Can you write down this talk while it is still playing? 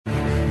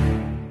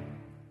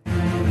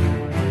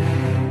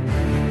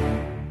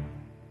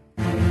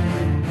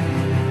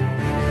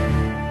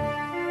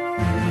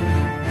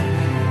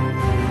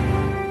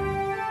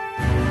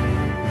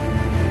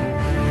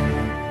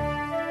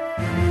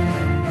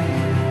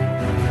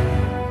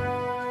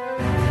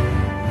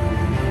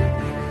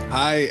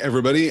Hi,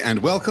 everybody, and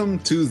welcome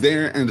to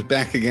There and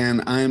Back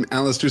Again. I'm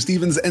Alistair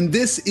Stevens, and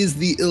this is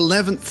the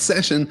 11th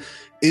session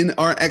in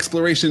our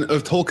exploration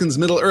of Tolkien's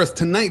Middle-earth.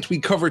 Tonight, we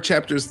cover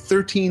chapters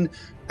 13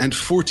 and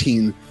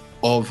 14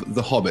 of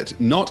The Hobbit,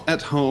 Not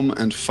at Home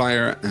and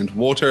Fire and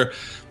Water,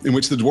 in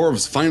which the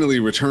dwarves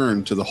finally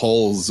return to the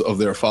halls of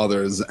their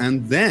fathers,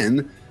 and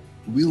then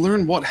we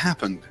learn what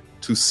happened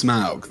to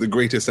Smaug, the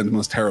greatest and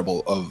most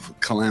terrible of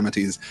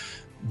calamities.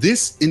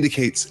 This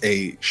indicates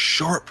a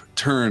sharp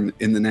turn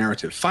in the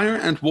narrative. Fire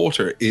and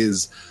Water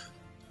is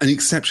an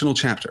exceptional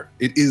chapter.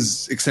 It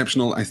is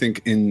exceptional, I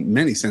think, in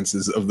many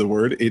senses of the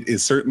word. It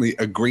is certainly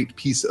a great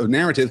piece of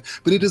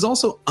narrative, but it is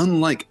also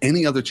unlike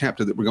any other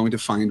chapter that we're going to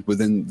find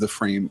within the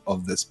frame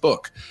of this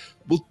book.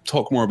 We'll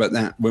talk more about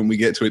that when we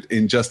get to it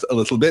in just a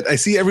little bit. I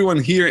see everyone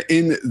here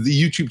in the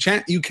YouTube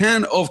chat. You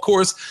can, of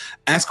course,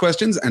 ask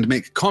questions and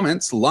make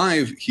comments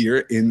live here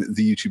in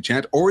the YouTube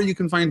chat, or you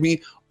can find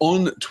me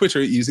on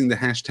Twitter using the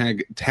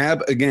hashtag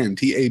 #TABAGAIN,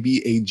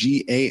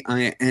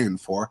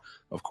 TABAGAIN, for,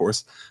 of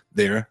course,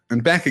 There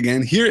and Back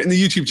Again. Here in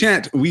the YouTube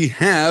chat, we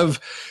have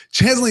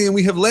Chesley, and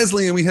we have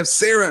Leslie, and we have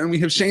Sarah, and we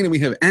have Shane, and we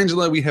have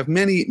Angela. We have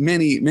many,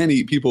 many,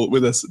 many people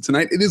with us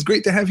tonight. It is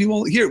great to have you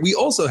all here. We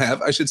also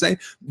have, I should say,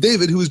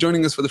 David, who is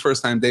joining us for the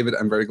first time. David,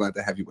 I'm very glad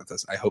to have you with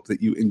us. I hope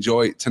that you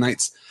enjoy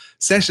tonight's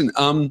session.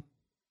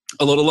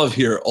 A lot of love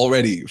here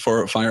already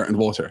for Fire and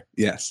Water.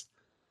 Yes.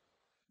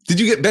 Did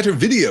you get better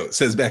video,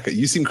 says Becca?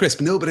 You seem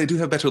crisp. No, but I do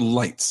have better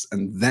lights,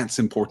 and that's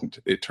important,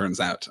 it turns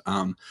out.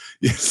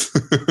 Yes.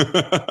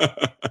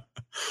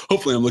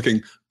 Hopefully I'm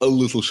looking a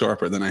little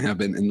sharper than I have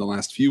been in the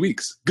last few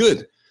weeks.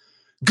 Good.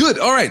 Good.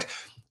 All right.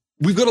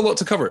 We've got a lot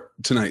to cover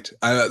tonight.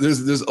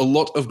 There's a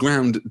lot of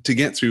ground to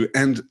get through,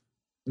 and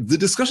the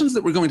discussions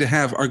that we're going to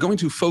have are going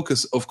to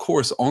focus, of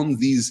course, on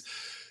these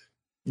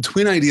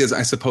twin ideas,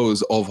 I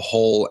suppose, of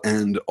hall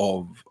and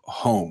of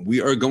home.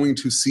 We are going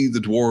to see the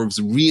dwarves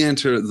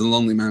re-enter the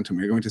Lonely Mountain.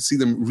 We're going to see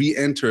them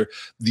re-enter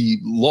the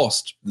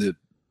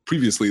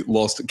previously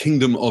lost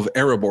kingdom of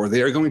Erebor.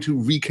 They are going to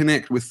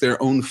reconnect with their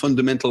own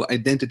fundamental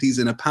identities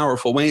in a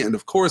powerful way. And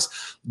of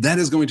course, that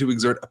is going to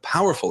exert a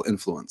powerful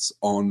influence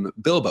on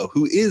Bilbo,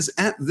 who is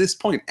at this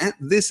point, at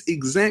this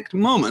exact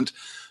moment,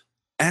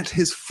 at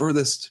his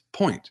furthest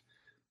point.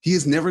 He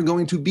is never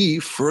going to be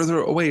further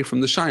away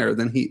from the Shire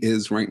than he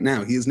is right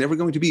now. He is never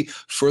going to be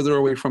further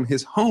away from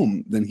his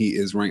home than he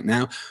is right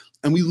now.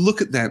 And we look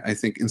at that, I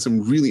think, in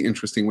some really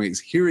interesting ways.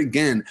 Here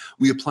again,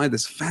 we apply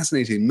this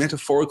fascinating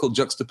metaphorical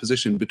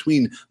juxtaposition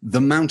between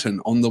the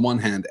mountain on the one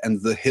hand and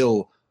the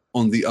hill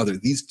on the other.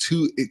 These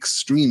two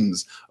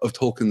extremes of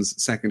Tolkien's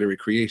secondary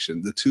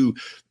creation, the two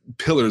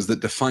pillars that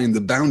define the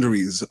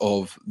boundaries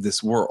of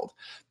this world.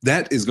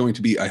 That is going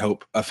to be, I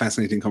hope, a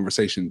fascinating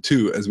conversation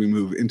too as we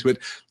move into it.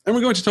 And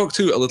we're going to talk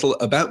too a little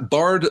about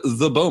Bard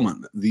the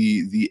Bowman,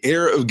 the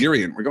heir of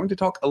Girion. We're going to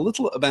talk a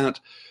little about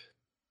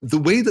the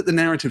way that the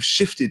narrative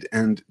shifted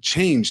and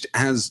changed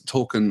as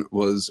Tolkien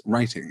was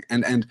writing.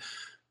 And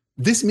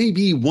this may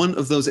be one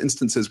of those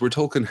instances where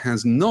Tolkien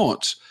has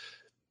not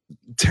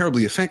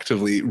terribly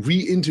effectively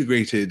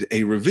reintegrated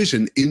a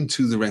revision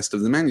into the rest of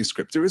the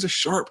manuscript. There is a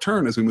sharp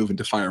turn as we move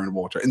into Fire and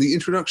Water, and the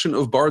introduction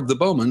of Bard the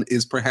Bowman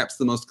is perhaps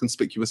the most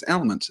conspicuous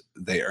element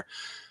there.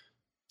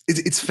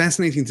 It's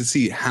fascinating to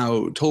see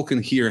how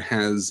Tolkien here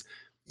has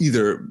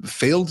either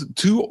failed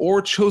to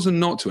or chosen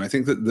not to. I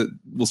think that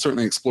we'll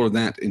certainly explore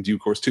that in due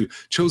course too.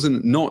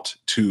 Chosen not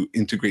to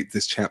integrate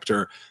this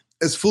chapter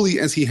as fully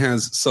as he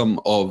has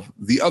some of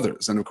the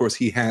others. And of course,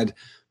 he had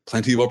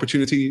plenty of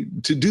opportunity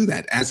to do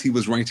that as he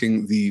was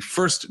writing the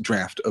first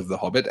draft of The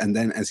Hobbit, and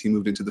then as he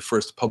moved into the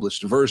first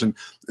published version.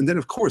 And then,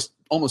 of course,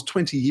 almost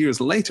 20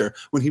 years later,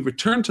 when he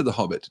returned to The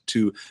Hobbit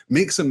to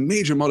make some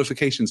major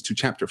modifications to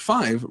Chapter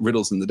 5,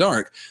 Riddles in the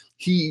Dark,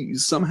 he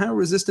somehow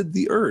resisted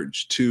the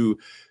urge to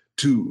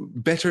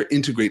better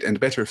integrate and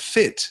better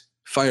fit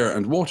Fire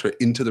and Water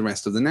into the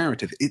rest of the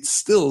narrative. It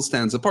still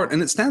stands apart,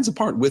 and it stands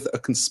apart with a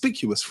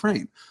conspicuous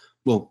frame.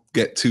 We'll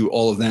get to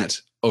all of that,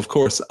 of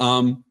course.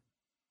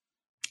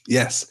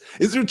 Yes.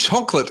 Is there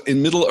chocolate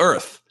in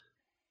Middle-earth?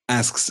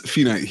 Asks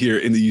Fina here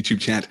in the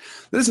YouTube chat.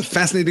 That is a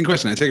fascinating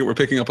question. I take it we're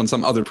picking up on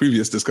some other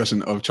previous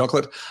discussion of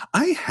chocolate.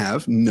 I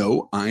have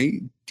no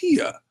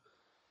idea.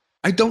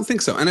 I don't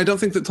think so. And I don't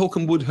think that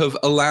Tolkien would have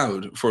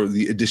allowed for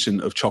the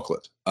addition of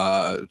chocolate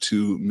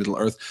to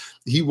Middle-earth.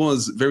 He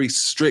was very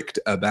strict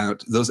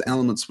about those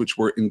elements which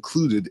were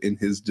included in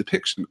his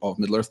depiction of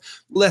Middle-earth.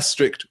 Less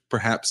strict,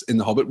 perhaps, in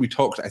The Hobbit. We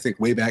talked, I think,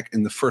 way back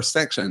in the first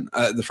session,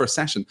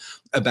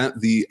 about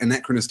the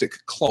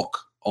anachronistic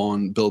clock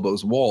on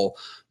Bilbo's wall.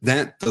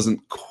 That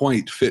doesn't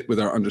quite fit with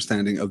our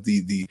understanding of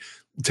the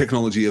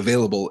technology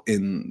available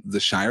in the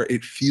Shire.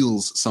 It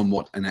feels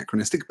somewhat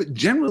anachronistic, but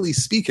generally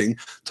speaking,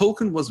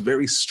 Tolkien was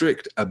very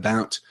strict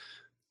about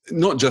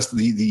not just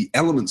the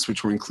elements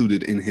which were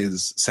included in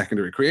his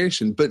secondary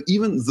creation, but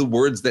even the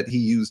words that he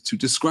used to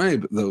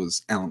describe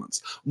those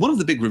elements. One of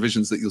the big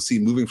revisions that you'll see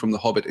moving from The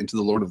Hobbit into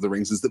The Lord of the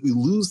Rings is that we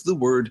lose the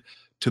word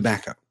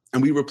tobacco,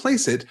 and we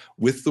replace it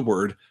with the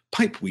word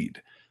pipeweed.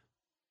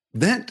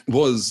 That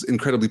was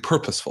incredibly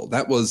purposeful.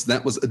 That was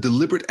a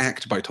deliberate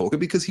act by Tolkien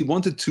because he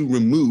wanted to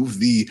remove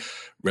the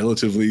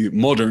relatively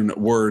modern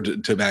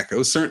word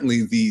tobacco,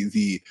 certainly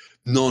the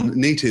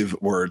non-native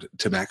word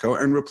tobacco,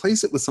 and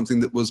replace it with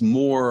something that was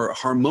more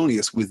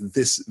harmonious with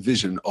this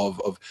vision of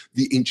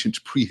the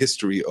ancient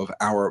prehistory of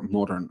our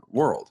modern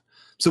world.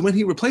 So when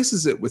he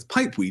replaces it with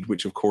pipeweed,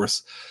 which of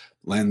course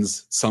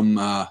lends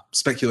some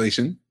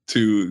speculation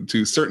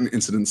to certain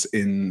incidents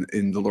in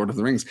The Lord of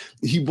the Rings,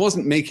 he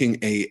wasn't making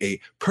a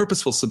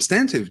purposeful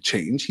substantive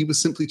change. He was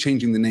simply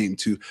changing the name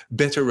to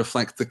better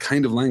reflect the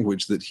kind of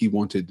language that he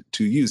wanted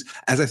to use.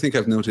 As I think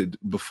I've noted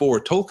before,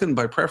 Tolkien,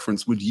 by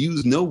preference, would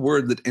use no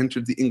word that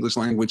entered the English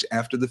language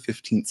after the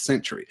 15th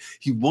century.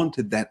 He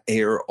wanted that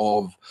air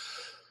of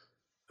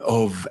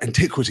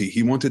antiquity.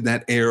 He wanted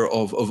that air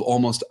of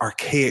almost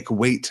archaic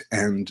weight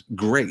and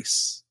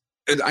grace.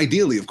 And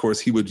ideally, of course,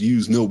 he would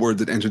use no word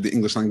that entered the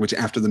English language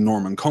after the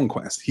Norman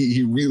conquest.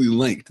 He really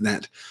liked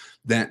that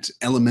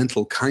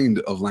elemental kind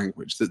of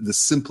language, the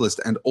simplest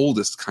and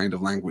oldest kind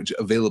of language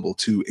available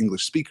to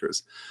English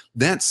speakers.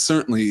 That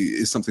certainly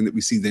is something that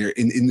we see there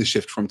in the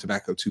shift from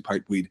tobacco to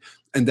pipeweed.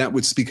 And that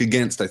would speak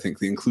against, I think,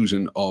 the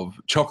inclusion of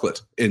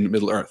chocolate in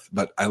Middle-earth.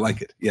 But I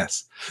like it,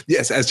 yes.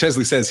 Yes, as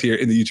Chesley says here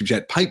in the YouTube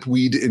chat,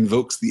 pipeweed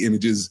invokes the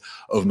images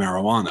of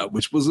marijuana,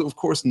 which was, of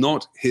course,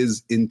 not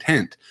his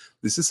intent.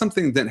 This is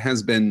something that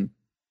has been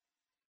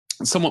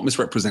somewhat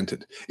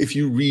misrepresented. If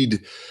you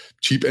read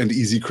cheap and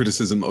easy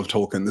criticism of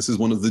Tolkien, this is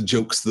one of the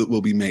jokes that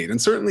will be made.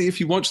 And certainly if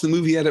you watch the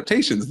movie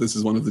adaptations, this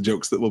is one of the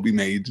jokes that will be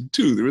made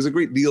too. There is a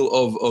great deal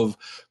of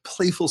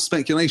playful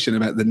speculation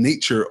about the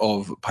nature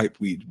of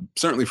pipeweed,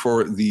 certainly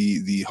for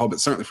the Hobbit,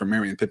 certainly for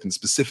Merry and Pippin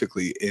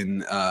specifically in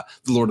the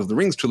Lord of the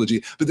Rings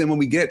trilogy. But then when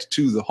we get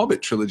to the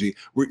Hobbit trilogy,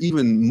 we're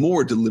even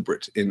more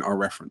deliberate in our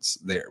reference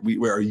there. We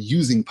are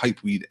using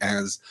pipeweed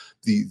as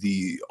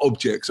the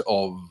object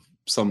of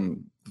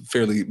some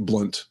fairly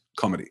blunt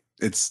comedy.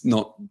 It's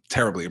not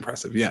terribly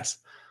impressive, yes.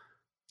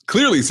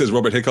 Clearly, says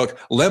Robert Hickok,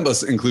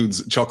 lembas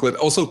includes chocolate,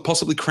 also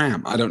possibly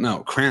cram. I don't know.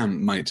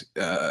 Cram might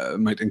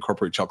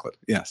incorporate chocolate,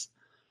 yes.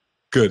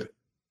 Good.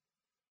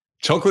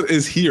 Chocolate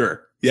is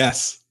here,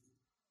 yes.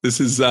 This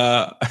is,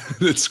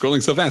 it's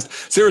scrolling so fast.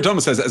 Sarah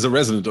Thomas says, as a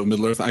resident of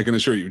Middle-earth, I can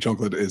assure you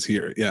chocolate is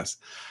here, yes.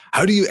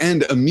 How do you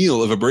end a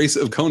meal of a brace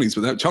of conies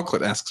without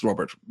chocolate, asks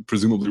Robert,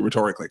 presumably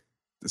rhetorically.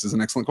 This is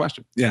an excellent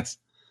question, yes.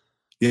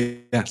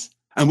 Yes.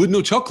 And with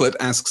no chocolate,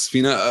 asks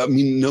Fina,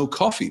 mean no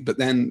coffee, but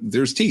then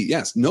there's tea.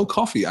 Yes, no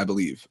coffee, I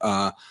believe,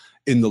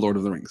 in The Lord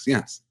of the Rings.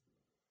 Yes.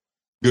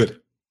 Good.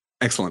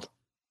 Excellent.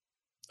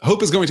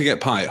 Hope is going to get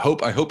pie.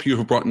 Hope, I hope you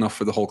have brought enough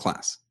for the whole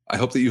class. I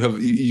hope that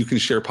you can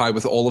share pie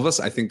with all of us.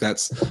 I think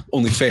that's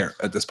only fair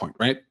at this point,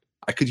 right?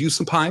 I could use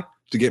some pie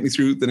to get me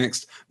through the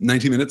next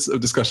 90 minutes of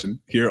discussion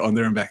here on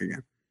There and Back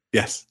Again.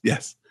 Yes,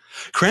 yes.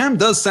 Cram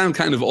does sound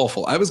kind of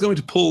awful. I was going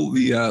to pull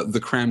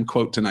the cram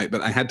quote tonight, but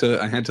I had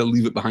to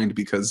leave it behind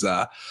because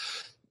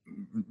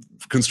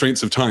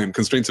constraints of time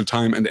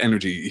and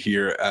energy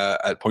here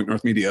at Point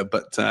North Media.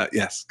 But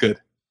yes, good.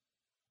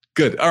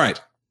 All right.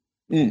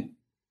 And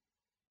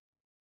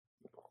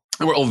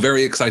we're all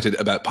very excited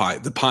about pie,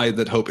 the pie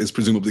that Hope is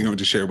presumably going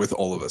to share with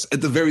all of us.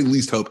 At the very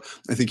least, Hope,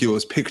 I think you owe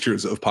us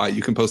pictures of pie.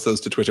 You can post those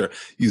to Twitter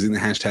using the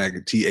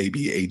hashtag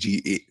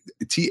TABAGAIN.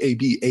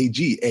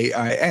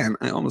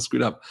 I almost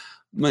screwed up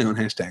my own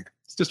hashtag.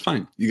 It's just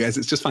fine, you guys.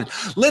 It's just fine.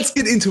 Let's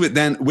get into it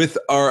then with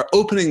our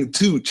opening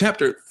to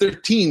chapter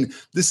 13.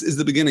 This is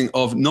the beginning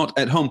of Not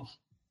at Home.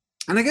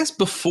 And I guess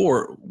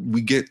before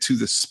we get to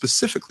this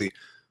specifically,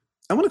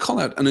 I want to call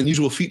out an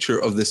unusual feature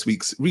of this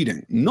week's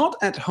reading. Not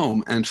at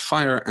Home and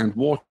Fire and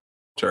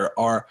Water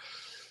are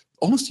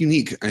almost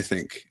unique, I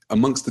think,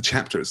 amongst the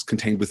chapters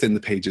contained within the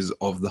pages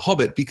of The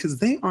Hobbit because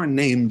they are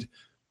named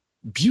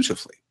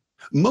beautifully.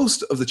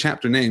 Most of the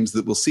chapter names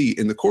that we'll see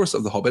in the course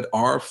of The Hobbit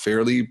are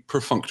fairly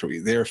perfunctory.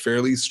 They're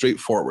fairly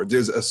straightforward.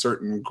 There's a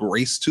certain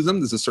grace to them.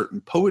 There's a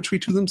certain poetry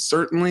to them,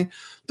 certainly,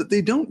 but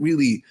they don't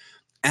really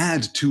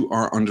add to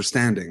our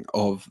understanding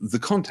of the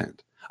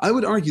content. I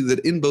would argue that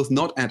in both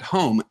Not at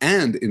Home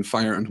and in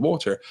Fire and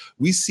Water,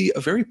 we see a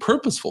very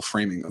purposeful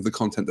framing of the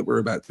content that we're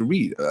about to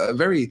read, a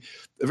very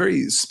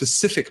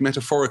specific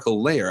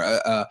metaphorical layer,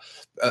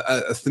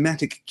 a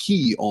thematic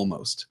key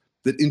almost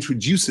that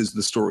introduces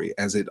the story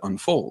as it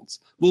unfolds.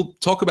 We'll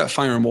talk about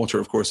Fire and Water,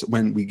 of course,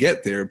 when we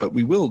get there, but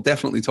we will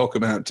definitely talk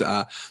about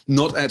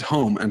Not at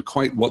Home and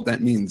quite what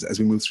that means as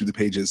we move through the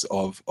pages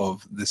of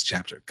this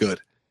chapter.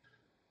 Good.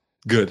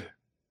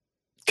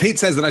 Kate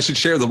says that I should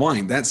share the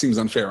wine. That seems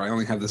unfair. I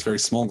only have this very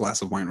small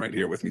glass of wine right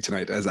here with me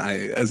tonight as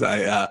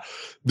I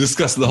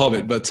discuss The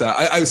Hobbit. But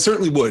I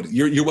certainly would.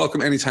 You're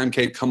welcome anytime,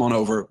 Kate. Come on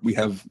over. We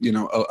have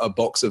a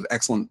box of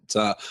excellent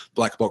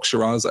black box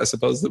Shiraz, I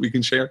suppose, that we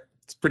can share.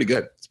 It's pretty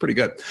good.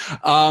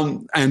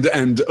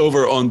 And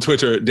over on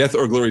Twitter, Death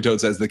or Glory Toad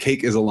says the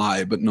cake is a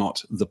lie, but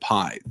not the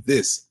pie.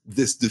 This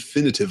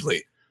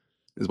definitively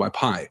is why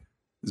pie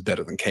is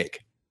better than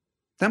cake.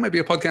 That might be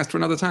a podcast for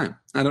another time.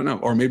 I don't know.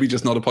 Or maybe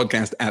just not a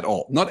podcast at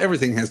all. Not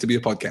everything has to be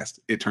a podcast,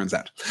 it turns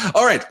out.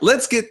 All right,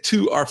 let's get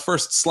to our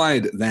first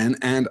slide then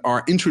and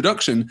our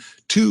introduction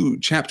to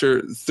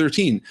chapter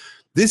 13.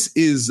 This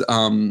is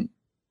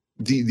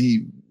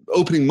the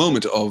opening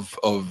moment of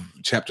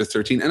chapter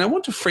 13. And I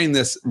want to frame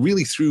this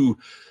really through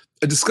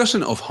a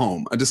discussion of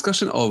home, a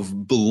discussion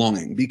of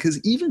belonging, because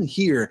even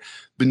here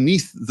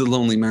beneath the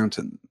lonely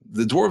mountain,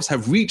 the dwarves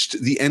have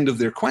reached the end of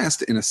their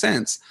quest in a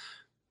sense,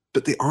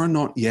 but they are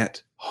not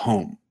yet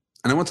home.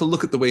 And I want to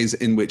look at the ways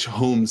in which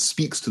home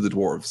speaks to the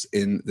dwarves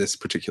in this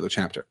particular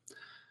chapter.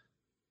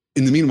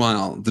 In the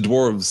meanwhile, the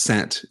dwarves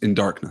sat in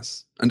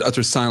darkness, and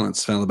utter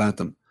silence fell about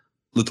them.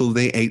 Little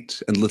they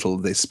ate, and little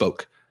they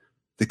spoke.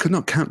 They could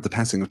not count the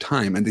passing of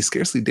time, and they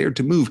scarcely dared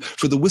to move,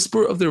 for the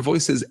whisper of their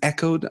voices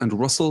echoed and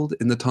rustled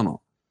in the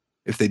tunnel.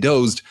 If they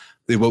dozed,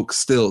 they woke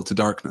still to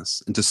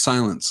darkness, and to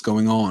silence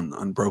going on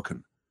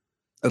unbroken.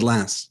 At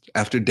last,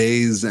 after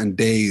days and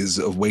days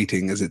of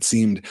waiting, as it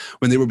seemed,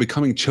 when they were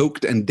becoming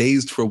choked and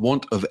dazed for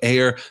want of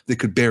air, they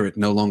could bear it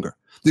no longer.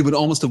 They would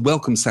almost have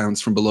welcomed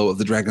sounds from below of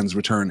the dragon's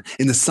return.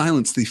 In the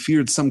silence, they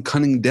feared some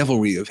cunning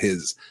devilry of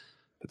his,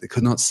 but they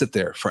could not sit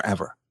there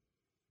forever.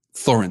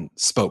 Thorin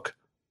spoke.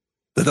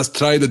 "Let us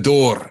try the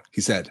door," he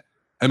said.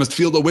 "I must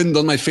feel the wind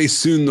on my face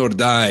soon or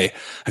die.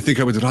 I think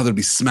I would rather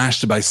be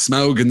smashed by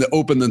Smaug in the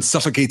open than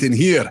suffocate in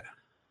here."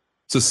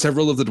 So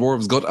several of the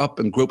dwarves got up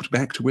and groped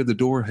back to where the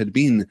door had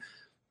been,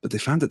 but they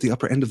found that the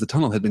upper end of the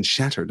tunnel had been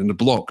shattered and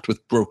blocked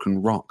with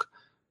broken rock.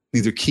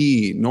 Neither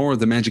key nor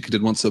the magic it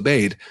had once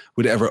obeyed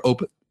would ever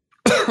open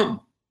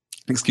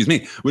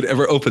would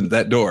ever open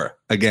that door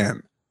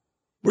again.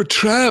 "We're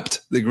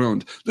trapped," they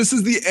groaned. "This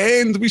is the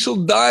end. We shall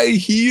die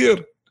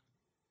here."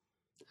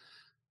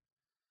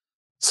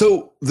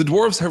 So the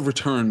dwarves have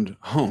returned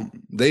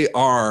home. They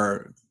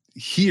are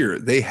here.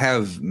 They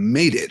have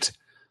made it.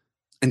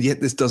 And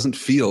yet this doesn't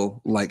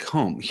feel like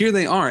home. Here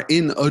they are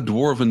in a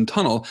dwarven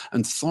tunnel,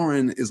 and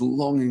Thorin is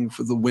longing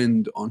for the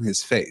wind on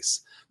his face.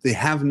 They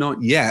have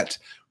not yet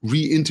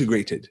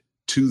reintegrated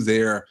to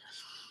their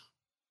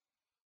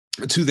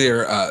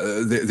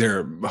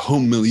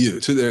home milieu,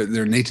 to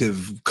their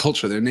native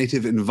culture, their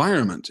native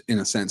environment, in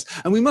a sense.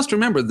 And we must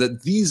remember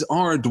that these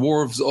are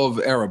dwarves of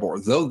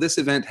Erebor. Though this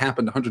event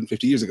happened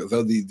 150 years ago,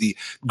 though the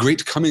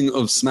great coming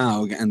of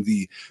Smaug and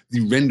the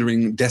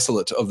rendering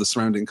desolate of the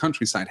surrounding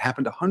countryside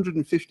happened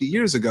 150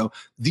 years ago,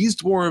 these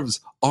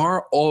dwarves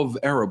are of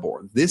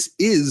Erebor. This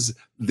is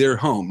their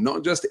home,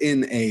 not just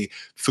in a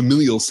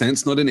familial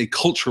sense, not in a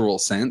cultural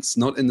sense,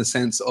 not in the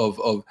sense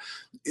of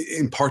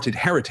imparted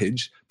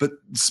heritage, but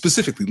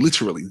specifically,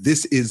 literally,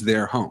 this is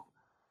their home.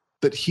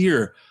 But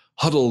here,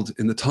 huddled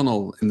in the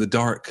tunnel, in the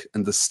dark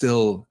and the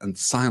still and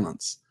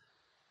silence,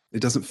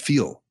 it doesn't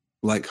feel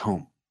like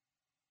home.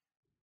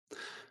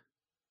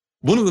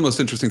 One of the most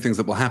interesting things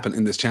that will happen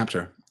in this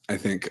chapter, I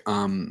think,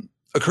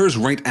 occurs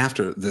right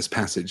after this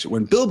passage,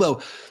 when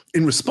Bilbo,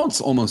 in response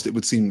almost, it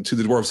would seem, to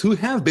the dwarves, who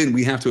have been,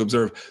 we have to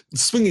observe,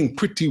 swinging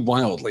pretty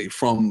wildly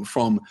from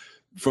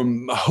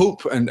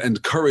hope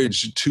and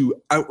courage to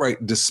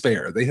outright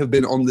despair. They have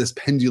been on this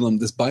pendulum,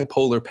 this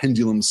bipolar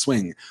pendulum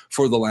swing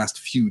for the last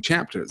few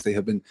chapters. They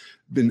have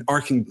been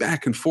arcing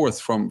back and forth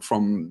from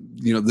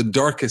the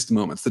darkest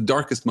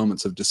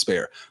moments of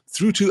despair,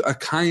 through to a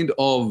kind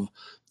of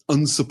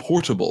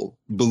unsupportable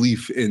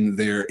belief in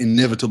their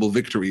inevitable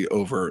victory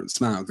over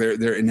Smaug,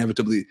 their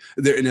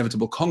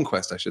inevitable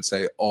conquest, I should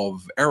say,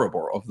 of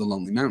Erebor, of the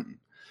Lonely Mountain.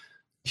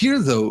 Here,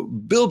 though,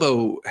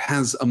 Bilbo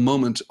has a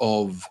moment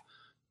of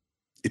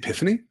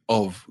epiphany,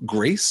 of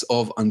grace,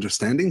 of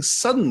understanding.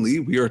 Suddenly,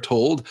 we are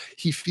told,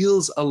 he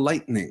feels a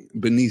lightening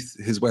beneath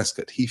his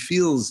waistcoat. He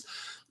feels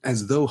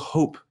as though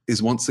hope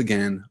is once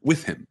again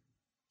with him.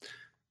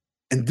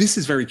 And this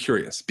is very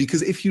curious,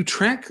 because if you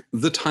track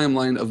the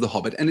timeline of The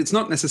Hobbit, and it's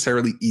not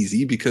necessarily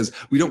easy because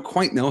we don't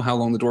quite know how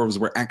long the dwarves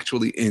were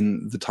actually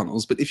in the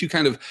tunnels, but if you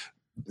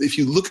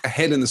look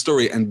ahead in the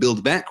story and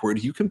build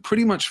backward, you can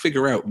pretty much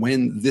figure out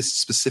when this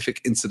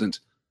specific incident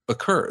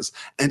occurs.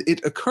 And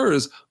it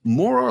occurs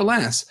more or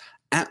less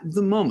at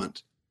the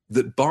moment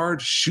that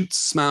Bard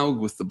shoots Smaug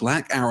with the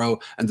black arrow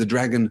and the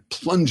dragon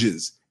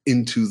plunges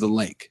into the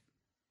lake.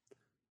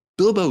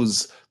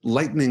 Bilbo's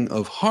lightening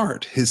of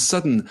heart, his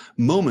sudden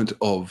moment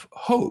of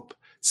hope,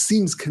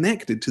 seems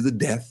connected to the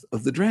death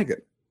of the dragon.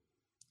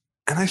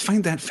 And I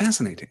find that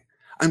fascinating.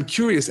 I'm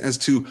curious as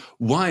to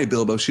why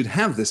Bilbo should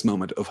have this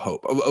moment of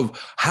hope, of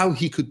how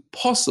he could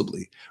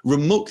possibly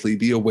remotely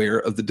be aware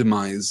of the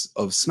demise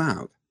of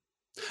Smaug.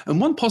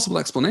 And one possible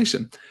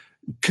explanation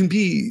can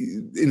be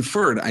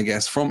inferred, I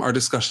guess, from our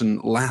discussion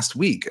last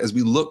week as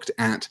we looked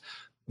at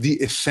the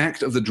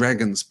effect of the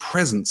dragon's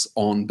presence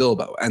on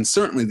Bilbo, and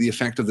certainly the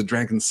effect of the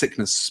dragon's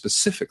sickness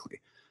specifically.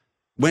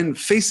 When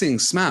facing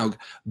Smaug,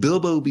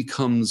 Bilbo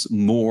becomes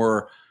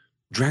more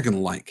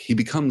dragon-like. He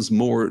becomes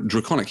more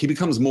draconic. He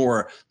becomes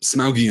more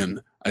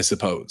Smaugian, I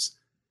suppose.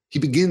 He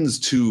begins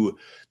to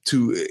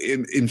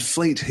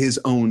inflate his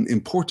own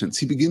importance.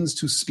 He begins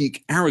to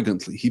speak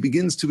arrogantly. He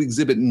begins to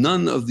exhibit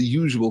none of the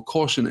usual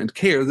caution and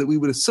care that we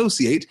would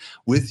associate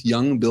with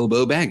young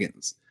Bilbo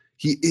Baggins.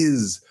 He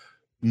is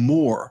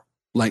more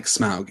like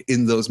Smaug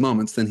in those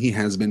moments than he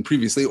has been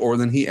previously, or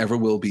than he ever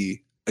will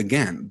be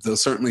again, though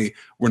certainly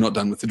we're not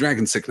done with the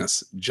dragon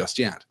sickness just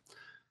yet.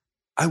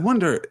 I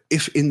wonder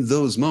if in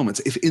those moments,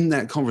 if in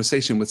that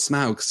conversation with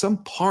Smaug, some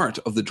part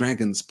of the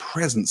dragon's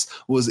presence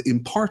was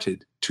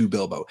imparted to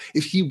Bilbo,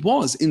 if he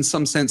was, in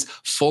some sense,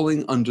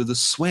 falling under the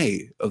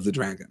sway of the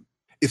dragon.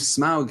 If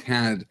Smaug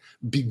had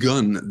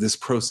begun this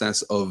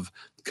process of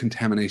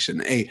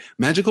contamination, a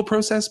magical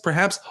process,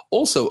 perhaps,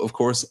 also, of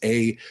course,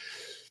 a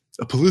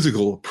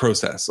political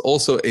process,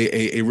 also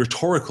a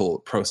rhetorical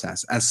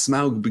process, as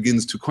Smaug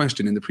begins to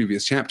question in the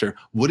previous chapter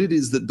what it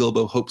is that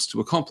Bilbo hopes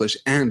to accomplish,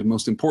 and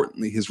most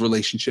importantly, his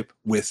relationship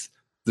with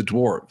the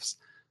dwarves.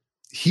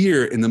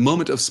 Here, in the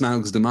moment of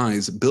Smaug's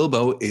demise,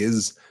 Bilbo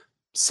is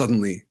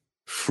suddenly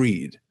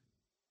freed.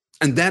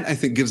 And that, I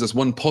think, gives us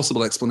one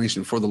possible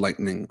explanation for the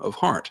lightening of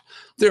heart.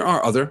 There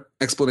are other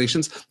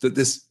explanations that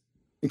this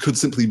could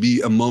simply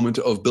be a moment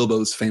of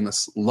Bilbo's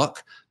famous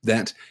luck,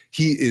 that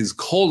he is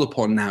called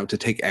upon now to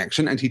take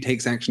action, and he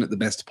takes action at the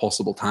best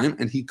possible time,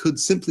 and he could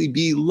simply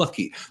be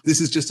lucky. This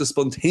is just a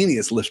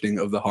spontaneous lifting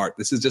of the heart.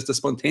 This is just a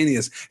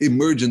spontaneous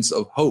emergence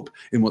of hope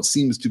in what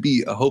seems to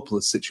be a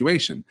hopeless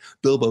situation.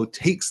 Bilbo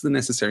takes the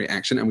necessary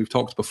action, and we've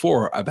talked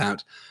before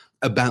about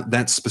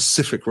that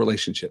specific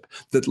relationship,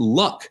 that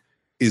luck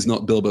is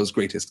not Bilbo's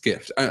greatest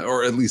gift,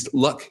 or at least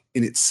luck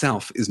in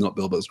itself is not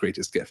Bilbo's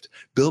greatest gift.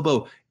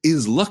 Bilbo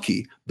is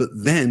lucky, but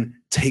then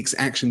takes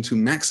action to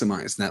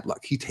maximize that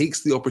luck. He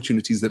takes the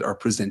opportunities that are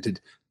presented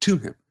to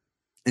him.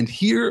 And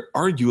here,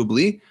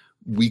 arguably,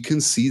 we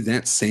can see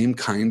that same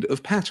kind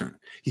of pattern.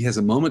 He has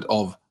a moment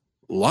of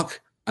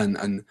luck,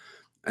 an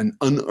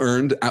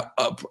unearned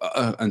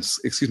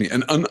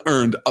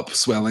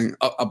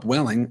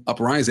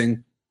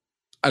uprising,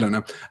 I don't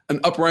know, an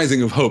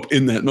uprising of hope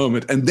in that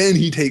moment, and then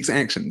he takes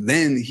action.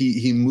 Then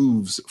he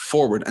moves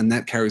forward, and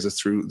that carries us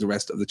through the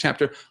rest of the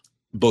chapter.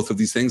 Both of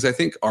these things, I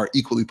think, are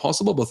equally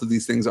possible. Both of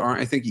these things are,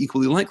 I think,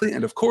 equally likely.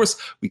 And of course,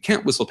 we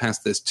can't whistle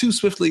past this too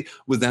swiftly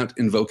without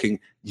invoking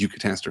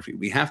eucatastrophe.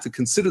 We have to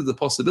consider the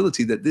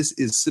possibility that this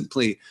is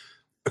simply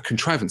a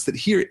contrivance, that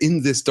here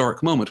in this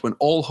dark moment, when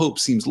all hope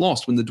seems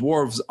lost, when the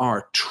dwarves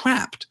are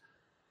trapped,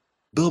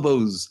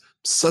 Bilbo's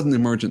sudden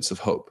emergence of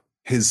hope,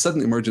 his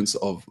sudden emergence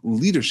of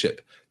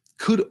leadership,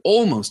 could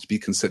almost be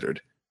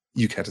considered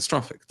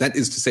eucatastrophic. That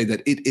is to say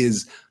that it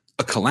is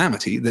a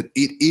calamity, that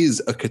it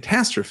is a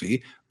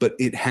catastrophe, but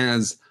it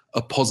has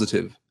a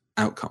positive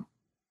outcome.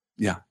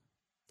 Yeah.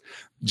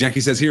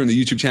 Jackie says here in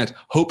the YouTube chat,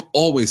 hope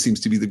always seems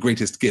to be the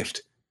greatest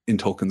gift in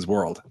Tolkien's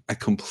world. I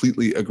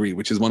completely agree,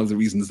 which is one of the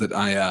reasons that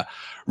I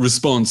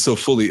respond so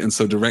fully and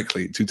so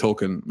directly to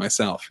Tolkien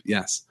myself.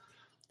 Yes.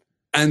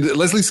 And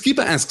Leslie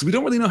Skipa asks, we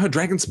don't really know how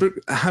dragon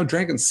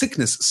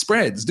sickness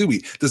spreads, do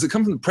we? Does it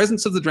come from the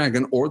presence of the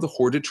dragon or the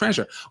hoarded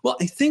treasure? Well,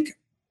 I think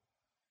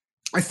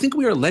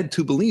we are led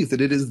to believe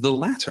that it is the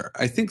latter.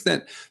 I think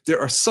that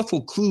there are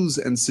subtle clues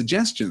and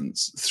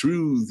suggestions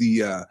through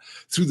the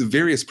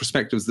various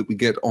perspectives that we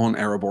get on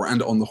Erebor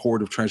and on the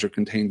hoard of treasure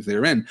contained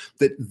therein,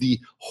 that the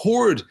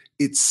hoard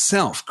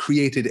itself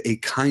created a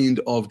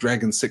kind of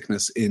dragon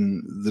sickness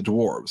in the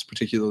dwarves,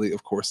 particularly,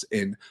 of course,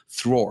 in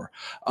Thror.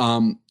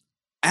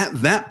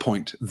 At that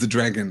point, the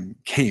dragon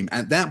came.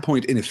 At that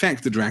point, in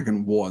effect, the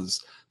dragon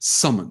was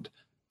summoned.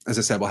 As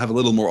I said, we'll have a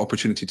little more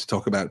opportunity to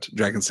talk about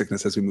dragon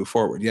sickness as we move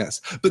forward, yes.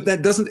 But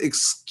that doesn't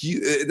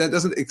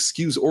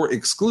excuse or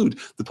exclude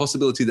the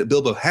possibility that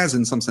Bilbo has,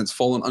 in some sense,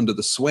 fallen under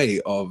the sway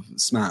of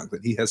Smaug,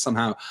 that he has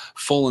somehow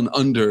fallen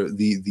under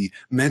the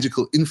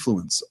magical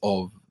influence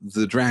of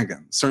the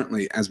dragon.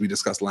 Certainly, as we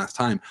discussed last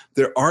time,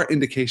 there are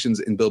indications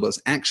in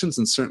Bilbo's actions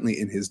and certainly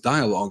in his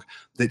dialogue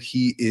that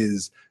he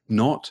is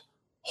not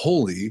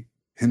wholly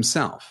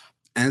himself.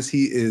 As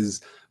he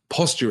is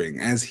posturing,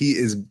 as he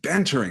is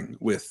bantering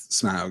with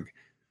Smaug,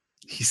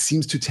 he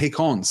seems to take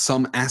on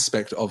some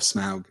aspect of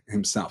Smaug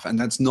himself. And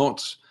that's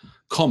not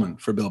common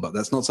for Bilbo.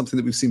 That's not something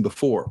that we've seen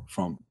before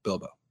from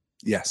Bilbo.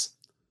 Yes.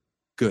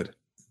 Good.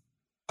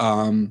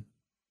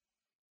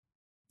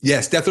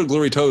 Yes, Death or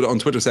Glory Toad on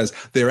Twitter says,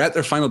 they're at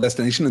their final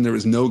destination and there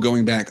is no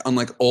going back,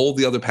 unlike all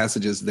the other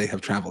passages they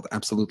have traveled.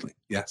 Absolutely.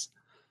 Yes.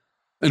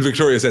 And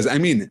Victoria says, I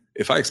mean,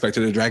 if I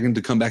expected a dragon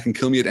to come back and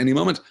kill me at any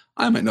moment,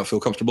 I might not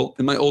feel comfortable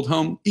in my old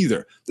home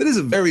either. That is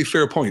a very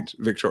fair point,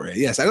 Victoria.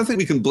 Yes, I don't think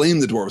we can blame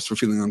the dwarves for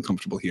feeling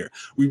uncomfortable here.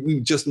 We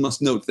just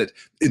must note that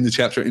in the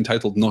chapter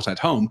entitled Not at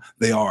Home,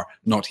 they are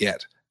not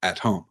yet at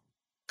home.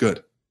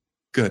 Good.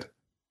 Good.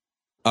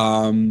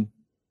 Let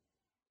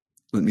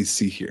me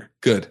see here.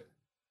 Good.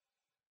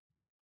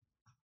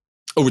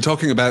 Oh, we're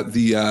talking about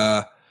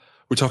the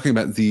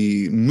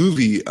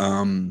movie.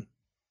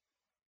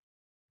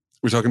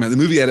 We're talking about the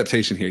movie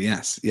adaptation here.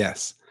 Yes,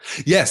 yes.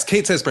 Yes,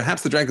 Kate says,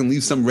 perhaps the dragon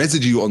leaves some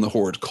residue on the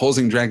hoard,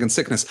 causing dragon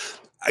sickness.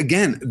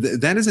 Again,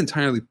 that is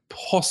entirely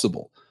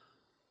possible.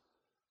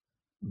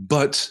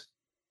 But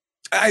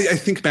I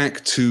think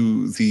back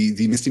to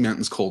the Misty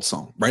Mountains Cold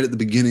Song, right at the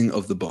beginning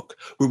of the book,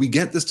 where we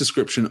get this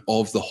description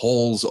of the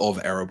halls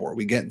of Erebor.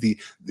 We get the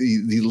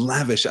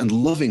lavish and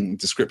loving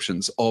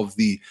descriptions of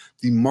the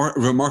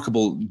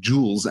remarkable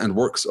jewels and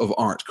works of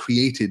art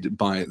created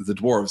by the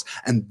dwarves.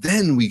 And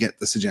then we get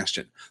the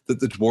suggestion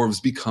that the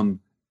dwarves become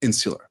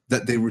insular,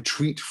 that they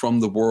retreat from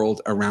the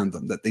world around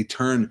them, that they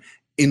turn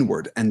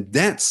inward. And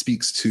that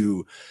speaks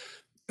to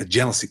a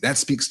jealousy. That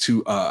speaks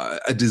to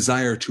a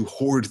desire to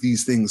hoard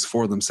these things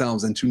for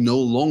themselves and to no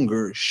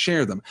longer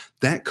share them.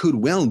 That could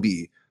well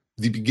be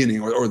the beginning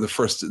or the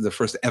first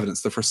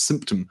evidence, the first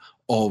symptom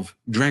of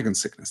dragon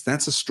sickness.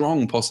 That's a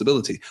strong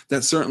possibility.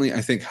 That's certainly,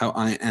 I think, how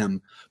I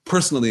am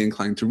personally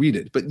inclined to read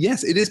it. But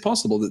yes, it is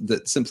possible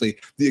that simply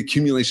the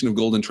accumulation of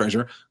gold and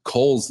treasure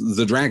calls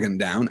the dragon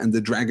down, and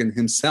the dragon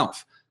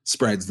himself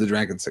spreads the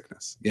dragon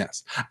sickness.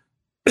 Yes.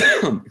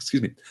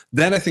 Excuse me.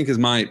 That, I think, is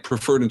my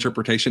preferred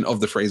interpretation of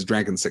the phrase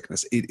dragon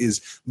sickness. It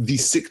is the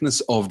sickness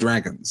of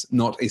dragons,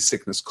 not a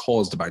sickness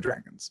caused by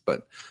dragons.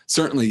 But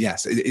certainly,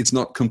 yes, it's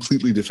not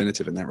completely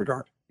definitive in that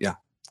regard. Yeah,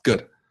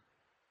 good.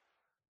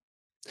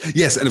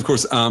 Yes, and of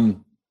course,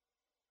 Damn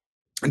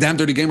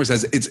Dirty Gamer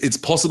says it's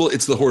possible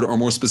it's the Horde, or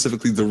more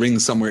specifically the ring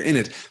somewhere in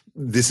it.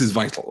 This is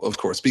vital, of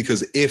course,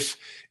 because if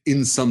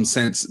in some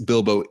sense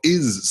Bilbo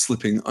is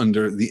slipping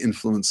under the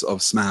influence of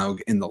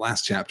Smaug in the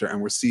last chapter,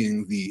 and we're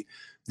seeing the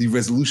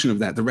resolution of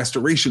that, the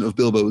restoration of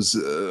Bilbo's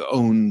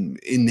own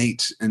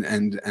innate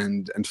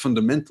and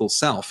fundamental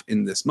self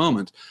in this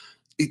moment,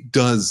 it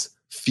does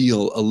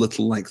feel a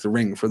little like the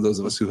ring for those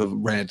of us who have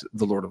read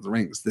The Lord of the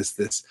Rings.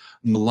 This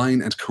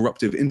malign and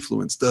corruptive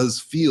influence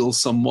does feel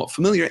somewhat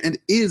familiar, and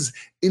is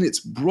in its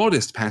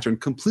broadest pattern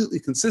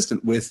completely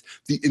consistent with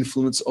the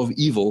influence of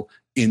evil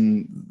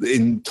in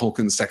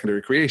Tolkien's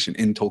secondary creation,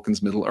 in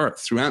Tolkien's Middle Earth.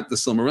 Throughout the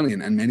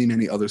Silmarillion and many,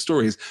 many other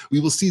stories,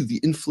 we will see the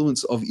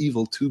influence of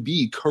evil to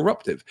be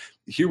corruptive.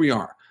 Here we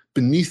are,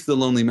 beneath the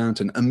Lonely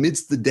Mountain,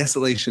 amidst the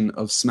desolation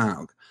of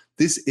Smaug.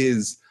 This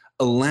is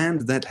a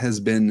land that has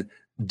been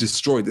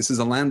destroyed. This is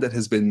a land that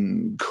has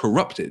been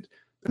corrupted.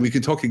 And we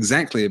can talk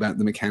exactly about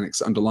the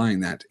mechanics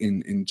underlying that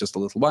in just a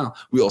little while.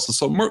 We also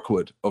saw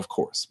Mirkwood, of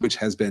course, which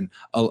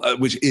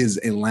is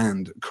a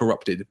land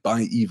corrupted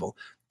by evil.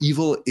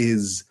 Evil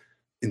is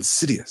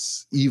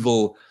insidious.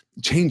 Evil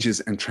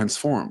changes and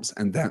transforms,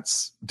 and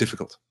that's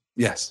difficult.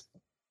 Yes.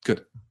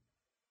 Good.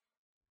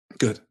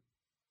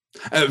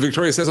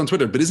 Victoria says on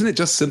Twitter, but isn't it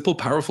just simple,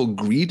 powerful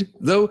greed,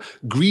 though?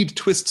 Greed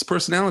twists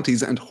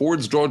personalities, and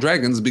hordes draw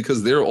dragons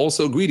because they're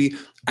also greedy.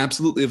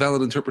 Absolutely a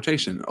valid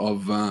interpretation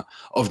of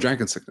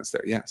dragon sickness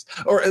there, yes.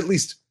 Or at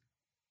least,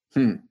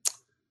 I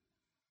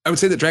would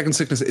say that dragon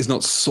sickness is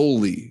not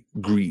solely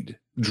greed.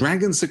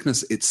 Dragon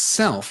sickness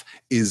itself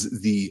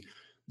is the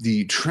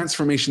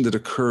transformation that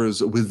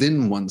occurs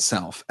within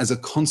oneself as a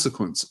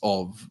consequence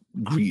of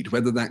greed,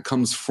 whether that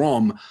comes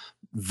from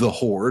the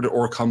horde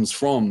or comes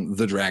from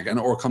the dragon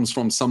or comes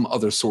from some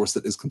other source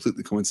that is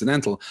completely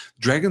coincidental.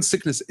 Dragon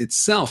sickness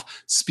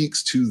itself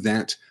speaks to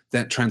that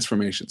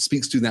transformation,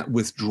 speaks to that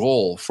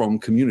withdrawal from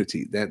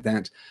community,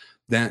 that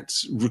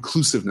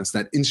reclusiveness,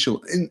 that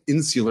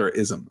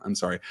insularism,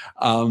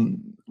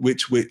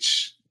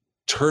 which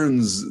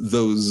turns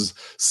those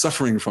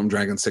suffering from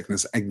dragon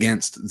sickness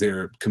against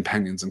their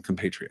companions and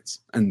compatriots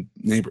and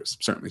neighbors,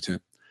 certainly too.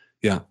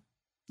 Yeah.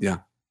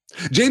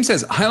 James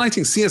says,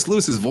 highlighting C.S.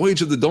 Lewis's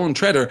Voyage of the Dawn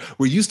Treader,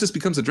 where Eustace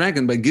becomes a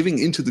dragon by giving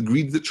into the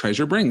greed that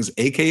treasure brings,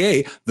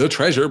 aka the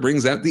treasure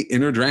brings out the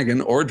inner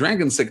dragon or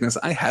dragon sickness.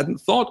 I hadn't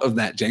thought of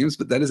that, James,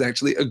 but that is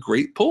actually a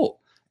great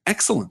pull.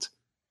 Excellent.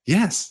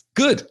 Yes,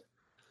 good.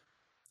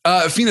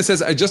 Fina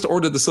says, I just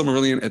ordered the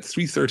Silmarillion at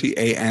 3:30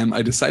 a.m.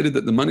 I decided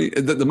that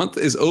the month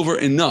is over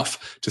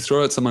enough to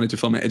throw out some money to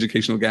fill my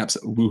educational gaps.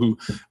 Woohoo.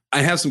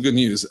 I have some good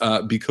news.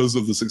 Because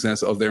of the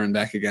success of There and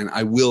Back Again,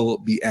 I will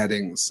be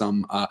adding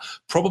some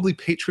probably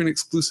Patreon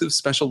exclusive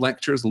special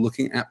lectures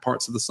looking at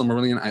parts of the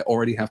Silmarillion. I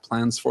already have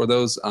plans for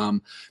those.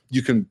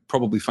 You can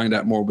probably find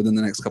out more within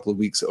the next couple of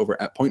weeks over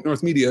at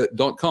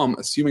pointnorthmedia.com,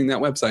 assuming that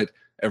website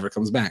ever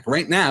comes back.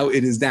 Right now,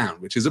 it is down,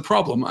 which is a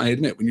problem, I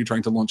admit, when you're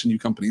trying to launch a new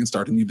company and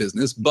start a new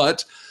business.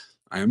 But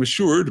I am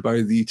assured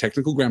by the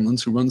technical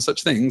gremlins who run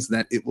such things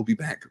that it will be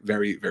back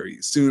very,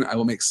 very soon. I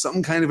will make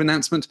some kind of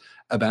announcement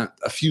about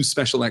a few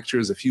special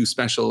lectures, a few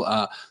special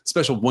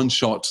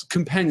one-shot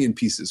companion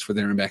pieces for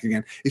There and Back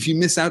Again. If you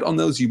miss out on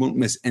those, you won't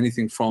miss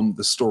anything from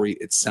the story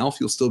itself.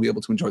 You'll still be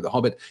able to enjoy The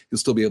Hobbit. You'll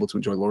still be able to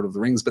enjoy Lord of the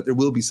Rings, but there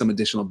will be some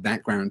additional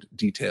background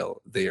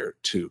detail there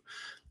too.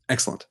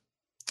 Excellent.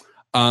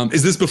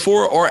 Is this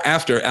before or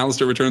after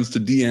Alistair returns to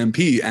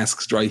DMP,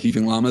 asks Dry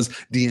Heaving Llamas.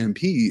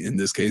 DMP, in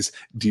this case,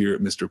 Dear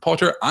Mr.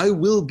 Potter. I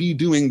will be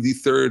doing the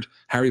third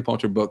Harry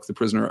Potter book, The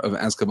Prisoner of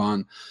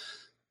Azkaban,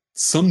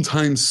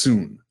 sometime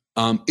soon.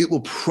 It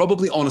will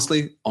probably,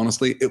 honestly,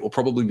 it will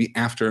probably be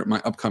after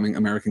my upcoming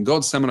American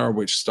Gods seminar,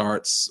 which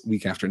starts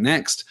week after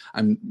next.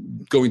 I'm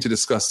going to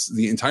discuss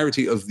the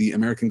entirety of the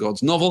American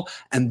Gods novel,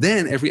 and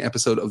then every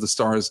episode of the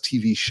Stars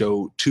TV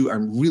show too.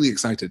 I'm really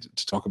excited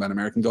to talk about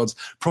American Gods.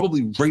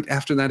 Probably right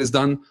after that is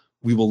done,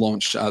 we will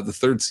launch the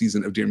third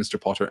season of Dear Mr.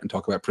 Potter and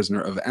talk about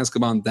Prisoner of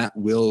Azkaban. That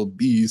will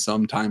be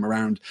sometime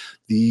around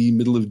the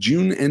middle of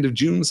June, end of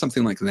June,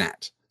 something like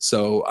that.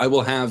 So I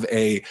will have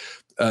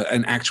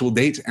an actual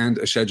date and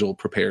a schedule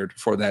prepared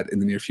for that in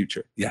the near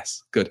future.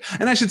 Yes, good.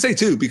 And I should say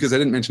too, because I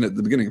didn't mention it at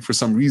the beginning for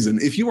some reason,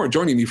 if you are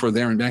joining me for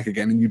There and Back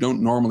Again and you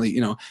don't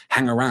normally,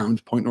 hang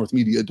around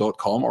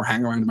pointnorthmedia.com or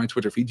hang around my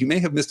Twitter feed, you may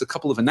have missed a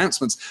couple of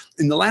announcements.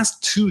 In the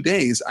last 2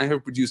 days, I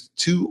have produced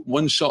 2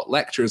 one-shot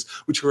lectures,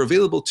 which are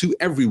available to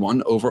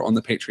everyone over on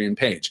the Patreon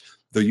page.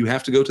 Though you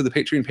have to go to the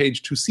Patreon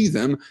page to see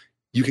them,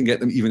 you can get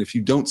them even if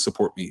you don't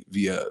support me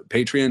via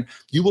Patreon.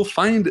 You will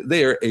find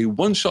there a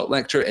one-shot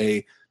lecture,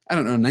 a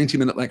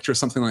 90-minute lecture,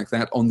 something like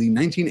that, on the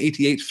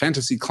 1988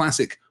 fantasy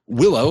classic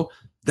Willow.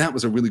 That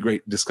was a really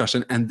great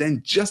discussion. And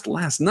then just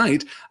last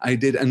night, I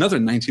did another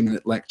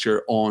 90-minute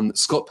lecture on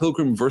Scott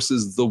Pilgrim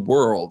versus the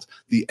World,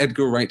 the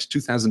Edgar Wright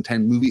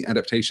 2010 movie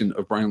adaptation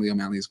of Brian Lee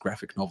O'Malley's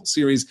graphic novel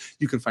series.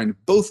 You can find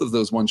both of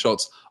those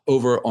one-shots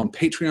over on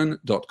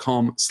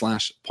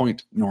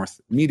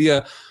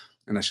patreon.com/pointnorthmedia.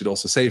 And I should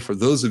also say, for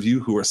those of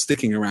you who are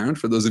sticking around,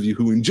 for those of you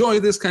who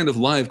enjoy this kind of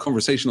live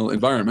conversational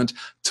environment,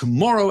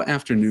 tomorrow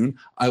afternoon,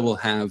 I will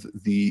have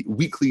the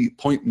weekly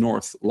Point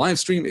North live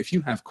stream. If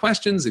you have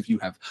questions, if you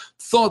have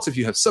thoughts, if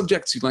you have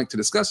subjects you'd like to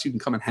discuss, you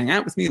can come and hang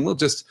out with me and we'll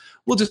just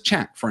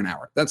chat for an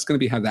hour. That's going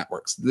to be how that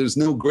works. There's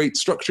no great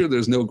structure.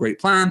 There's no great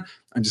plan.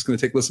 I'm just going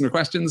to take listener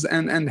questions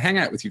and hang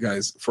out with you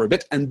guys for a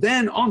bit. And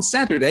then on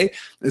Saturday,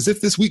 as if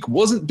this week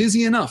wasn't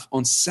busy enough,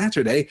 on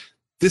Saturday,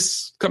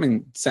 this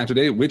coming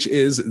Saturday, which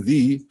is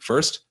the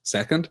 1st.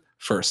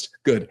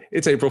 Good.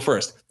 It's April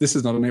 1st. This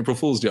is not an April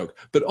Fool's joke.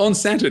 But on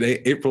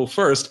Saturday, April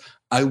 1st,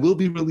 I will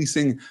be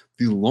releasing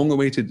the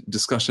long-awaited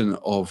discussion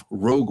of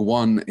Rogue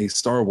One, a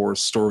Star Wars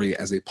story,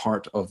 as a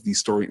part of the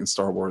Story in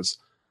Star Wars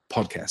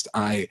podcast.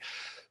 I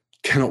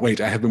cannot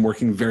wait. I have been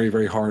working very,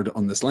 very hard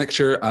on this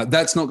lecture.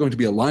 That's not going to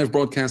be a live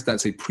broadcast.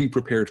 That's a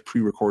pre-prepared,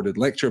 pre-recorded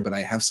lecture, but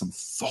I have some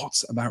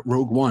thoughts about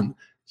Rogue One.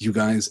 You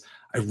guys,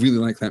 I really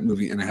like that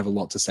movie and I have a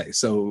lot to say.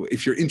 So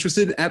if you're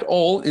interested at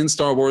all in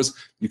Star Wars,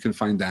 you can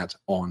find that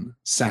on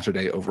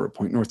Saturday over at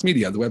Point North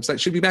Media. The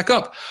website should be back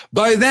up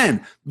by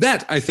then.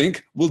 That, I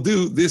think, will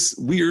do this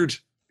weird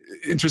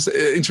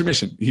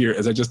intermission here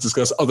as I just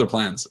discuss other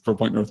plans for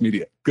Point North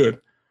Media.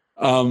 Good.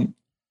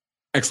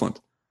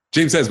 Excellent.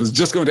 James says, was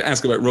just going to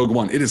ask about Rogue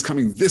One. It is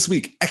coming this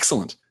week.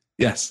 Excellent.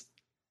 Yes.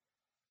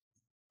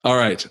 All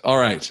right.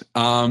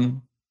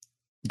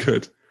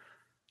 Good.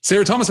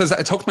 Sarah Thomas says,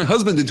 I talked my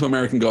husband into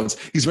American Gods.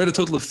 He's read a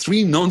total of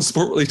 3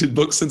 non-sport related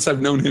books since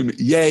I've known him.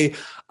 Yay.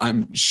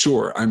 I'm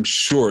sure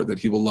that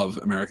he will love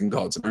American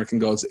Gods. American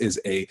Gods is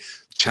a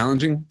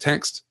challenging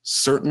text,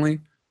 certainly,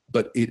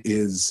 but it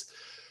is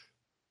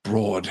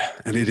broad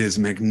and it is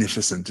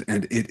magnificent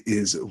and it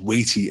is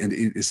weighty and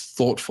it is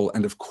thoughtful.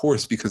 And of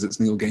course, because it's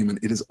Neil Gaiman,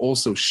 it is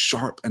also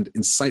sharp and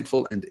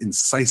insightful and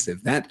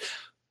incisive. That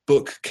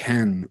book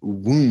can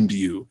wound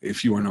you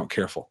if you are not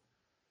careful.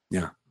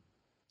 Yeah.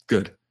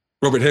 Good.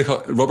 Robert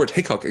Hickok,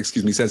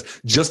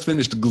 says, just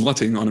finished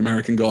glutting on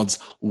American Gods.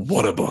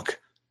 What a book.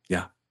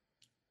 Yeah.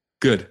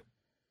 Good.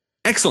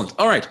 Excellent.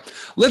 All right.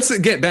 Let's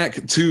get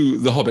back to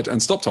The Hobbit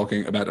and stop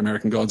talking about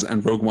American Gods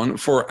and Rogue One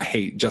for,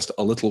 just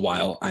a little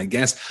while, I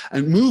guess,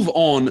 and move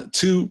on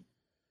to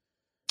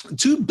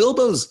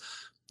Bilbo's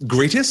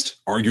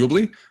greatest,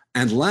 arguably,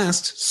 and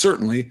last,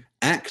 certainly,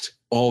 act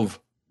of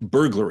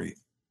burglary.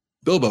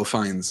 Bilbo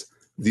finds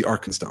the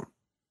Arkenstone.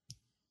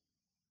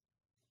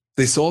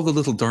 They saw the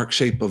little dark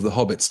shape of the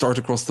hobbit start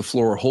across the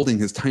floor, holding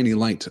his tiny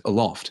light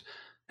aloft.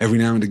 Every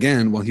now and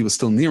again, while he was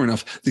still near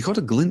enough, they caught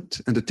a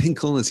glint and a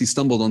tinkle as he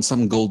stumbled on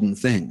some golden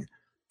thing.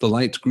 The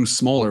light grew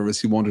smaller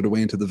as he wandered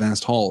away into the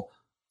vast hall.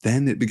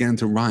 Then it began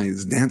to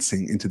rise,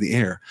 dancing into the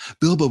air.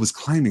 Bilbo was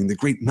climbing the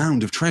great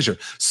mound of treasure.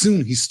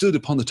 Soon he stood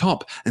upon the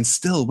top and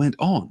still went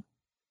on.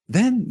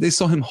 Then they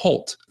saw him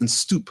halt and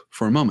stoop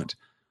for a moment,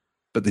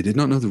 but they did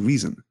not know the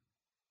reason.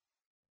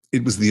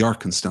 It was the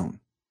Arkenstone,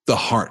 the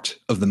heart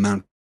of the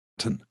mountain.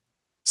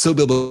 So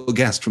Bilbo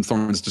guessed from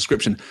Thorin's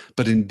description,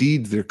 but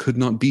indeed there could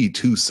not be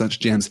 2 such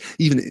gems,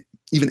 even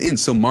in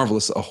so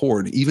marvelous a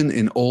hoard, even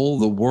in all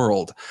the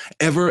world.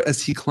 Ever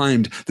as he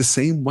climbed, the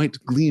same white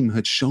gleam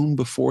had shone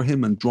before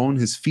him and drawn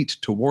his feet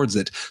towards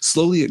it.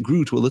 Slowly it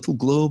grew to a little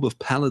globe of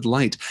pallid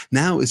light.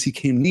 Now as he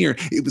came near,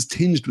 it was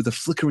tinged with a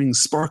flickering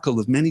sparkle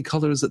of many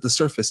colors at the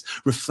surface,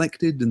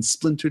 reflected and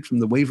splintered from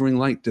the wavering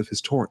light of his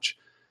torch.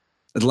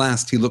 At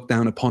last he looked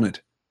down upon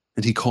it,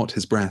 and he caught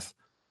his breath.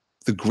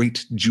 The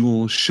great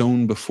jewel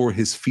shone before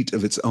his feet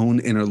of its own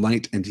inner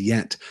light, and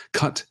yet,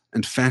 cut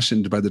and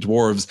fashioned by the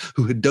dwarves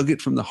who had dug it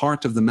from the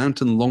heart of the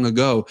mountain long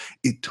ago,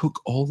 it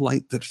took all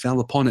light that fell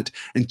upon it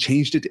and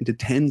changed it into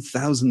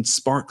 10,000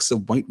 sparks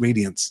of white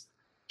radiance,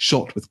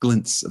 shot with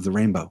glints of the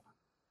rainbow.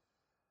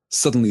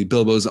 Suddenly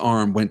Bilbo's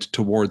arm went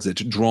towards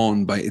it,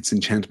 drawn by its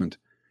enchantment.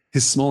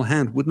 His small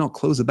hand would not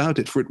close about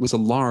it, for it was a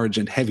large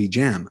and heavy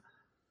gem,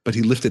 but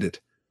he lifted it,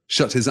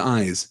 shut his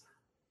eyes,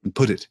 and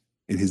put it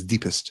in his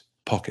deepest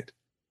pocket.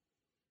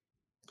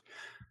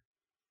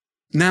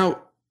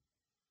 Now,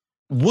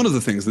 One of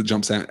the things that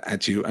jumps out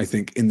at you, I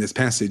think, in this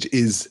passage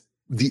is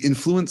the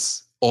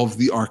influence of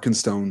the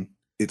Arkenstone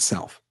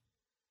itself.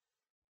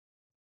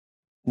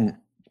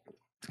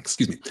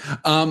 Excuse me.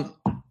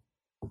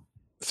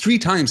 3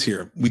 times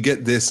here, we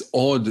get this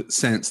odd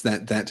sense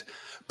that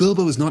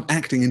Bilbo is not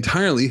acting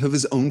entirely of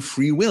his own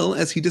free will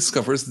as he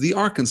discovers the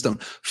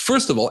Arkenstone.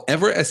 First of all,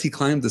 ever as he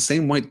climbed, the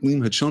same white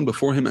gleam had shone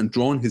before him and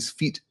drawn his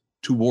feet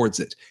towards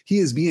it. He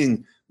is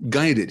being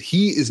guided.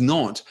 He is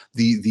not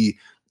the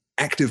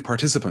active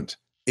participant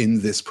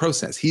in this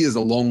process. He is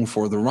along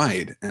for the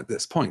ride at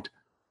this point.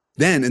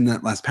 Then, in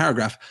that last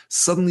paragraph,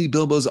 suddenly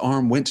Bilbo's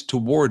arm went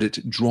toward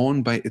it,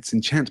 drawn by its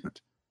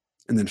enchantment.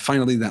 And then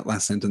finally, that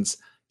last sentence,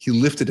 he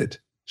lifted it,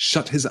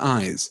 shut his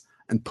eyes,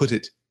 and put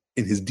it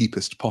in his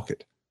deepest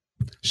pocket.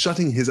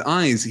 Shutting his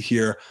eyes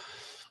here,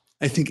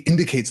 I think,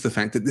 indicates the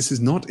fact that this is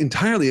not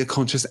entirely a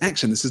conscious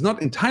action. This is not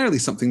entirely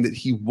something that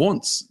he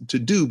wants to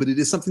do, but it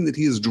is something that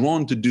he is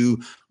drawn to do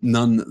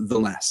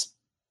nonetheless.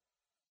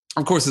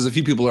 Of course, as a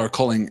few people are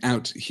calling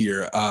out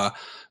here,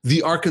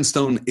 the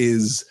Arkenstone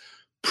is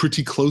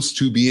pretty close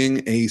to being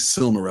a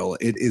Silmaril.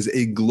 It is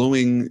a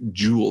glowing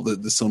jewel. The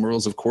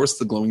Silmarils, of course,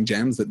 the glowing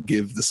gems that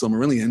give the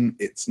Silmarillion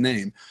its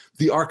name.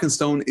 The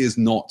Arkenstone is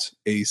not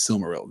a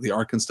Silmaril. The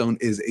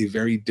Arkenstone is a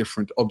very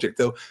different object,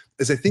 though,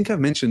 as I think I've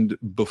mentioned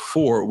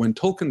before, when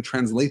Tolkien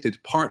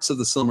translated parts of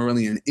the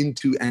Silmarillion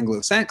into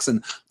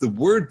Anglo-Saxon, the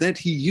word that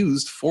he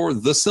used for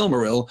the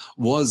Silmaril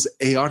was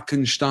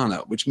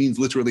Earkenstana, which means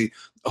literally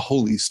a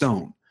holy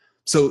stone.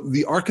 So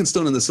the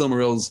Arkenstone and the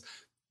Silmarils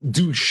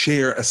do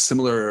share a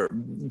similar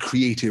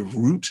creative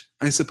root,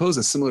 I suppose,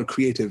 a similar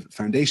creative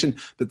foundation,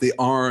 but they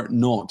are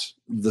not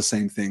the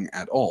same thing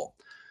at all.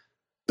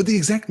 But the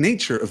exact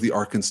nature of the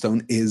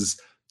Arkenstone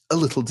is a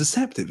little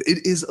deceptive.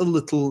 It is a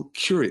little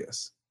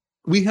curious.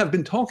 We have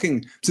been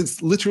talking since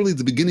literally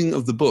the beginning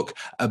of the book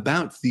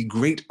about the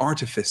great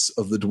artifice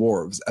of the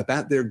dwarves,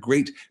 about their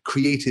great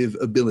creative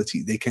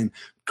ability. They can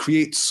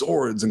create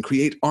swords and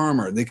create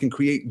armor. They can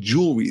create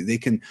jewelry. They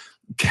can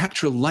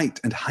capture light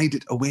and hide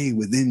it away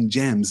within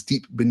gems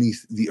deep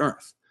beneath the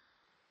earth.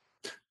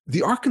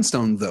 The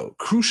Arkenstone, though,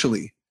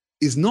 crucially,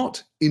 is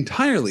not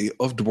entirely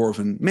of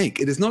dwarven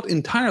make. It is not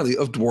entirely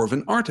of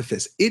dwarven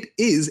artifice. It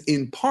is,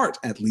 in part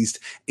at least,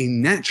 a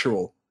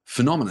natural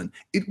phenomenon.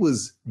 It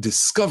was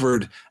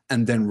discovered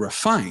and then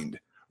refined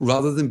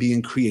rather than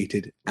being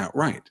created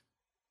outright.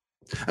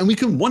 And we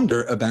can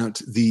wonder about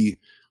the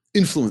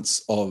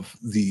influence of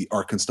the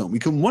Arkenstone. We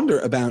can wonder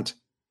about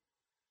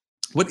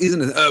what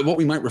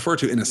we might refer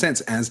to in a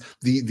sense as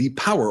the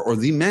power or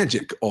the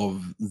magic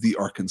of the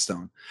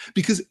Arkenstone,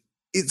 because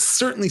it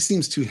certainly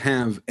seems to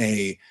have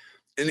an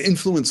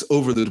influence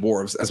over the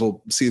dwarves, as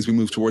we'll see as we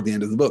move toward the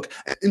end of the book,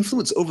 an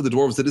influence over the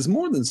dwarves that is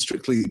more than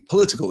strictly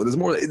political. It is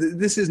more.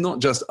 This is not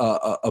just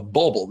a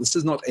bauble. This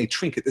is not a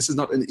trinket. This is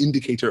not an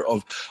indicator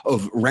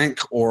of rank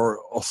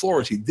or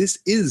authority. This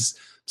is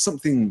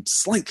something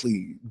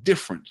slightly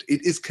different.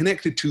 It is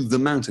connected to the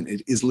mountain.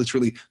 It is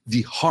literally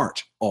the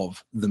heart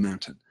of the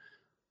mountain.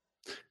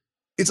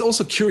 It's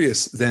also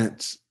curious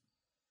that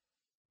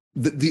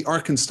the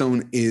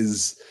Arkenstone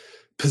is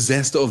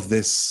possessed of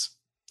this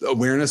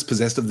awareness,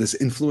 possessed of this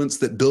influence,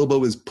 that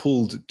Bilbo is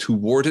pulled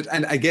toward it.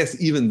 And I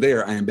guess even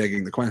there, I am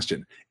begging the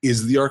question,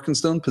 is the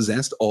Arkenstone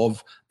possessed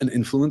of an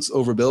influence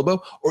over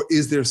Bilbo, or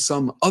is there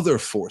some other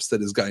force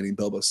that is guiding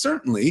Bilbo?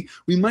 Certainly,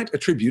 we might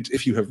attribute,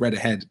 if you have read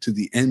ahead to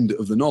the end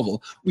of the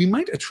novel, we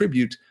might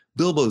attribute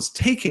Bilbo's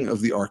taking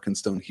of the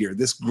Arkenstone here,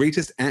 this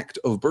greatest act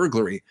of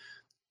burglary,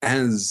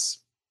 as...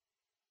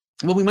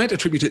 well, we might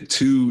attribute it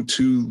to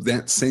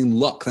that same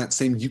luck, that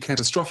same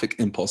eucatastrophic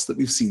impulse that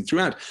we've seen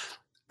throughout.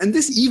 And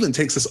this even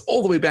takes us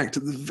all the way back to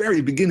the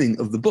very beginning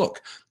of the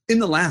book. In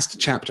the last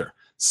chapter,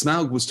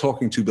 Smaug was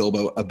talking to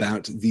Bilbo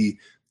about the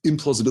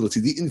implausibility,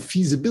 the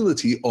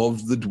infeasibility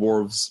of the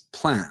dwarves'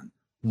 plan.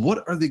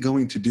 What are they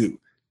going to do?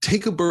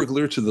 Take a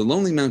burglar to the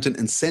Lonely Mountain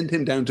and send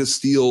him down to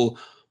steal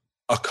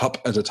a cup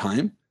at a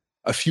time,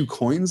 a few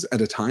coins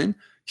at a time?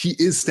 He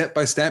is step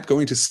by step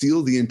going to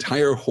steal the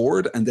entire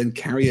hoard and then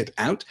carry it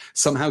out,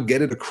 somehow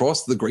get it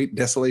across the great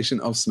desolation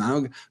of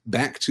Smaug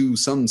back to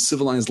some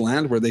civilized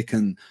land where they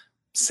can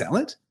sell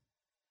it?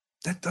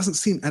 That doesn't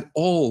seem at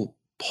all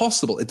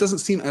possible. It doesn't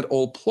seem at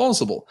all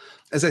plausible.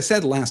 As I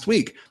said last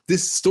week,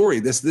 this story,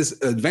 this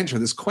adventure,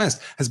 this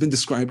quest has been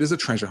described as a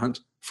treasure hunt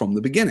from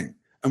the beginning.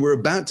 And we're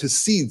about to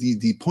see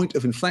the point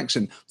of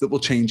inflection that will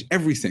change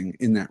everything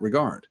in that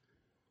regard.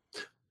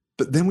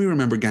 But then we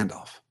remember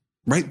Gandalf,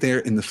 right there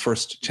in the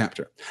first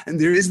chapter. And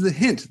there is the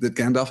hint that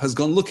Gandalf has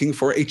gone looking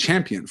for a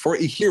champion, for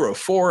a hero,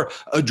 for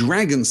a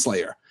dragon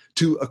slayer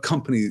to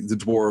accompany the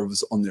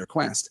dwarves on their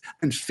quest.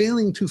 And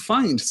failing to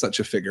find such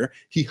a figure,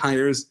 he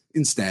hires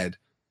instead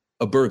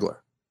a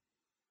burglar.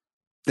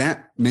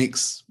 That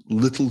makes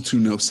little to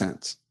no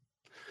sense.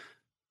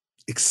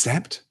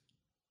 Except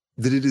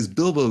that it is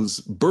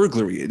Bilbo's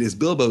burglary, it is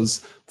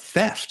Bilbo's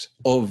theft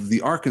of the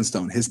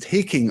Arkenstone, his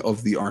taking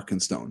of the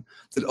Arkenstone,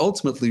 that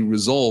ultimately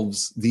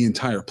resolves the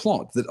entire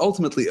plot, that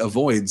ultimately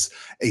avoids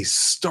a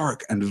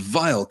stark and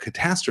vile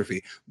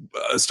catastrophe,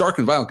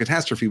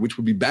 which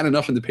would be bad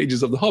enough in the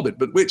pages of The Hobbit,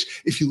 but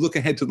which, if you look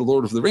ahead to The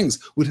Lord of the Rings,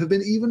 would have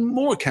been even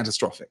more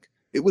catastrophic.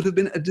 It would have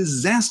been a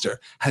disaster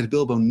had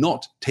Bilbo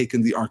not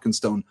taken the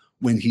Arkenstone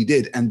when he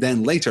did, and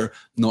then later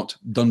not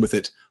done with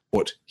it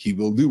what he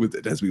will do with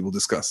it, as we will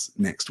discuss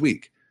next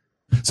week.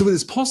 So it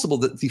is possible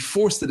that the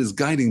force that is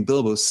guiding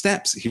Bilbo's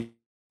steps here,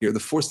 the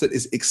force that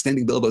is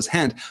extending Bilbo's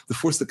hand, the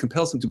force that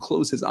compels him to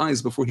close his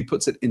eyes before he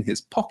puts it in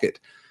his pocket,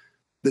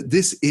 that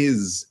this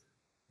is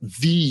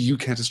the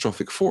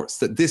eucatastrophic force,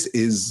 that this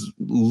is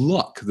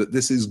luck, that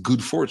this is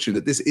good fortune,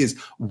 that this is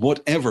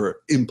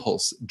whatever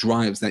impulse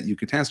drives that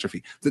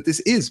eucatastrophe, that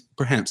this is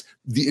perhaps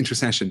the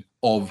intercession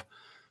of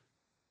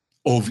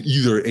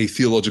either a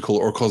theological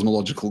or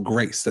cosmological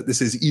grace, that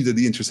this is either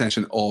the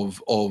intercession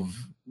of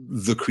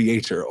the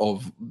creator,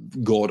 of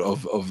God,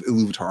 of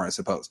Iluvatar, I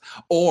suppose,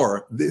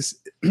 or this,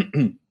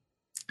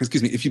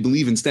 excuse me, if you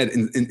believe instead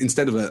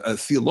of a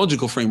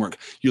theological framework,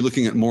 you're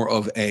looking at more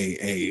of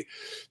a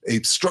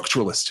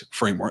structuralist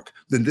framework,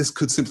 then this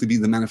could simply be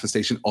the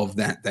manifestation of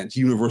that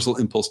universal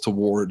impulse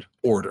toward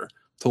order.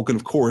 Tolkien,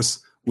 of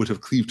course, would have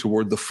cleaved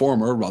toward the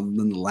former rather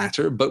than the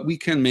latter, but we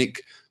can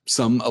make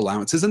some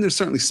allowances, and there's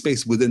certainly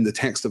space within the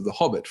text of The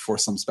Hobbit for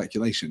some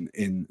speculation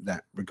in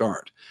that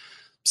regard.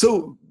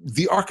 So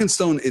the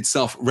Arkenstone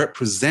itself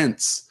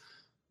represents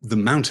the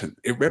mountain.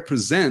 It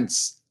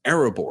represents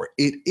Erebor.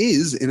 It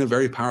is, in a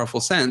very powerful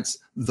sense,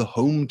 the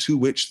home to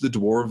which the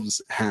dwarves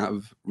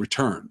have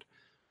returned.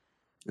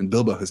 And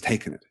Bilbo has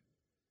taken it.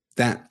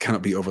 That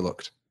cannot be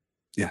overlooked.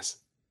 Yes.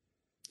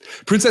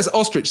 Princess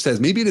Ostrich says,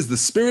 maybe it is the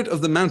spirit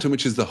of the mountain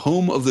which is the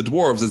home of the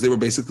dwarves, as they were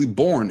basically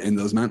born in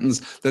those mountains.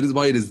 That is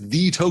why it is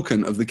the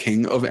token of the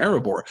king of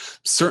Erebor.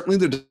 Certainly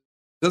there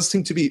does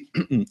seem to be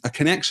a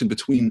connection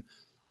between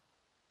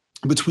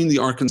the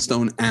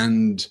Arkenstone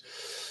and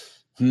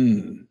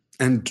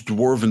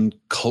dwarven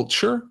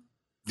culture.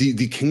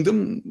 The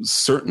kingdom,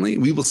 certainly.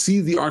 We will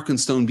see the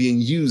Arkenstone being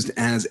used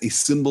as a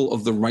symbol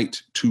of the right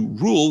to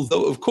rule,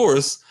 though, of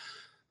course,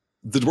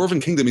 the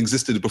Dwarven Kingdom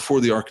existed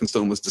before the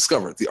Arkenstone was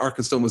discovered. The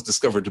Arkenstone was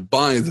discovered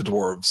by the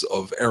dwarves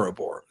of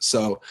Erebor.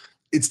 So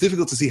it's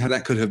difficult to see how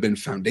that could have been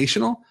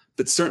foundational,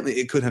 but certainly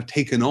it could have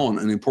taken on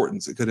an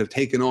importance. It could have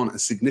taken on a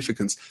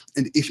significance.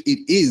 And if it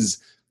is,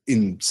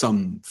 in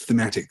some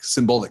thematic,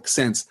 symbolic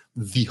sense,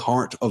 the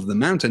heart of the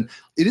mountain,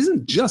 it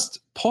isn't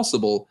just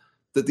possible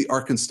that the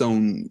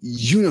Arkenstone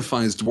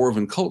unifies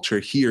dwarven culture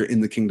here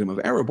in the Kingdom of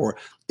Erebor.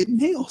 It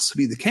may also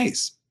be the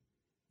case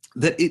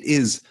that it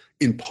is,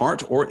 in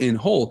part or in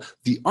whole,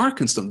 the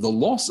Arkenstone, the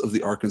loss of the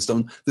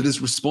Arkenstone, that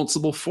is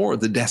responsible for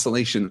the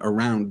desolation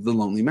around the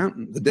Lonely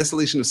Mountain. The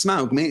desolation of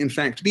Smaug may in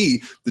fact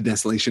be the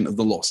desolation of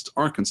the lost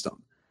Arkenstone.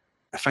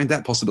 I find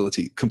that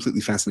possibility completely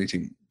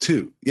fascinating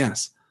too,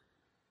 yes.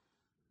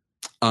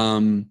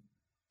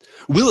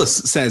 Willis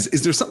says,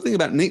 is there something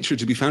about nature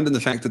to be found in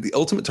the fact that the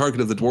ultimate target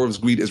of the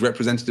dwarves' greed is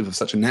representative of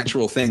such a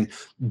natural thing?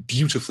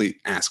 Beautifully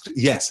asked.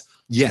 Yes,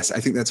 I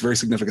think that's very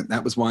significant.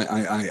 That was why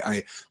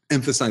I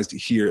emphasized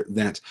here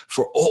that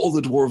for all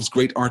the dwarves'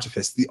 great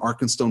artifice, the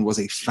Arkenstone was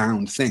a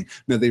found thing.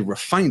 Now, they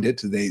refined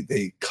it,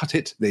 they cut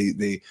it,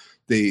 they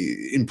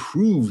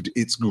improved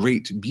its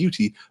great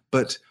beauty,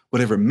 but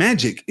whatever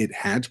magic it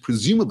had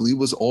presumably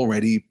was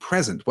already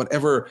present.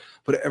 Whatever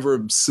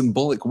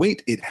symbolic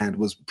weight it had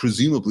was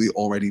presumably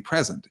already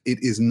present.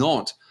 It is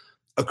not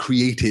a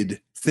created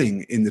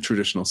thing in the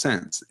traditional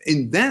sense.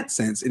 In that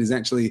sense, it is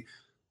actually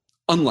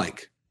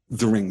unlike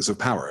the Rings of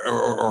Power,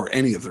 or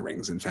any of the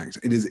rings, in fact.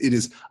 It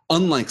is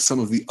unlike some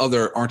of the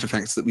other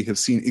artifacts that we have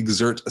seen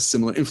exert a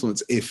similar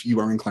influence, if you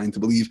are inclined to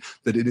believe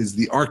that it is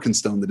the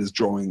Arkenstone that is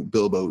drawing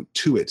Bilbo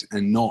to it,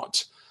 and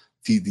not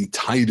the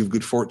tide of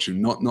good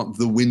fortune, not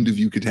the wind of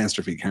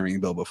eucatastrophe carrying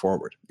Bilbo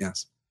forward.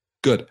 Yes.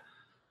 Good.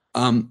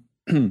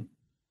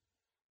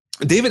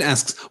 David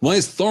asks, why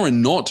is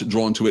Thorin not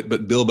drawn to it,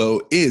 but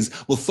Bilbo is?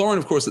 Well, Thorin,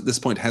 of course, at this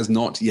point has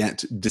not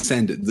yet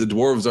descended. The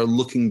dwarves are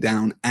looking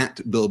down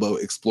at Bilbo,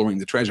 exploring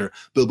the treasure.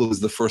 Bilbo is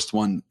the first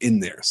one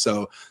in there.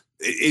 So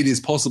it is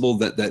possible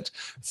that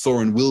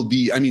Thorin will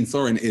be,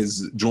 Thorin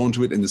is drawn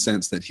to it in the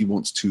sense that he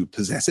wants to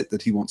possess it,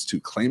 that he wants to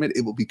claim it.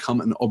 It will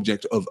become an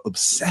object of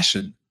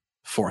obsession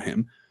for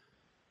him.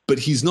 But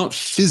he's not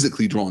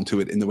physically drawn to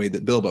it in the way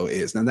that Bilbo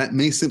is. Now, that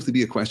may simply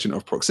be a question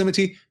of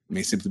proximity, it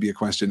may simply be a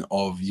question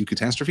of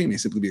eucatastrophe, it may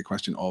simply be a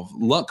question of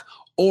luck,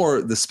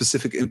 or the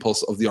specific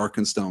impulse of the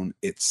Arkenstone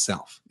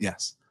itself.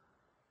 Yes.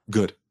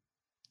 Good.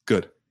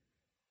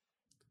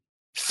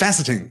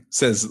 Faceting,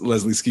 says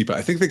Leslie Skipa.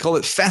 I think they call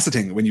it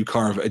faceting when you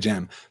carve a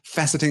gem.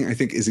 Faceting, I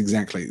think, is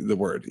exactly the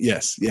word.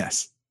 Yes.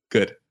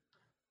 Good.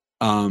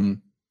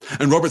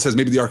 And Robert says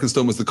maybe the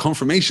Arkenstone was the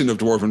confirmation of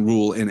dwarven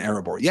rule in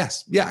Erebor.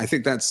 Yes, I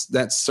think that's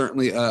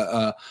certainly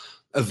a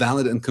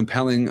valid and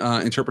compelling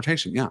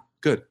interpretation. Yeah,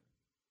 good.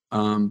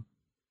 Good.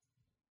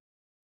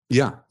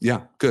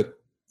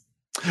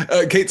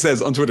 Kate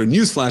says on Twitter,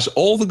 newsflash,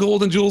 all the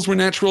gold and jewels were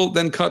natural,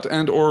 then cut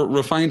and or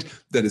refined.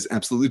 That is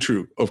absolutely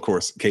true, of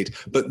course, Kate.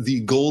 But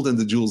the gold and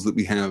the jewels that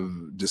we have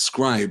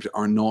described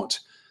are not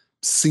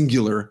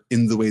singular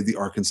in the way the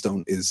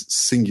Arkenstone is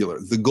singular.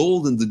 The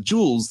gold and the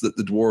jewels that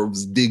the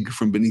dwarves dig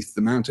from beneath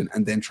the mountain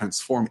and then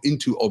transform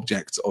into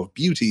objects of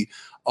beauty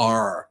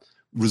are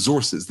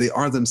resources. They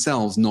are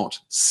themselves not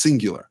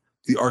singular.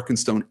 The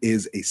Arkenstone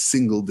is a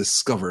single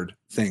discovered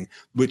thing,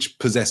 which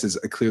possesses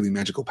a clearly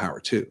magical power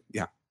too.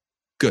 Yeah.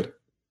 Good.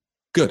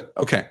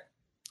 Okay.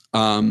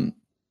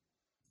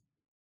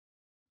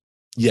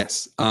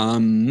 Yes.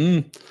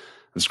 I'm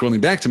scrolling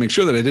back to make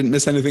sure that I didn't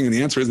miss anything, and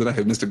the answer is that I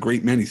have missed a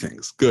great many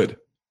things. Good.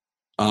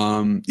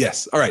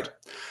 Yes. All right.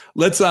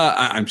 Let's,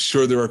 I'm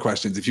sure there are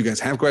questions. If you guys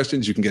have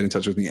questions, you can get in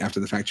touch with me after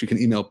the fact. You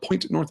can email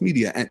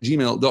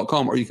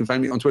pointnorthmedia@gmail.com, or you can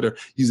find me on Twitter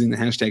using the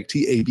hashtag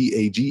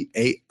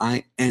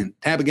TABAGAIN.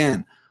 Tab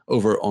again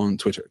over on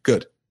Twitter.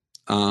 Good.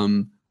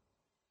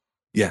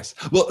 Yes.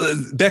 Well,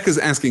 Becca's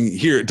asking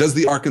here, does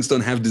the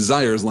Arkenstone have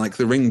desires like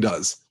the ring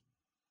does?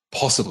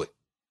 Possibly.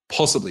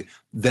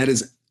 That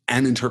is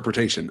an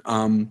interpretation.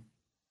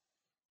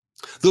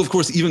 Though, of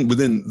course, even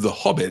within The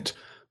Hobbit,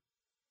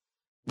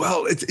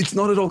 well, it's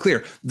not at all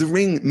clear. The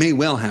ring may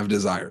well have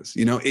desires.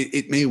 You know,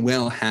 it may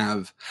well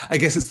have, I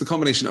guess it's the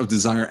combination of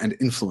desire and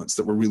influence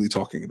that we're really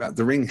talking about.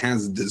 The ring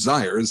has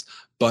desires,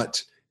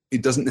 but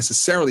it doesn't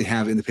necessarily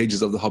have in the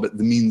pages of The Hobbit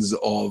the means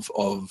of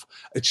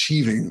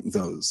achieving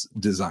those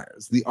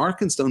desires. The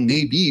Arkenstone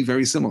may be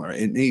very similar.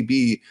 It may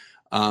be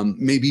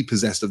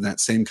possessed of that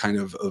same kind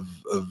of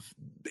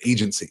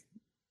agency.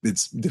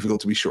 It's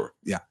difficult to be sure.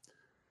 Yeah.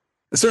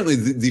 Certainly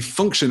the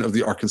function of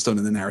the Arkenstone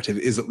in the narrative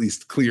is at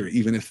least clear,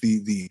 even if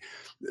the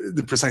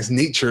precise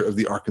nature of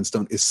the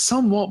Arkenstone is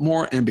somewhat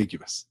more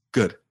ambiguous.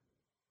 Good.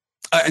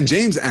 And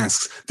James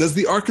asks, does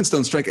the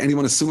Arkenstone strike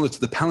anyone as similar to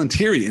the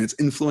Palantiri in its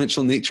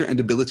influential nature and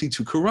ability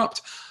to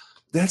corrupt?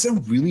 That's a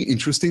really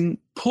interesting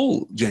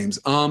pull, James.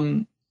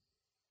 I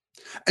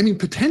mean,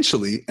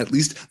 potentially, at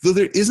least, though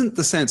there isn't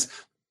the sense,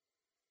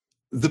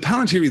 the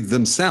Palantiri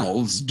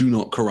themselves do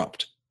not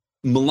corrupt.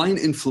 Malign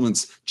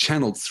influence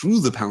channeled through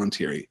the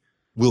Palantiri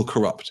will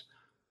corrupt.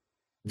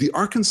 The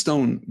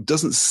Arkenstone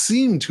doesn't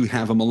seem to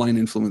have a malign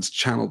influence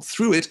channeled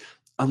through it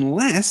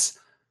unless,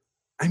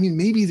 I mean,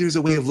 maybe there's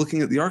a way of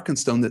looking at the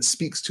Arkenstone that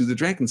speaks to the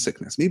dragon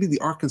sickness. Maybe the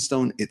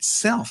Arkenstone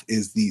itself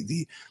is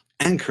the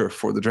anchor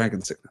for the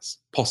dragon sickness.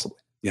 Possibly.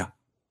 Yeah.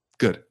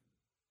 Good.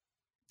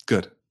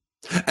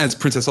 As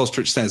Princess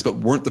Ostrich says, but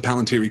weren't the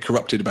Palantiri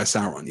corrupted by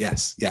Sauron?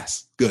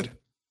 Yes. Good.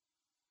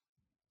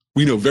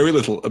 We know very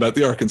little about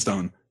the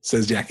Arkenstone,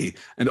 says Jackie.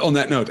 And on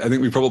that note, I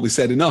think we probably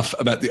said enough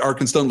about the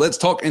Arkenstone. Let's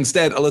talk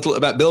instead a little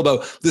about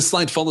Bilbo. This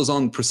slide follows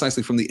on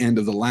precisely from the end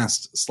of the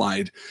last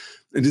slide.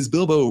 It is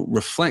Bilbo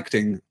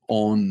reflecting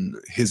on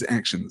his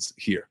actions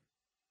here.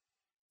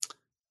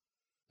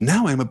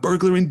 Now I'm a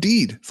burglar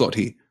indeed, thought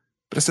he,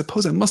 but I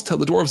suppose I must tell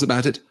the dwarves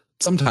about it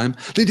sometime.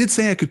 They did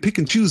say I could pick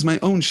and choose my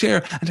own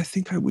share, and I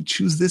think I would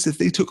choose this if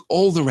they took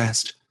all the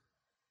rest.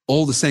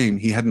 All the same,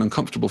 he had an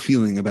uncomfortable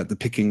feeling about the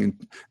picking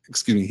and,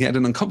 he had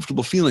an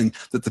uncomfortable feeling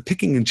that the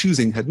picking and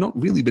choosing had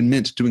not really been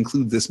meant to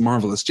include this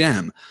marvelous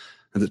jam,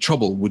 and that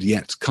trouble would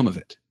yet come of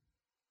it.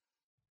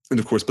 And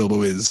of course,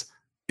 Bilbo is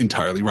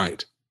entirely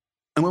right.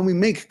 And when we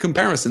make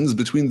comparisons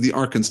between the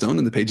Arkenstone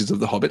in the pages of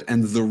The Hobbit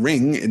and the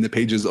ring in the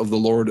pages of The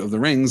Lord of the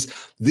Rings,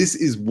 this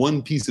is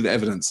one piece of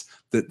evidence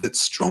that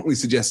strongly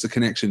suggests a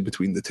connection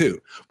between the two.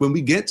 When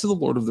we get to The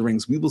Lord of the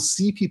Rings, we will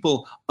see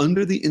people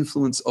under the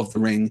influence of the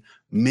ring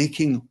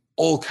making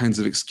all kinds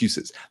of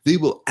excuses. They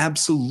will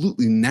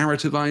absolutely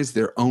narrativize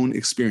their own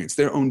experience,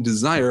 their own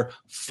desire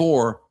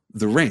for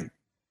the ring.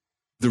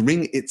 The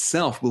ring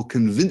itself will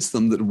convince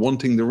them that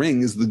wanting the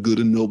ring is the good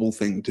and noble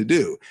thing to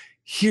do.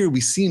 Here we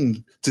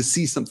seem to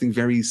see something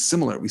very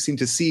similar. We seem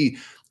to see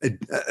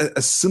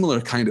a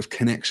similar kind of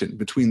connection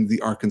between the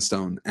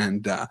Arkenstone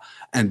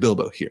and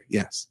Bilbo here,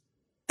 yes.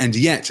 And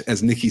yet,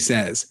 as Nikki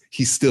says,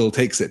 he still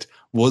takes it.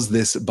 Was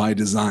this by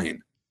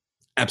design?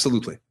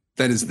 Absolutely.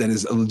 That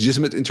is a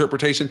legitimate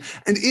interpretation,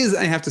 and is,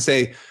 I have to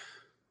say,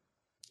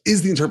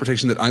 is the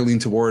interpretation that I lean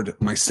toward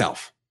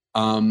myself.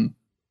 I'm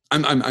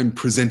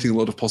presenting a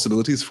lot of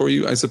possibilities for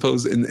you, I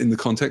suppose, in the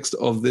context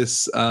of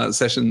this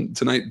session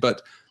tonight.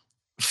 But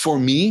for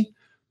me,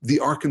 the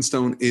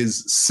Arkenstone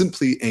is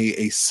simply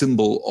a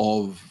symbol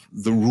of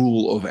the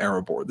rule of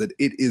Erebor, that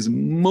it is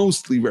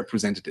mostly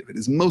representative. It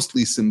is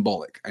mostly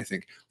symbolic, I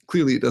think.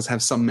 Clearly, it does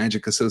have some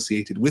magic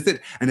associated with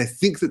it. And I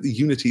think that the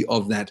unity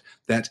of that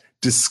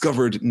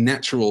discovered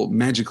natural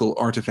magical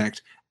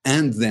artifact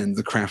and then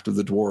the craft of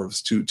the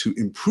dwarves to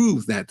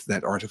improve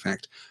that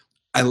artifact,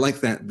 I like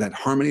that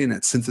harmony and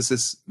that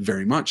synthesis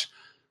very much.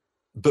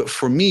 But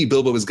for me,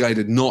 Bilbo is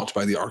guided not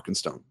by the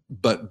Arkenstone,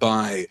 but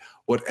by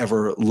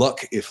whatever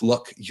luck, if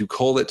luck you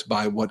call it,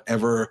 by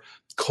whatever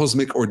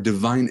cosmic or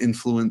divine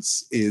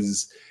influence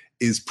is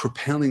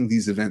propelling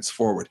these events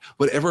forward.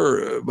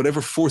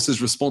 Whatever force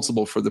is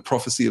responsible for the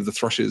prophecy of the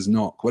Thrush's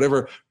knock,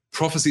 whatever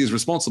prophecy is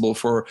responsible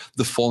for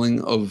the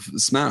falling of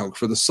Smaug,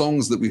 for the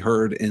songs that we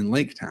heard in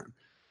Lake Town.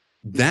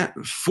 that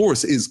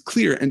force is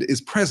clear and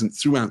is present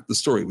throughout the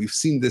story. We've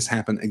seen this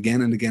happen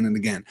again and again and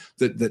again.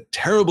 That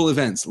terrible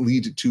events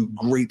lead to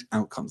great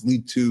outcomes,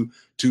 lead to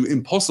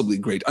impossibly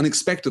great,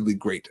 unexpectedly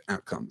great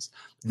outcomes.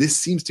 This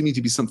seems to me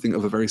to be something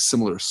of a very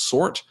similar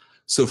sort.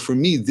 So for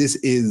me, this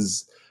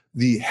is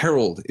the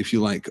herald, if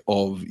you like,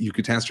 of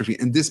eucatastrophe.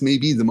 And this may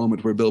be the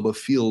moment where Bilbo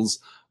feels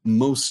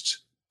most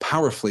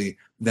powerfully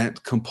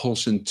that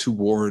compulsion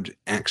toward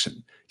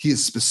action. He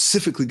is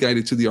specifically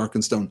guided to the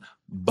Arkenstone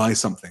by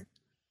something.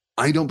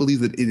 I don't believe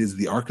that it is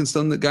the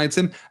Arkenstone that guides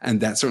him, and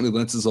that certainly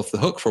lets us off the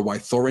hook for why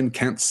Thorin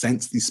can't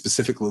sense the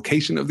specific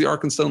location of the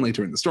Arkenstone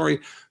later in the story.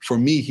 For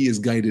me, he is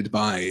guided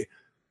by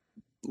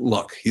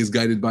luck. He is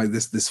guided by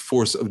this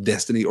force of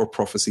destiny or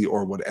prophecy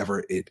or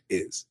whatever it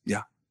is.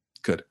 Yeah,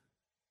 good.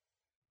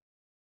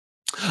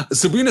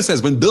 Sabrina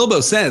says, when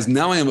Bilbo says,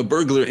 now I am a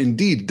burglar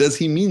indeed, does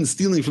he mean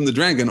stealing from the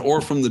dragon or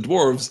from the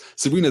dwarves?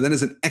 Sabrina, that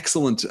is an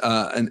excellent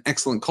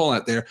call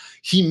out there.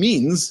 He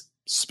means,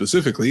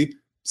 specifically,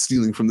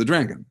 stealing from the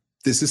dragon.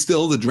 This is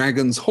still the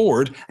dragon's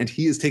hoard, and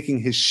he is taking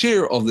his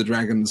share of the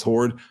dragon's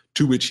hoard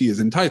to which he is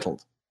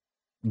entitled.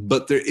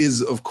 But there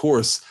is, of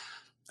course,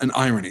 an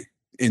irony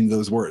in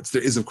those words.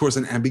 There is, of course,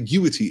 an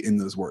ambiguity in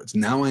those words.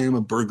 Now I am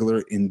a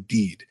burglar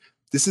indeed.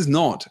 This is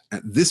not,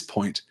 at this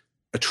point,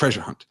 a treasure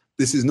hunt.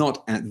 This is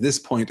not, at this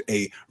point,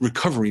 a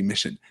recovery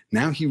mission.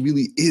 Now he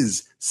really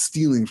is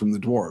stealing from the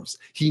dwarves.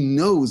 He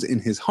knows in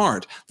his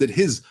heart that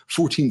his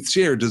 14th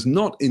share does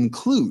not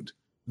include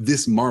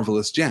this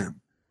marvelous gem.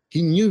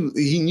 He knew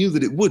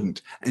that it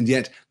wouldn't, and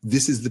yet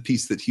this is the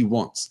piece that he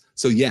wants.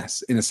 So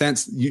yes, in a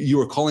sense,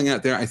 you are calling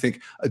out there, I think,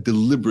 a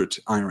deliberate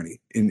irony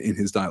in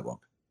his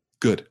dialogue.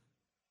 Good.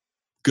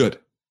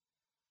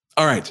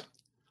 All right.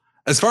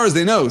 As far as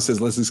they know, says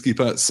Leslie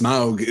Skipa,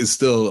 Smaug is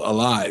still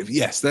alive.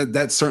 Yes,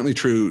 that's certainly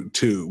true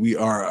too. We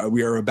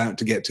are about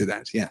to get to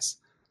that. Yes.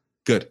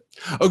 Good.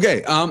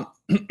 Okay.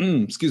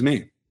 Excuse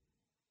me.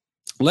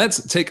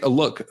 Let's take a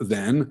look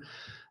then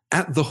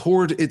at the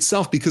hoard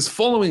itself, because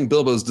following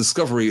Bilbo's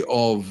discovery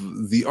of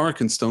the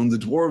Arkenstone, the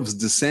dwarves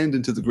descend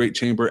into the Great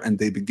Chamber and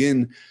they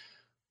begin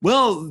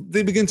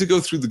to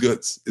go through the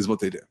goods, is what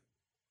they do.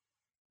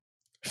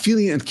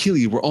 Fili and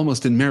Kili were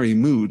almost in merry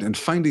mood, and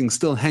finding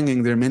still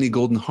hanging their many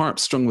golden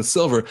harps strung with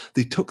silver,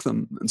 they took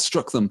them and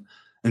struck them,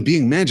 and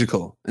being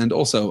magical, and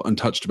also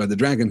untouched by the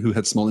dragon who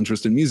had small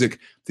interest in music,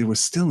 they were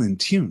still in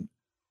tune.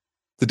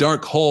 The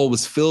dark hall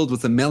was filled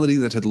with a melody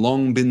that had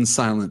long been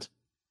silent.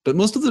 But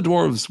most of the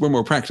dwarves were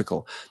more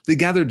practical. They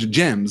gathered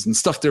gems and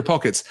stuffed their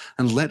pockets,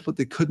 and let what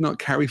they could not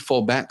carry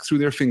fall back through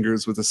their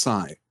fingers with a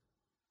sigh.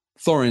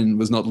 Thorin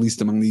was not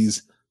least among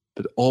these,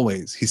 but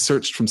always he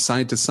searched from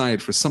side to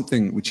side for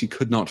something which he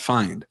could not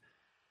find.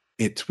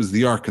 It was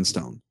the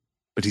Arkenstone,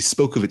 but he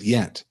spoke of it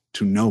yet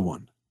to no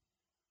one.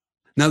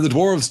 Now the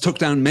dwarves took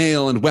down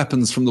mail and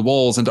weapons from the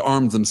walls and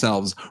armed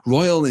themselves.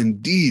 Royal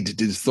indeed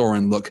did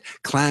Thorin look,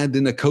 clad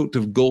in a coat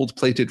of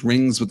gold-plated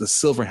rings with a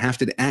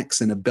silver-hafted axe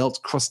and a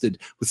belt crusted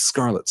with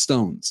scarlet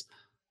stones.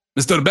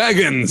 "Mr.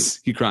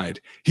 Baggins," he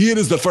cried, "here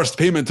is the first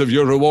payment of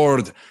your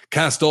reward.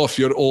 Cast off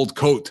your old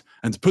coat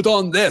and put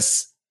on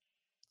this."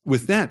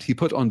 With that, he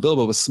put on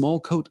Bilbo a small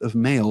coat of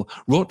mail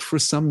wrought for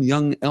some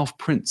young elf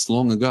prince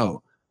long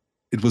ago.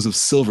 It was of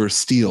silver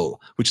steel,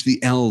 which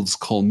the elves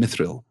call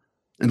mithril,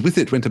 and with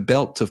it went a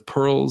belt of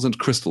pearls and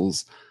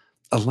crystals.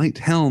 A light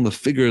helm of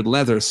figured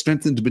leather,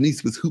 strengthened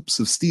beneath with hoops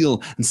of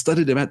steel and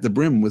studded about the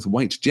brim with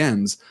white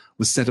gems,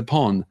 was set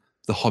upon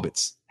the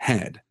hobbit's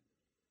head.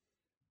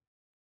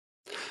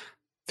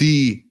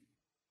 The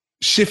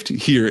shift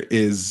here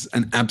is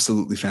an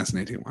absolutely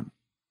fascinating one.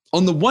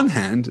 On the one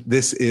hand,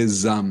 this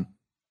is the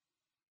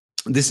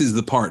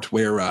part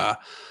where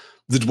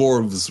the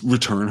dwarves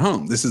return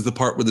home. This is the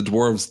part where the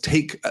dwarves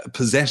take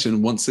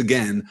possession once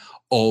again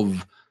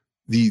of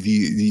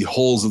the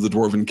halls of the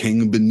Dwarven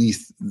King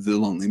beneath the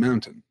Lonely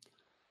Mountain.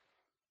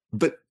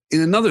 But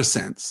in another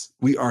sense,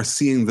 we are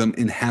seeing them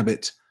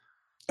inhabit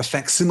a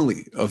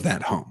facsimile of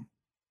that home.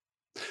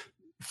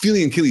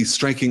 Fili and Kili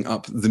striking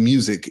up the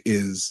music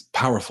is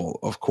powerful,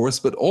 of course,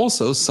 but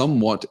also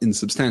somewhat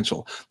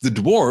insubstantial. The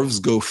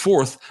dwarves go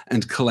forth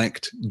and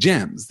collect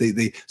gems.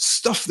 They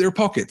stuff their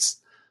pockets,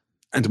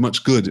 and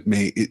much good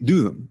may it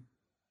do them.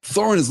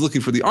 Thorin is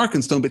looking for the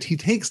Arkenstone, but he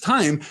takes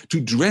time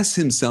to dress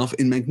himself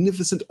in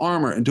magnificent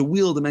armor and to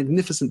wield a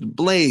magnificent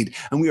blade.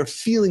 And we are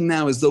feeling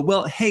now as though,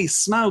 well, hey,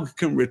 Smaug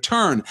can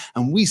return,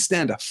 and we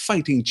stand a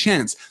fighting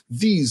chance.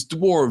 These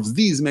dwarves,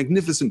 these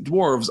magnificent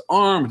dwarves,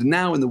 armed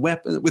now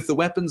with the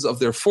weapons of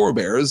their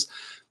forebears,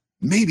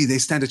 maybe they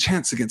stand a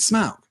chance against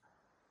Smaug.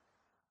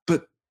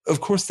 But of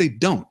course they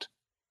don't.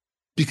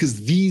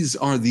 Because these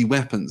are the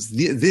weapons.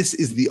 This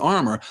is the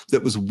armor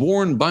that was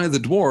worn by the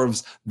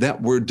dwarves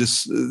that were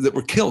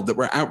killed, that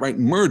were outright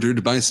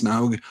murdered by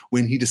Smaug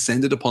when he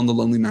descended upon the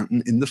Lonely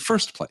Mountain in the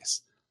first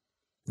place.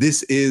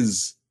 This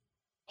is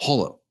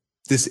hollow.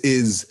 This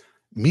is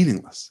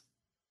meaningless.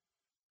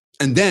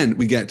 And then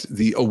we get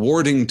the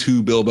awarding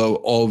to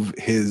Bilbo of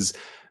his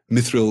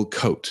mithril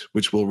coat,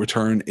 which will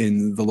return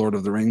in The Lord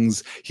of the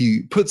Rings.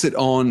 He puts it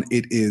on.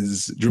 It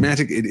is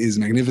dramatic. It is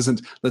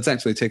magnificent. Let's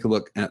actually take a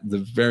look at the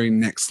very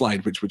next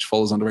slide, which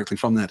follows on directly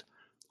from that.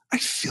 I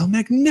feel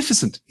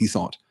magnificent, he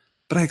thought,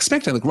 but I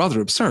expect I look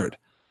rather absurd.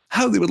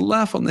 How they would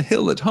laugh on the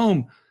hill at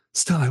home.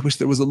 Still, I wish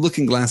there was a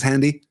looking glass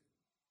handy.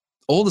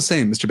 All the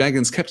same, Mr.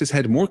 Baggins kept his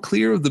head more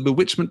clear of the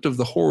bewitchment of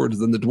the hoard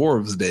than the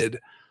dwarves did.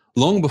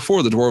 Long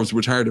before the dwarves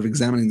were tired of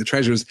examining the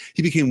treasures,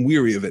 he became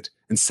weary of it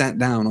and sat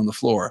down on the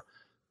floor.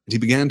 And he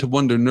began to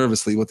wonder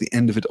nervously what the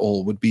end of it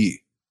all would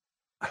be.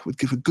 I would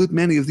give a good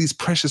many of these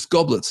precious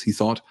goblets, he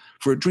thought,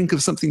 for a drink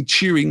of something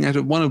cheering out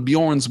of one of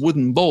Bjorn's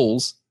wooden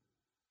bowls.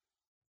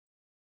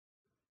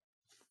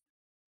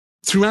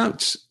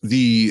 Throughout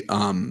the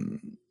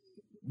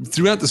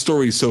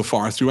story so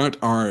far, throughout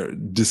our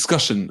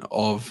discussion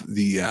of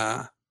the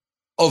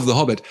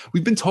Hobbit,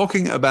 we've been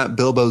talking about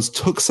Bilbo's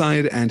Took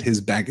side and his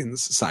Baggins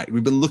side.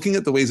 We've been looking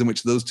at the ways in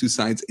which those two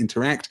sides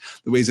interact,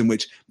 the ways in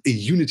which a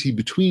unity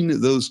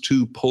between those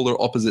two polar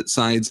opposite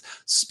sides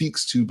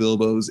speaks to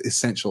Bilbo's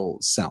essential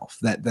self,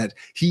 that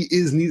he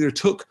is neither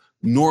Took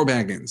nor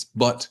Baggins,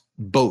 but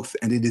both.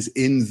 And it is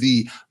in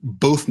the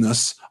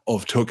bothness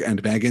of Took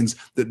and Baggins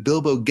that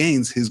Bilbo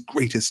gains his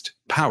greatest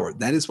power.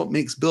 That is what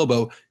makes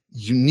Bilbo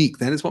unique.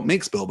 That is what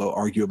makes Bilbo,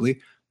 arguably,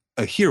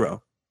 a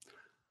hero.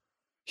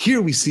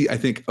 Here we see, I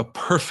think, a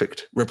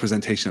perfect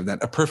representation of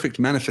that, a perfect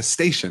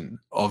manifestation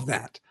of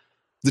that.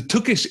 The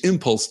Tookish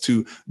impulse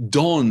to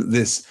don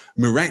this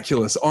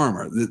miraculous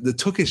armor, the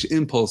Tookish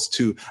impulse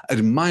to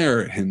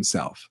admire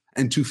himself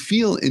and to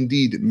feel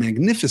indeed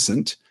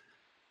magnificent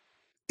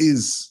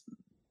is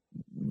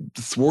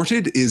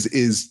thwarted,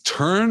 is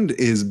turned,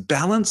 is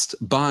balanced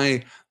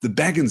by the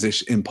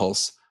Baggins-ish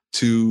impulse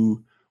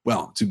to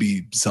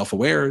be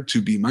self-aware,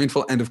 to be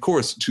mindful, and of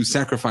course, to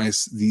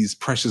sacrifice these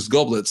precious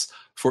goblets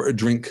for a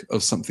drink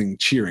of something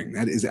cheering.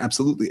 That is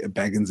absolutely a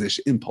Baggins-ish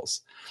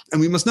impulse.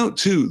 And we must note,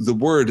 too, the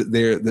word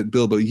there that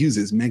Bilbo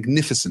uses,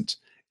 magnificent,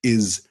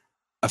 is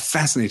a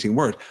fascinating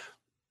word.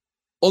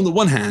 On the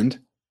one hand,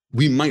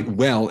 we might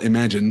well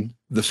imagine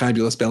the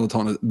fabulous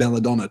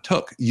Belladonna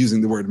Took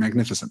using the word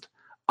magnificent.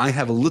 I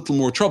have a little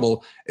more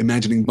trouble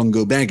imagining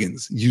Bungo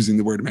Baggins using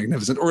the word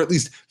magnificent, or at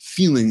least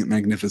feeling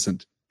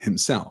magnificent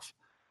himself.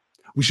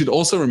 We should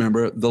also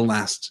remember the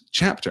last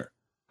chapter,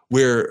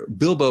 where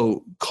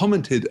Bilbo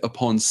commented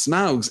upon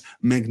Smaug's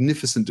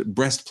magnificent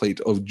breastplate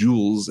of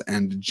jewels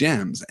and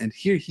gems. And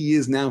here he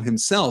is now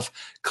himself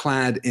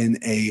clad in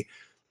a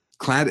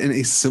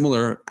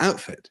similar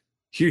outfit.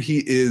 Here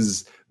he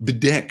is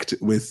bedecked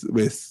with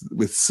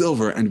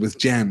silver and with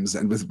gems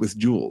and with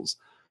jewels.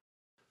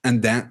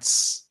 And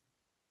that's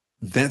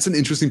an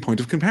interesting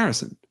point of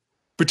comparison.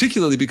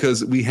 Particularly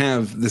because we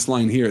have this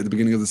line here at the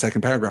beginning of the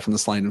second paragraph on the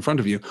slide in front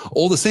of you.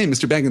 All the same,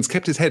 Mr. Baggins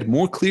kept his head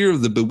more clear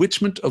of the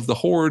bewitchment of the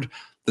hoard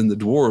than the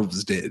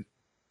dwarves did.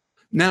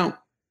 Now,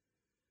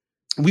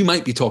 we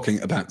might be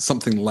talking about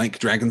something like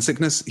dragon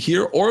sickness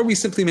here, or we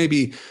simply may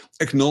be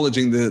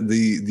acknowledging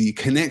the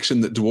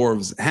connection that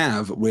dwarves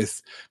have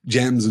with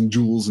gems and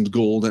jewels and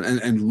gold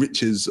and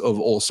riches of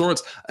all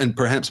sorts, and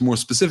perhaps more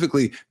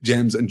specifically,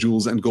 gems and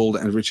jewels and gold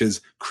and riches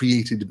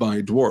created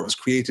by dwarves,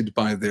 created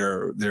by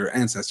their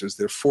ancestors,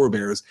 their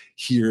forebears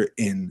here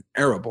in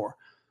Erebor.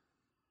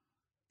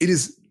 It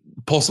is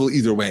possible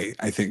either way,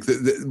 I think.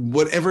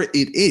 Whatever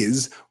it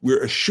is,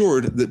 we're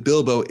assured that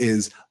Bilbo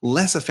is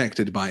less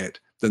affected by it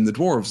than the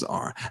dwarves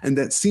are. And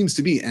that seems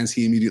to be, as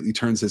he immediately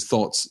turns his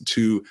thoughts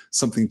to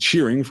something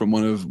cheering from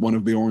one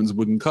of Beorn's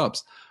wooden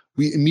cups,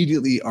 we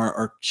immediately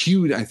are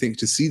cued, I think,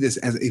 to see this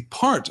as a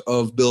part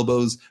of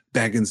Bilbo's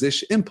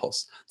Baggins-ish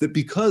impulse. That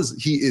because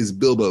he is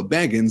Bilbo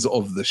Baggins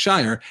of the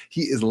Shire,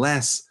 he is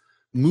less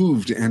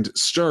moved and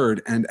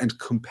stirred and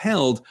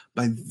compelled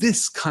by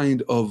this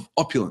kind of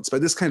opulence, by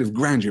this kind of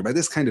grandeur, by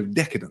this kind of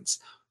decadence.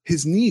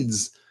 His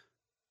needs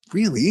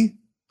really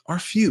are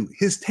few.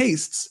 His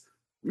tastes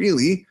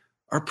really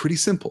are pretty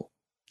simple.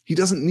 He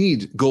doesn't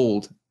need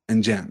gold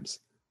and gems.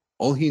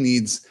 All he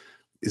needs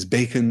is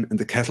bacon and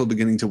the kettle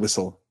beginning to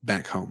whistle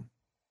back home.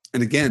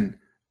 And again,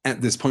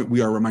 at this point,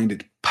 we are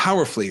reminded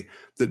powerfully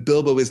that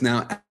Bilbo is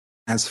now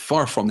as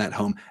far from that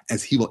home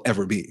as he will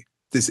ever be.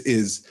 This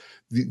is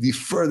the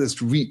furthest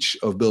reach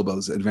of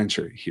Bilbo's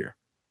adventure here.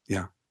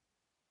 Yeah.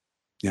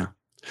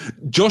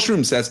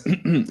 Joshram says,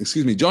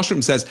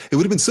 Joshram says, it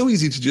would have been so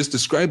easy to just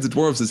describe the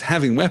dwarves as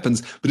having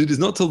weapons, but it is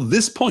not till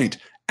this point,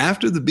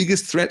 after the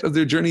biggest threat of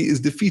their journey is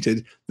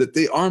defeated, that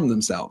they arm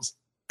themselves.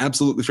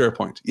 Absolutely fair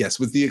point. Yes,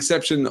 with the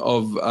exception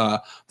of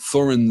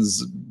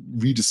Thorin's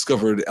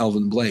rediscovered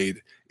elven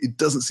blade, it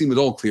doesn't seem at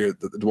all clear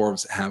that the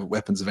dwarves have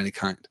weapons of any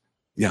kind.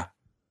 Yeah,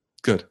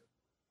 good.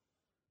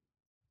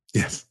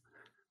 Yes.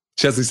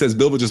 Chesley says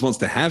Bilbo just wants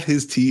to have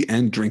his tea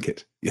and drink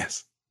it.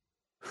 Yes.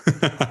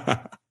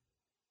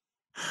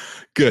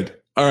 Good.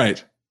 All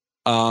right.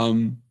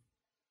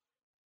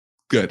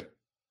 Good.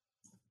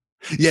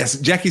 Yes,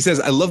 Jackie says,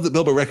 I love that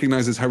Bilbo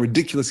recognizes how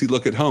ridiculous he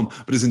look at home,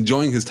 but is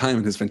enjoying his time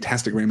in his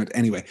fantastic raiment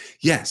anyway.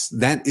 Yes,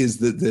 that is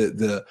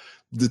the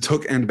the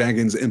Took and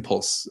Baggins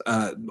impulse,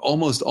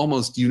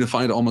 almost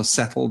unified, almost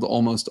settled,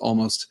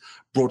 almost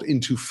brought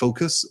into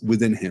focus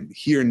within him.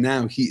 Here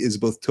now he is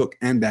both Took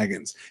and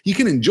Baggins. He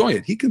can enjoy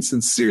it. He can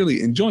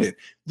sincerely enjoy it.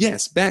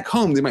 Yes, back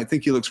home they might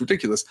think he looks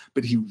ridiculous,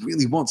 but he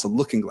really wants a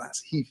looking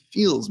glass. He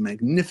feels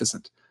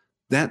magnificent.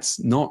 That's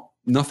not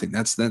nothing.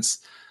 That's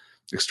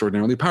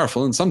extraordinarily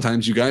powerful. And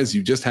sometimes you guys,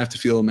 you just have to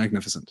feel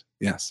magnificent.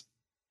 Yes.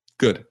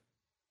 Good.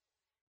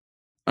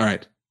 All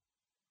right.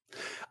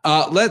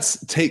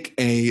 Let's take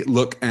a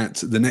look at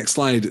the next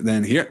slide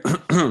then here.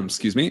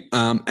 Excuse me.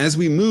 As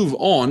we move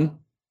onward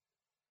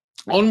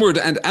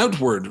and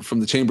outward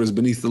from the chambers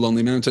beneath the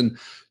Lonely Mountain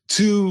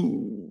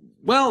to,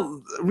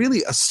 well,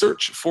 really a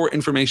search for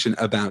information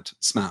about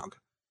Smaug.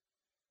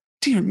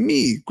 Dear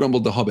me,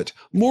 grumbled the hobbit.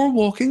 More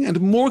walking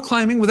and more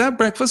climbing without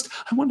breakfast.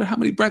 I wonder how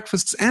many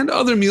breakfasts and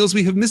other meals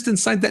we have missed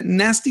inside that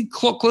nasty,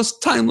 clockless,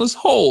 timeless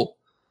hole.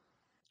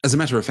 As a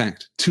matter of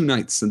fact, 2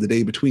 nights and the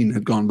day between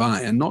had gone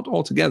by, and not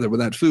altogether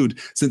without food,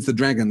 since the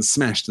dragons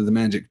smashed the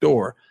magic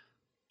door.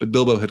 But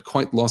Bilbo had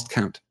quite lost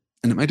count,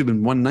 and it might have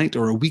been 1 night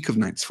or a week of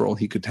nights for all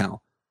he could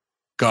tell.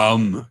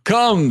 Come,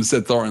 come,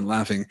 said Thorin,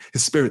 laughing.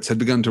 His spirits had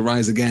begun to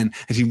rise again,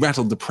 and he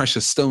rattled the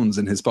precious stones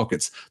in his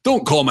pockets.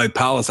 Don't call my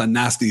palace a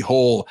nasty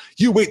hole.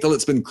 You wait till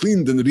it's been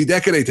cleaned and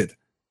redecorated.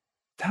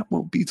 That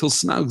won't be till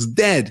Smaug's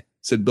dead,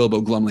 said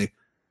Bilbo glumly.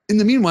 In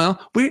the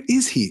meanwhile, where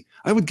is he?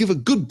 I would give a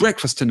good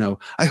breakfast to know.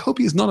 I hope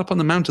he is not up on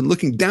the mountain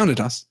looking down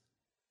at us.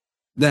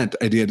 That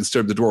idea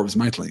disturbed the dwarves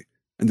mightily,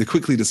 and they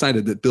quickly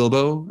decided that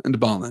Bilbo and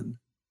Balin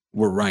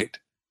were right.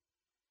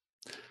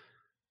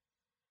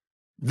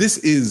 This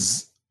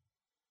is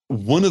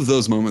one of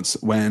those moments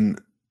when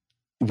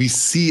we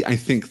see, I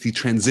think, the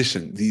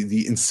transition,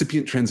 the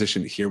incipient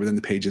transition here within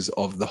the pages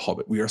of The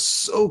Hobbit. We are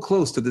so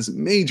close to this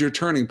major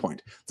turning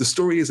point. The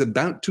story is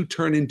about to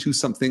turn into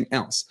something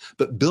else,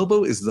 but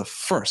Bilbo is the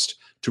first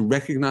to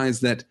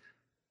recognize that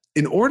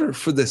in order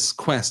for this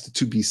quest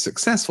to be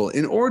successful,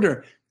 in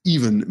order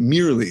even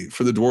merely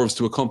for the dwarves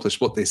to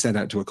accomplish what they set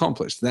out to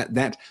accomplish,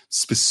 that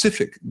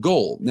specific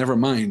goal, never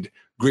mind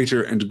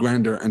greater and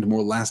grander and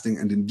more lasting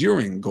and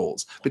enduring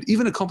goals, but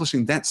even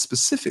accomplishing that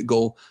specific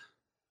goal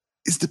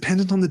is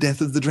dependent on the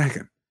death of the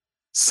dragon.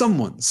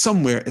 Someone,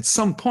 somewhere, at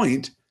some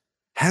point,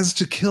 has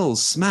to kill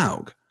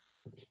Smaug.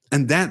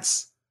 And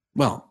that's,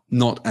 well,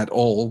 not at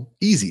all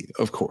easy,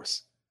 of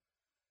course.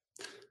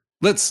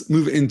 Let's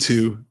move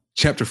into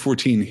chapter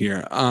 14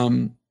 here.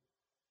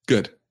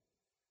 Good.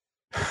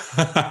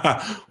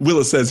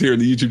 Willa says here in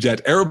the YouTube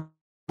chat, Erebor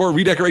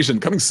redecoration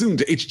coming soon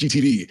to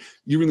HGTV.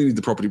 You really need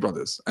the Property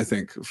Brothers, I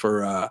think,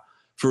 for a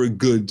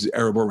good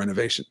Erebor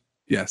renovation.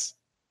 Yes.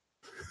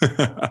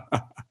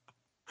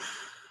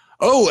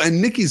 Oh,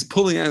 and Nikki's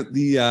pulling out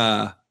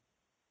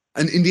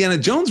an Indiana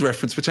Jones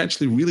reference, which I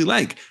actually really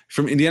like,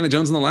 from Indiana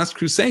Jones and the Last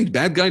Crusade.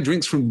 Bad guy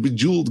drinks from a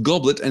bejeweled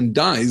goblet and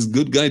dies.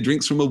 Good guy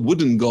drinks from a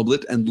wooden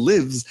goblet and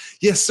lives.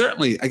 Yes,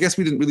 certainly. I guess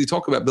we didn't really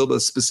talk about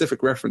Bilbo's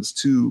specific reference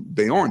to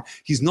Beorn.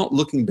 He's not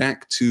looking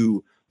back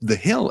to the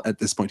hill at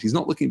this point. He's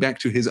not looking back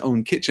to his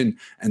own kitchen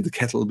and the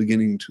kettle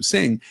beginning to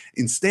sing.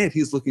 Instead,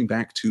 he's looking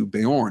back to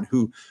Beorn,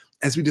 who,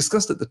 as we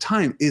discussed at the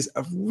time, is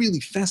a really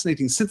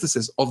fascinating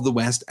synthesis of the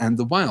West and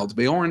the Wild.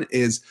 Beorn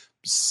is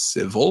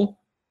civil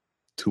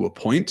to a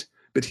point,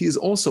 but he is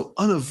also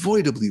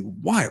unavoidably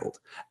wild.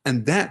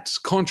 And that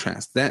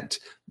contrast, that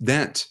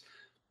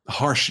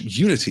harsh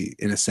unity,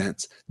 in a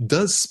sense,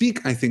 does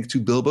speak, I think, to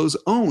Bilbo's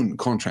own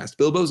contrast,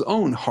 Bilbo's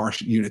own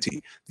harsh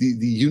unity, the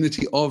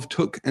unity of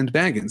Took and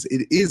Baggins.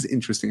 It is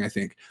interesting, I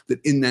think,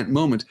 that in that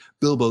moment,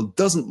 Bilbo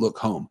doesn't look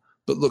home,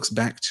 but looks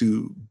back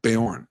to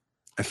Beorn.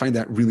 I find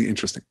that really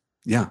interesting.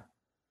 Yeah,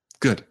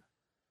 good.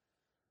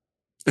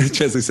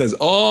 Chesley says,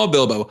 oh,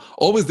 Bilbo,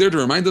 always there to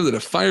remind them that a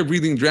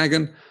fire-breathing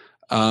dragon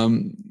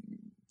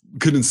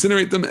could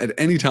incinerate them at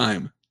any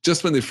time,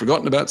 just when they've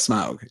forgotten about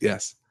Smaug.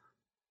 Yes.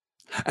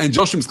 And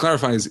Joshua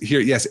clarifies here,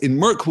 yes, in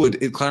Mirkwood,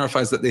 it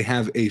clarifies that they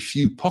have a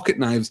few pocket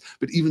knives,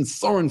 but even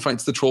Thorin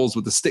fights the trolls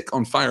with a stick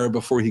on fire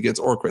before he gets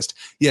Orcrist.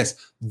 Yes,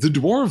 the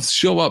dwarves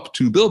show up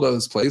to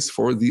Bilbo's place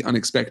for the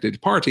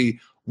unexpected party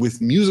with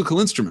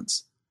musical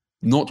instruments,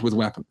 not with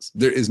weapons.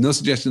 There is no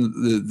suggestion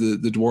that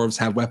the dwarves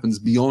have weapons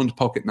beyond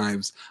pocket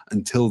knives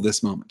until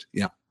this moment.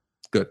 Yeah,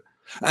 good.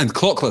 And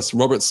clockless,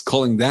 Robert's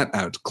calling that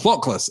out.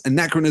 Clockless,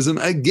 anachronism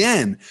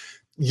again.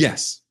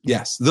 Yes.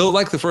 Though,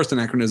 like the first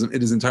anachronism,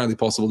 it is entirely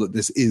possible that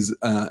this is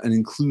an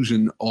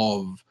inclusion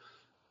of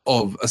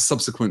a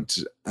subsequent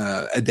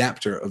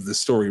adapter of the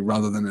story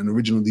rather than an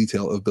original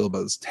detail of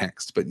Bilbo's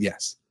text. But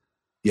yes,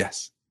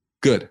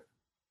 good.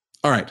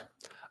 All right.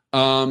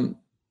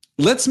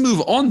 Let's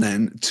move on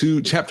then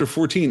to chapter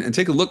 14 and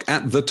take a look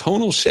at the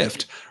tonal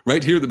shift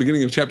right here at the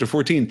beginning of chapter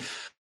 14.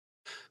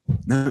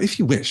 Now, if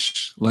you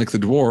wish, like the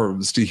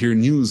dwarves, to hear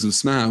news of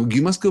Smaug,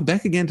 you must go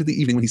back again to the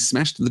evening when he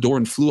smashed the door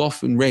and flew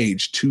off in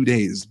rage 2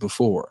 days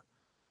before.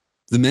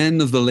 The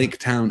men of the lake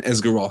town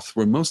Esgaroth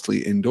were mostly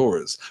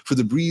indoors, for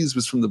the breeze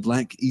was from the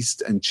black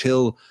east and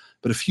chill,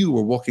 but a few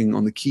were walking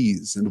on the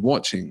quays and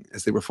watching,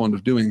 as they were fond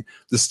of doing,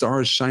 the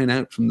stars shine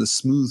out from the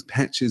smooth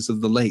patches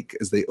of the lake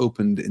as they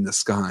opened in the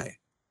sky.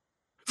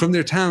 From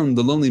their town,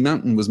 the lonely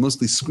mountain was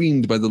mostly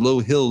screened by the low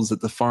hills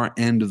at the far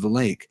end of the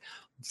lake,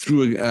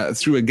 through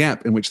a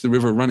gap in which the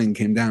river running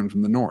came down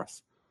from the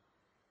north.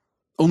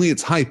 Only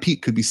its high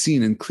peak could be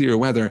seen in clear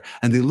weather,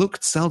 and they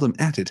looked seldom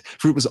at it,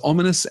 for it was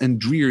ominous and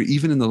drear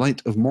even in the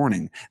light of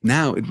morning.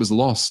 Now it was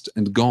lost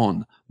and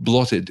gone,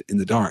 blotted in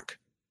the dark.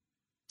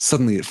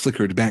 Suddenly it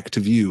flickered back to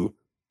view.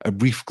 A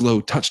brief glow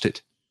touched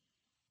it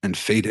and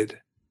faded.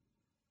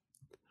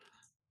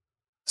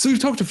 So we've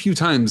talked a few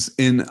times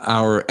in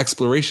our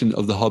exploration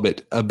of The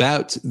Hobbit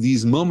about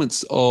these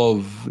moments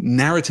of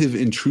narrative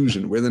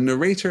intrusion, where the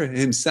narrator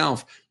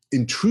himself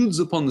intrudes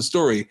upon the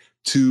story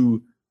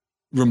to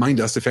remind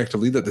us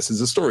effectively that this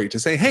is a story, to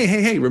say,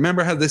 hey,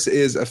 remember how this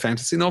is a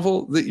fantasy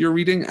novel that you're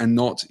reading and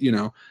not,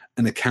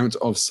 an account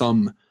of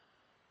some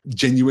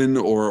genuine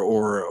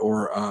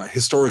or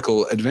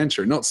historical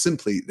adventure. Not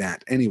simply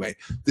that. Anyway,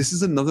 this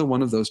is another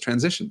one of those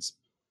transitions.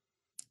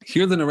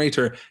 Here the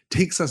narrator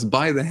takes us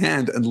by the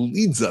hand and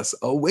leads us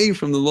away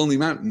from the Lonely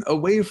Mountain,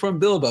 away from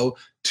Bilbo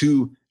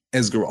to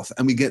Esgaroth.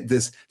 And we get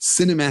this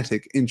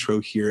cinematic intro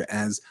here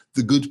as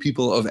the good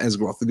people of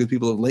Esgaroth, the good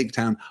people of Lake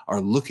Town,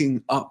 are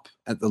looking up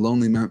at the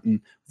Lonely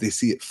Mountain. They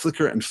see it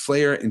flicker and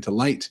flare into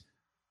light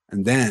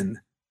and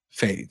then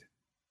fade.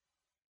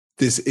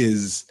 This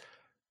is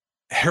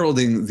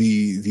heralding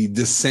the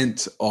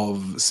descent of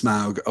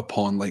Smaug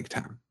upon Lake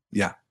Town.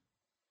 Yeah,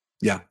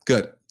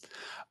 good.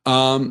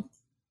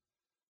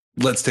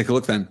 Let's take a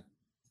look then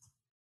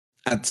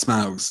at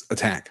Smaug's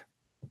attack.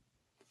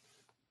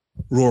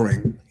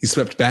 Roaring, he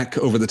swept back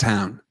over the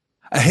town.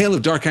 A hail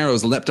of dark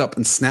arrows leapt up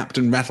and snapped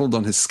and rattled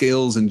on his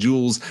scales and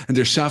jewels, and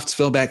their shafts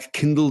fell back,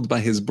 kindled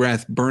by his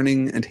breath,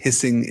 burning and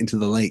hissing into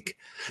the lake.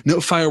 No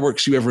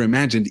fireworks you ever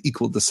imagined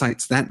equaled the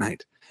sights that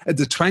night. At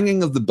the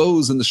twanging of the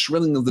bows and the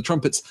shrilling of the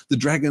trumpets, the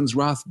dragon's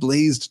wrath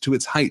blazed to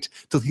its height,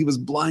 till he was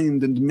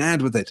blind and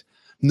mad with it.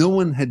 No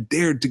one had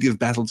dared to give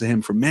battle to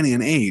him for many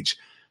an age,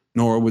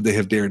 nor would they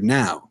have dared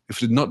now, if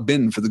it had not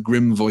been for the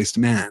grim-voiced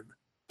man.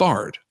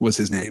 Bard was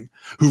his name,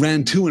 who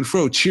ran to and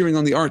fro, cheering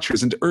on the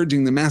archers and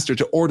urging the master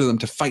to order them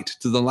to fight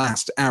to the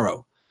last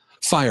arrow.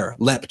 Fire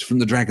leapt from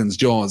the dragon's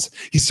jaws.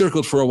 He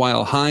circled for a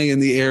while high in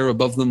the air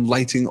above them,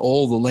 lighting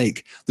all the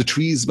lake. The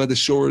trees by the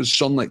shores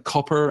shone like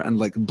copper and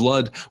like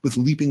blood, with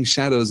leaping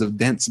shadows of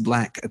dense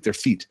black at their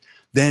feet.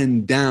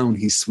 Then down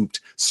he swooped,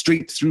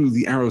 straight through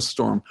the arrow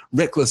storm,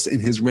 reckless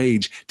in his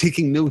rage,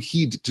 taking no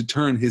heed to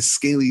turn his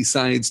scaly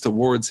sides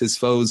towards his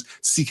foes,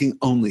 seeking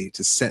only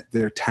to set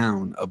their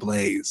town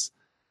ablaze.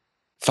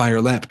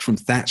 Fire leapt from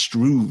thatched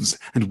roofs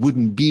and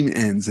wooden beam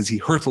ends as he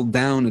hurtled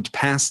down and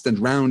past and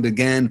round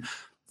again,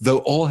 though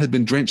all had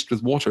been drenched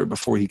with water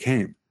before he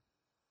came.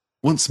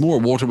 Once more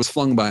water was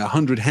flung by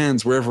 100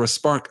 hands wherever a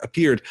spark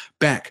appeared.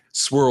 Back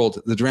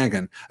swirled the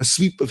dragon. A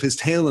sweep of his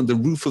tail and the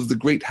roof of the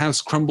great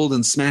house crumbled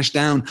and smashed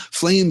down.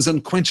 Flames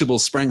unquenchable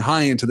sprang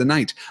high into the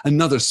night.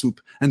 Another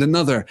swoop, and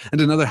another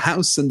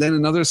house, and then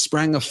another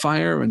sprang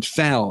afire and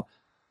fell.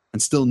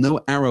 And still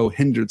no arrow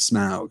hindered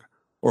Smaug,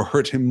 or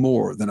hurt him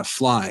more than a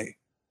fly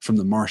from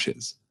the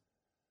marshes.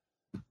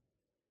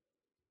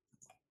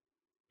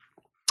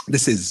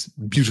 This is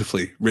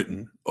beautifully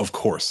written, of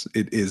course.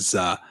 It is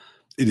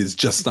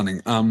just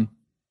stunning. And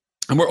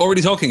we're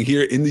already talking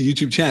here in the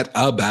YouTube chat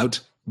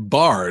about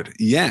Bard.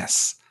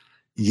 Yes.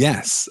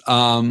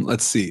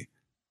 Let's see.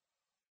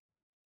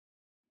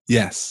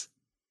 Yes.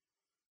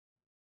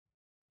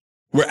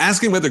 We're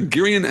asking whether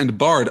Girion and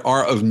Bard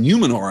are of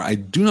Numenor. I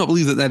do not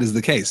believe that is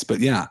the case, but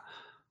yeah.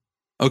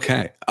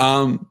 Okay.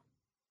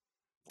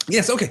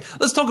 Yes, okay.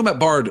 Let's talk about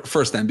Bard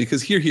first then,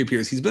 because here he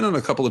appears. He's been on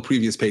a couple of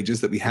previous pages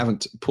that we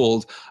haven't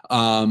pulled.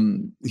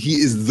 He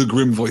is the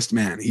grim-voiced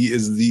man. He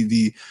is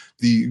the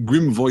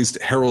grim-voiced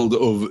herald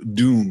of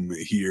doom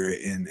here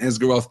in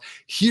Esgaroth.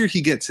 Here he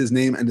gets his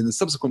name, and in the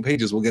subsequent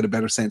pages we'll get a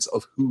better sense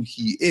of who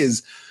he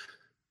is.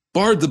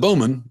 Bard the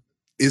Bowman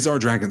is our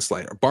dragon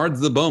slayer. Bard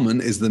the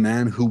Bowman is the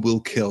man who will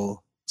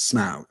kill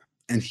Smaug,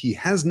 and he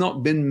has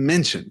not been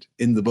mentioned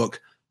in the book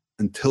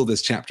until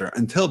this chapter,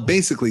 until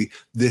basically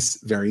this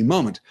very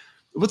moment.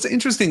 What's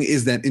interesting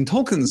is that in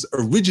Tolkien's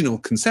original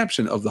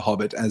conception of The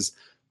Hobbit, as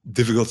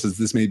difficult as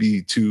this may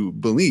be to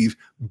believe,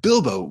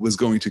 Bilbo was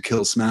going to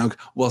kill Smaug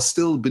while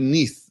still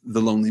beneath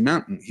the Lonely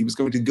Mountain. He was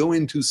going to go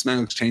into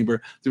Smaug's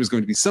chamber. There was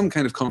going to be some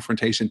kind of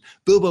confrontation.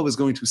 Bilbo was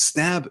going to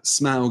stab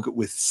Smaug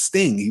with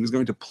Sting. He was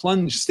going to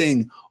plunge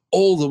Sting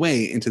all the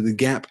way into the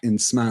gap in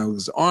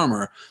Smaug's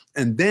armor,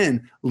 and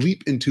then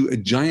leap into a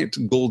giant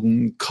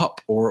golden cup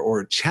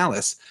or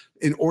chalice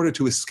in order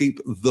to escape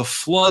the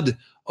flood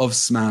of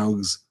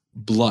Smaug's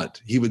blood.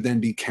 He would then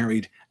be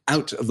carried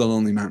out of the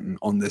Lonely Mountain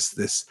on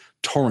this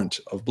torrent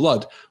of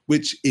blood,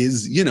 which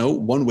is,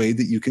 one way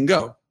that you can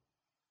go.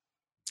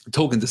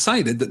 Tolkien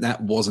decided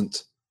that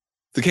wasn't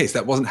the case.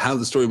 That wasn't how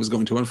the story was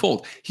going to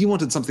unfold. He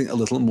wanted something a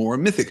little more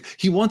mythic.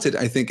 He wanted,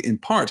 I think, in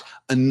part,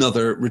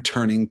 another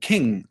returning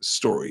king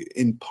story,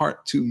 in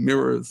part to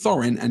mirror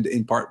Thorin, and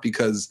in part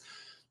because,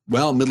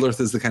 well, Middle-earth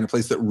is the kind of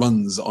place that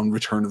runs on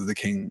Return of the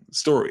King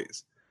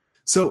stories.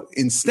 So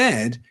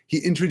instead, he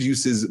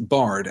introduces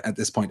Bard at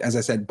this point. As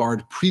I said,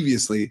 Bard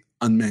previously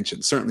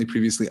unmentioned, certainly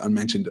previously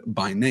unmentioned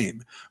by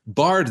name.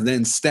 Bard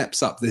then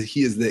steps up. That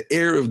he is the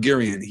heir of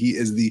Girion. He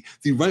is the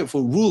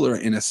rightful ruler,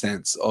 in a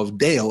sense, of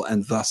Dale,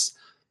 and thus,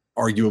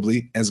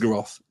 arguably,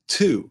 Esgaroth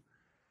too.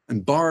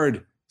 And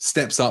Bard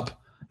steps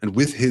up, and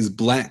with his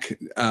black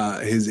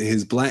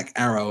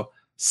arrow,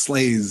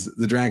 slays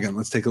the dragon.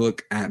 Let's take a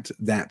look at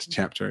that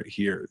chapter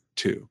here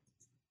too.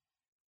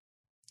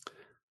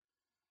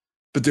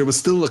 But there was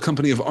still a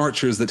company of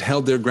archers that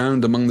held their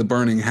ground among the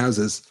burning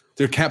houses.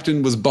 Their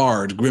captain was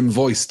Bard,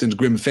 grim-voiced and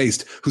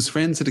grim-faced, whose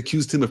friends had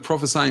accused him of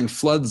prophesying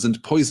floods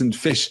and poisoned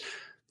fish,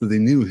 though they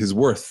knew his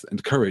worth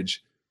and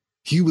courage.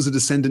 He was a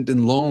descendant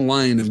in long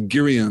line of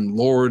Girion,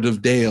 lord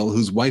of Dale,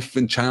 whose wife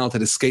and child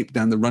had escaped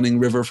down the running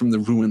river from the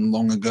ruin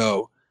long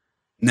ago.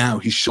 Now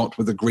he shot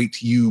with a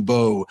great yew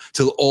bow,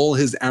 till all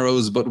his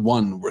arrows but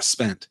one were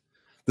spent.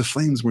 The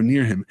flames were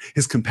near him.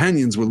 His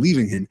companions were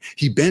leaving him.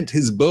 He bent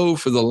his bow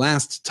for the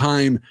last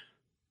time.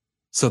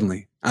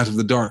 Suddenly, out of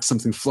the dark,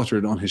 something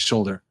fluttered on his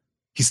shoulder.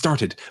 He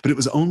started, but it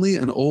was only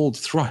an old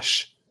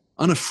thrush.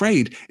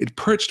 Unafraid, it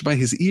perched by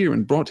his ear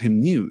and brought him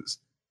news.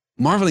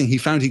 Marveling, he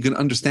found he could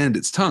understand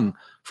its tongue,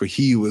 for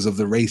he was of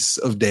the race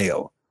of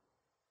Dale.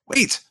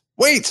 "Wait,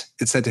 wait,"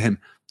 it said to him.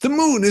 "The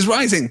moon is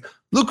rising.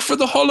 Look for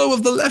the hollow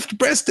of the left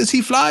breast as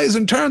he flies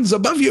and turns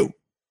above you."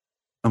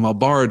 And while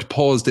Bard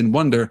paused in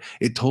wonder,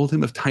 it told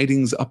him of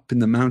tidings up in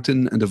the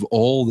mountain and of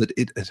all that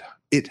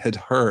it had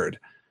heard.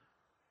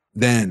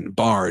 Then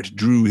Bard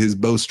drew his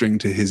bowstring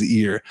to his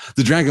ear.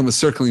 The dragon was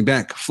circling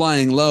back,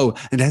 flying low,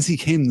 and as he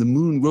came, the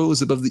moon rose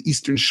above the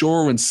eastern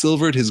shore and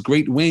silvered his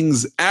great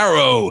wings.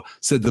 "Arrow,"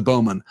 said the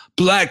bowman,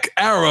 "Black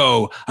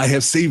Arrow, I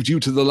have saved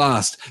you to the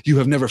last. You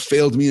have never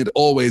failed me, and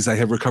always I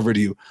have recovered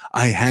you.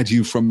 I had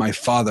you from my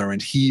father,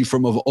 and he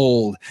from of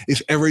old.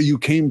 If ever you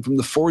came from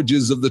the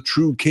forges of the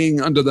true king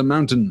under the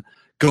mountain,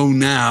 go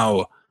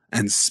now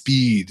and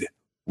speed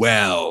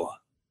well."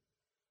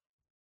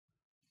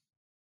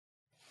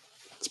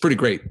 It's pretty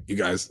great, you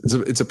guys.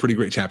 It's a pretty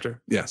great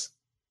chapter. Yes.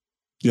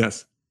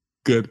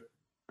 Good.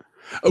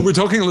 We're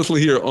talking a little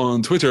here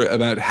on Twitter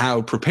about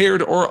how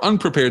prepared or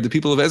unprepared the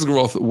people of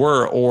Esgaroth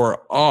were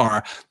or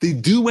are. They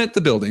do wet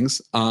the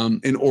buildings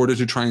in order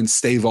to try and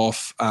stave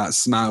off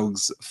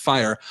Smaug's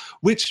fire,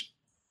 which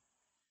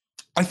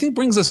I think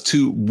brings us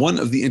to one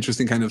of the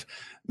interesting kind of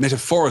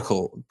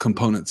metaphorical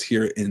components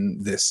here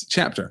in this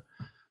chapter.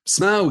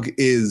 Smaug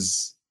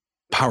is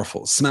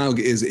powerful. Smaug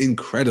is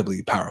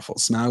incredibly powerful.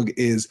 Smaug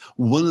is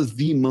one of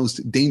the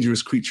most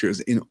dangerous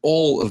creatures in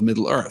all of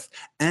Middle-earth,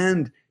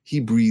 and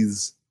he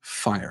breathes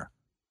fire.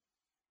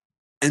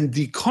 And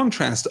the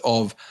contrast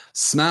of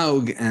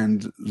Smaug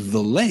and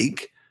the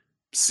lake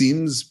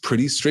seems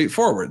pretty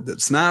straightforward, that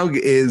Smaug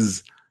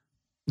is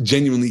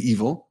genuinely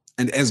evil,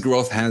 and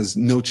Esgaroth has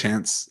no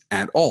chance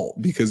at all,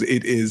 because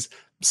it is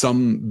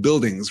some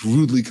buildings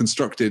rudely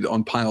constructed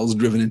on piles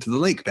driven into the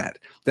lake bed.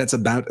 That's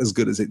about as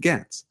good as it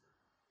gets.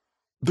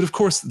 But of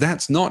course,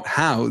 that's not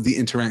how the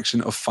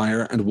interaction of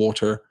fire and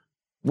water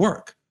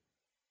work.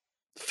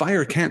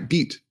 Fire can't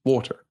beat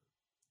water.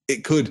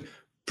 It could,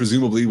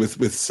 presumably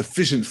with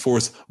sufficient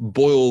force,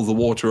 boil the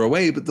water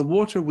away, but the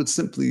water would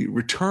simply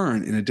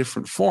return in a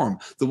different form.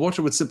 The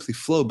water would simply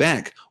flow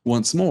back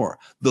once more.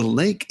 The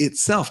lake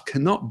itself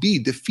cannot be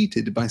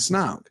defeated by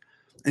Smaug.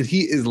 And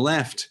he is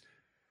left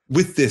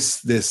with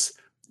this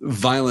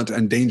violent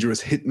and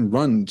dangerous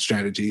hit-and-run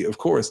strategy, of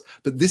course,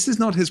 but this is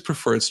not his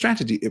preferred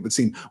strategy, it would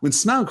seem. When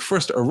Smaug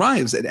first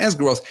arrives at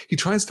Esgaroth, he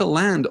tries to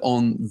land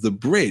on the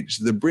bridge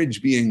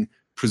being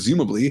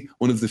presumably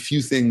one of the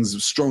few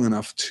things strong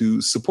enough to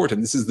support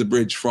him. This is the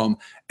bridge from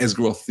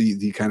Esgaroth,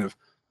 the kind of,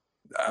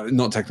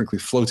 not technically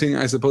floating,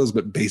 I suppose,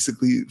 but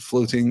basically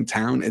floating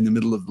town in the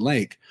middle of the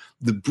lake.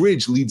 The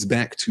bridge leads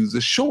back to the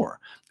shore.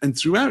 And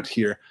throughout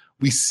here,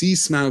 we see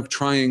Smaug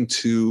trying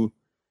to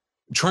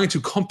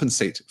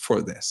compensate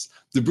for this.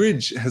 The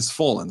bridge has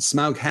fallen.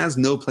 Smaug has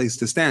no place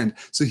to stand,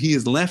 so he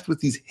is left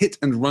with these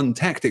hit-and-run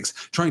tactics,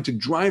 trying to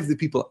drive the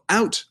people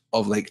out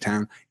of Lake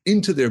Town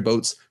into their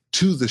boats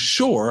to the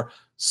shore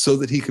so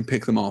that he can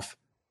pick them off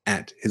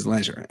at his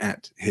leisure,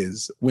 at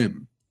his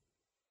whim.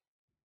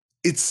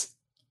 It's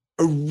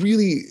a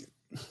really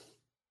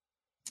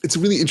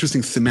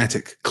interesting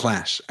thematic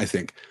clash, I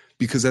think,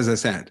 because as I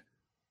said,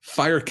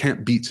 fire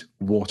can't beat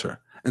water,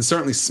 and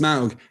certainly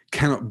Smaug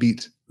cannot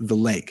beat the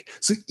lake.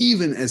 So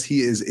even as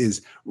he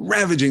is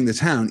ravaging the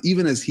town,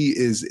 even as he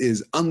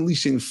is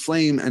unleashing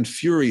flame and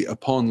fury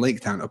upon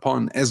Lake Town,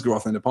 upon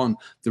Esgaroth, and upon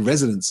the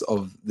residents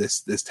of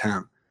this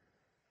town,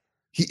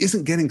 he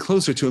isn't getting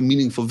closer to a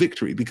meaningful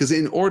victory, because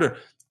in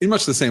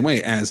much the same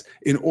way as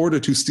in order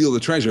to steal the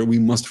treasure, we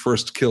must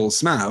first kill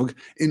Smaug,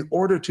 in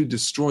order to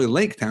destroy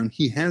Lake Town,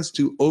 he has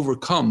to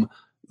overcome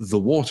the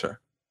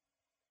water.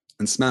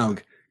 And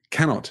Smaug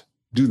cannot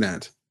do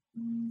that,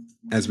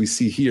 as we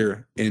see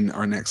here in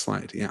our next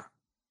slide. Yeah.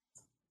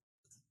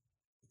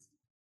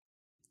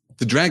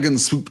 The dragon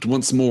swooped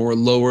once more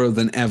lower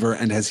than ever,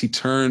 and as he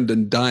turned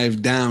and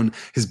dived down,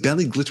 his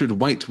belly glittered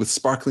white with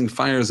sparkling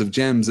fires of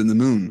gems in the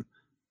moon,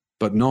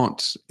 but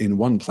not in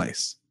one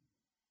place.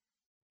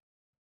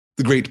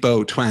 The great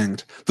bow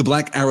twanged. The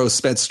black arrow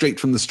sped straight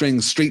from the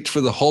string, straight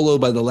for the hollow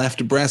by the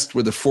left breast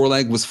where the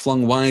foreleg was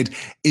flung wide.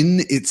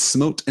 In it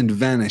smote and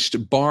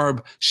vanished,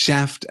 barb,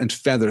 shaft, and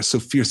feather, so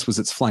fierce was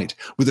its flight.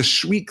 With a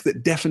shriek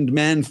that deafened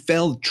man,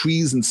 felled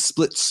trees and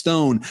split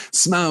stone,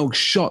 Smaug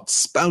shot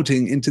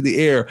spouting into the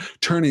air,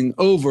 turned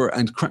over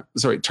and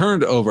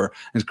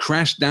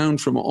crashed down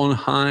from on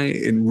high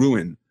in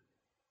ruin.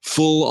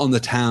 Full on the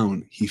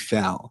town he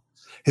fell.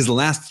 His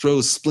last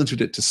throws splintered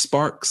it to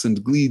sparks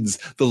and gleeds.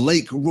 The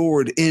lake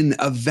roared in.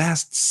 A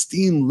vast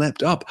steam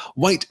leapt up,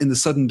 white in the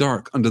sudden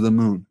dark under the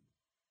moon.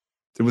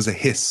 There was a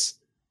hiss,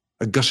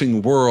 a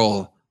gushing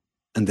whirl,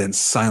 and then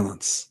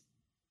silence.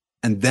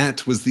 And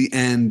that was the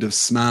end of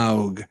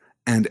Smaug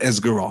and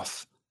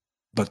Esgaroth,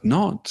 but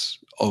not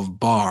of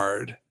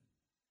Bard.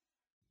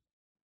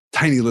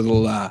 Tiny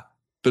little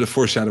bit of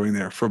foreshadowing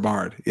there for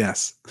Bard,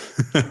 yes.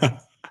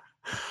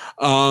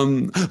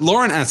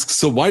 Lauren asks,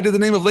 so why did the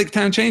name of Lake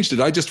Town change? Did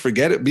I just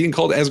forget it being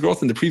called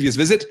Esgaroth in the previous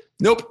visit?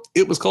 Nope,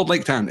 it was called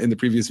Lake Town in the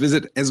previous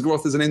visit.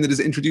 Esgaroth is a name that is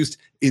introduced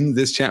in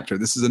this chapter.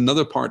 This is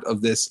another part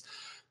of this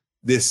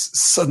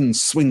sudden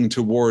swing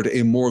toward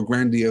a more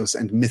grandiose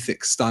and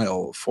mythic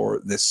style for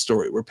this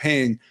story. We're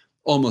paying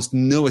almost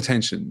no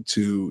attention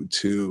to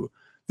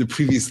the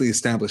previously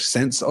established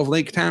sense of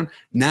Lake Town.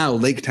 Now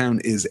Lake Town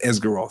is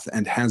Esgaroth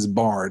and has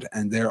Bard,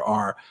 and there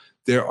are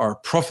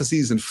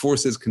prophecies and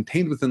forces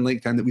contained within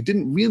Lake Town that we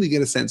didn't really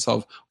get a sense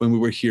of when we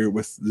were here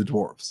with the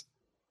dwarves.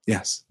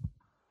 Yes,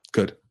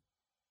 good.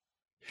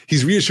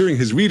 He's reassuring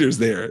his readers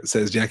there,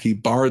 says Jackie.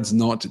 Bard's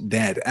not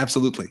dead.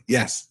 Absolutely.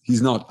 Yes,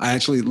 he's not. I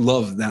actually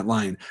love that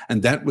line.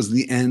 And that was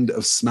the end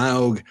of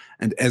Smaug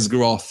and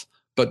Esgaroth,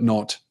 but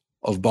not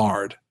of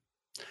Bard.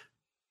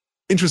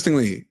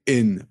 Interestingly,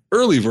 in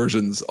early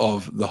versions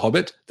of The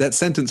Hobbit, that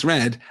sentence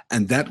read,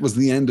 and that was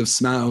the end of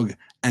Smaug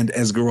and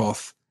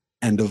Esgaroth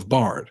and of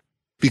Bard,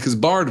 because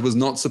Bard was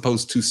not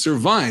supposed to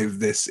survive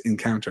this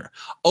encounter.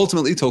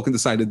 Ultimately, Tolkien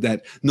decided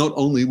that not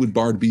only would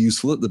Bard be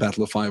useful at the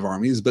Battle of Five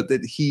Armies, but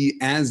that he,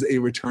 as a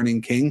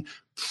returning king,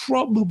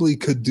 probably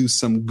could do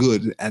some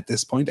good at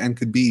this point and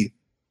could be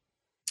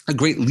a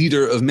great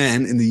leader of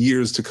men in the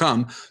years to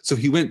come. So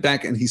he went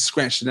back and he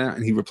scratched it out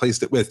and he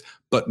replaced it with,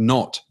 but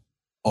not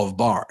of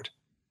Bard.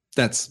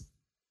 That's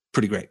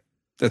pretty great.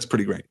 That's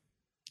pretty great.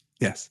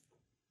 Yes.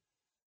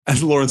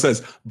 As Lauren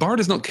says, Bard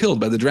is not killed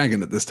by the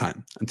dragon at this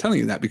time. I'm telling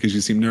you that because you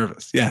seem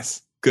nervous.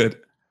 Yes, good,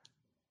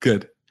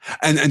 good.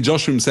 And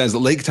Joshua says,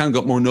 Lake Town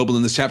got more noble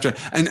in this chapter.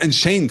 And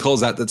Shane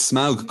calls out that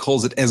Smaug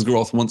calls it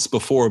Esgaroth once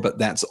before, but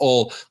that's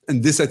all.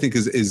 And this, I think,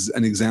 is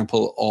an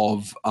example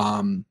of,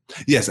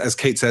 yes, as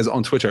Kate says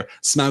on Twitter,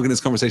 Smaug in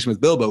his conversation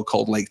with Bilbo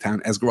called Lake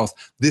Town Esgaroth.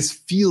 This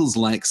feels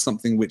like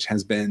something which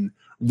has been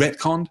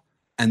retconned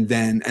and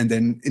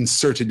then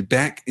inserted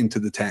back into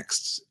the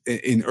text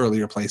in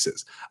earlier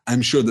places.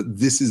 I'm sure that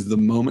this is the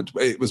moment.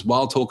 It was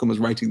while Tolkien was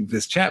writing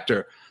this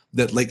chapter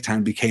that Lake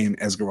Town became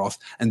Esgaroth,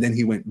 and then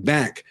he went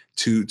back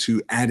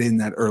to add in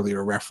that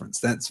earlier reference.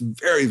 That's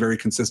very, very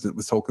consistent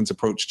with Tolkien's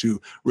approach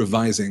to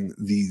revising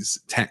these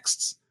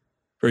texts.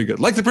 Very good.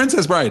 Like the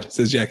Princess Bride,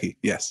 says Jackie.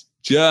 Yes,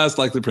 just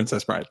like the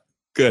Princess Bride.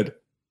 Good.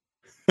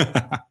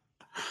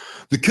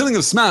 The killing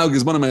of Smaug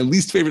is one of my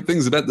least favorite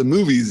things about the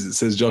movies,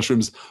 says Josh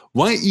Rims.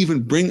 Why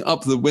even bring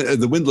up the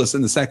windlass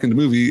in the second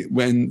movie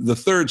when the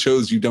third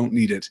shows you don't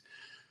need it?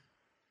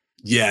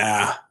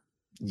 Yeah,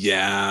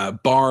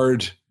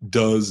 Bard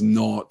does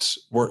not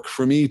work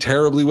for me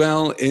terribly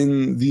well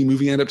in the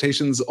movie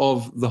adaptations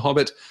of The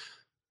Hobbit.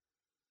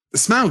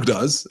 Smaug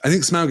does. I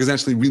think Smaug is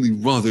actually really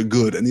rather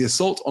good, and the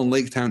assault on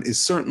Lake Town is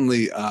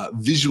certainly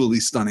visually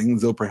stunning,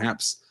 though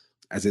perhaps,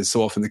 as is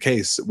so often the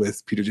case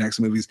with Peter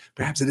Jackson movies,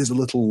 perhaps it is a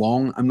little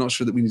long. I'm not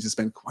sure that we need to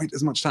spend quite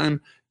as much time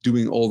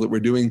doing all that we're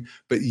doing.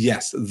 But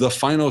yes, the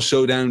final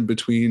showdown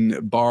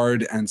between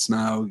Bard and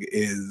Smaug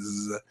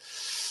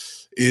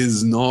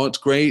is not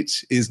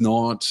great, is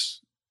not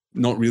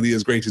really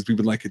as great as we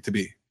would like it to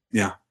be.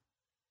 Yeah.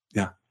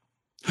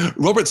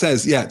 Robert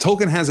says, yeah,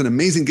 Tolkien has an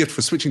amazing gift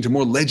for switching to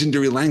more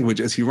legendary language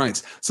as he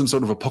writes, some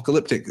sort of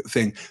apocalyptic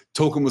thing.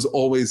 Tolkien was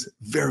always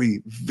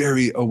very,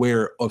 very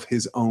aware of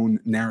his own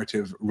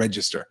narrative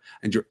register.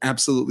 And you're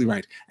absolutely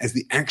right. As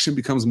the action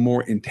becomes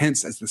more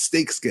intense, as the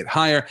stakes get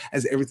higher,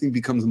 as everything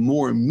becomes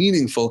more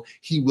meaningful,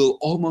 he will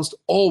almost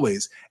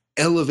always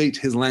elevate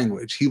his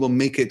language. He will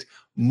make it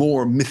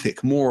more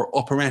mythic, more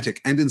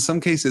operatic, and in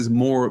some cases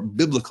more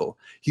biblical.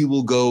 He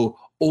will go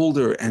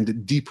older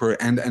and deeper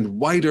and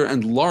wider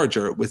and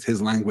larger with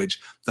his language,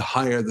 the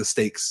higher the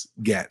stakes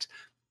get.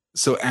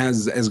 So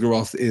as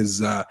Esgaroth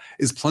is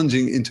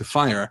plunging into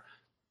fire,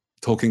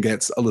 Tolkien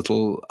gets a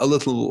little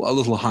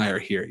higher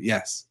here.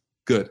 Yes,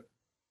 good.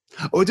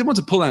 Oh, I did want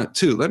to pull out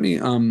too. Let me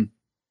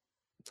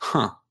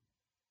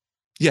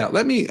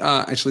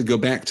actually go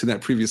back to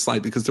that previous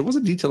slide because there was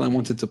a detail I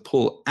wanted to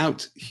pull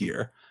out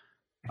here.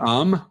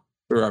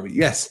 Where are we?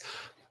 Yes.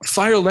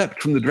 Fire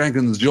leapt from the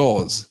dragon's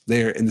jaws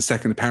there in the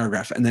second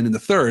paragraph. And then in the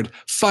third,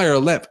 fire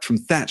leapt from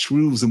thatched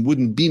roofs and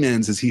wooden beam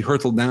ends as he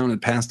hurtled down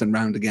and passed and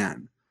round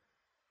again.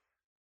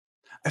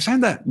 I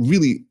find that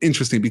really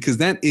interesting because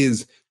that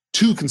is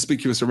too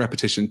conspicuous a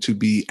repetition to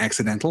be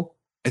accidental.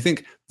 I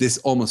think this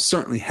almost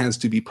certainly has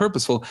to be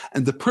purposeful,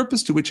 and the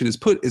purpose to which it is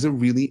put is a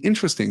really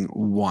interesting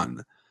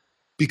one,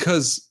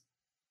 because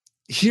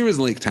here is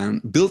Lake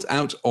Town, built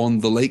out on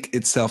the lake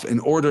itself in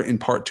order in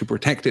part to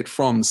protect it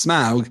from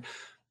Smaug,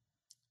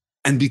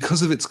 and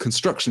because of its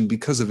construction,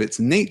 because of its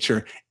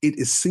nature, it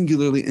is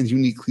singularly and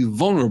uniquely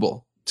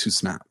vulnerable to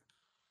Smaug.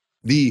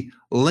 The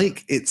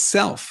lake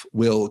itself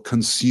will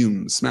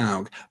consume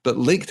Smaug, but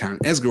Lake Town,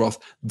 Esgaroth,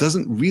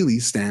 doesn't really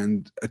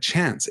stand a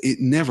chance. It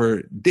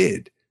never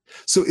did.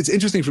 So it's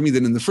interesting for me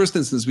that in the first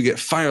instance, we get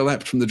fire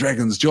leapt from the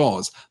dragon's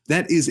jaws.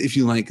 That is, if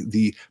you like,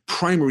 the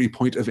primary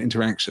point of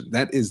interaction.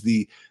 That is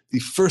the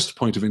first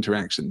point of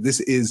interaction. This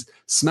is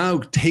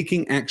Smaug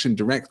taking action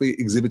directly,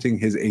 exhibiting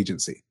his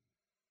agency.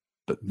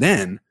 But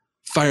then,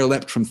 fire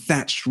leapt from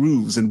thatched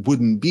roofs and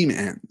wooden beam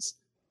ends.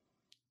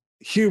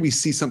 Here we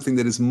see something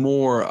that is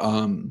more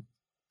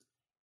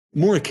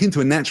akin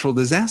to a natural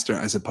disaster,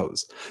 I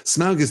suppose.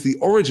 Smaug is the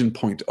origin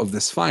point of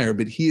this fire,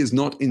 but he is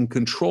not in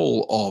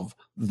control of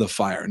the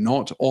fire,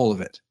 not all of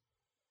it.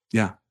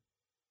 Yeah.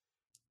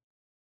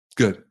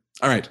 Good.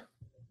 All right.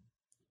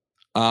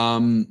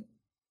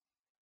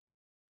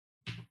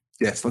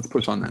 Yes, let's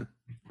push on then.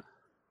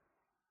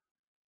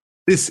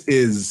 This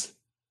is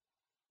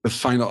the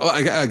final. Oh,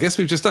 I guess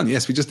we've just done.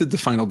 Yes, we just did the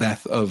final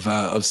death of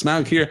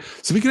Smaug here,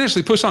 so we can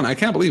actually push on. I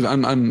can't believe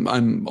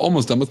I'm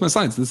almost done with my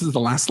slides. This is the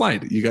last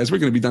slide. You guys, we're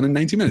going to be done in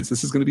 90 minutes.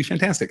 This is going to be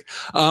fantastic.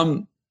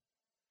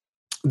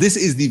 This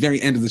is the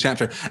very end of the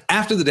chapter.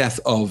 After the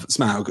death of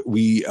Smaug,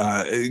 we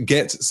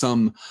get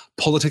some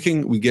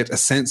politicking. We get a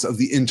sense of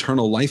the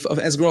internal life of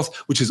Esgaroth,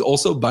 which is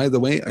also, by the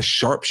way, a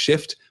sharp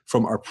shift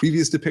from our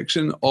previous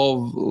depiction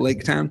of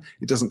Lake Town.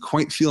 It doesn't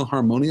quite feel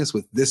harmonious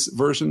with this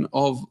version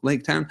of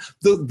Lake Town,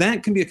 though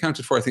that can be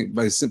accounted for, I think,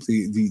 by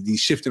simply the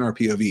shift in our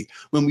POV.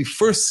 When we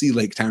first see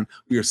Lake Town,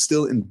 we are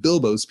still in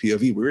Bilbo's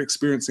POV. We're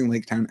experiencing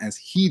Lake Town as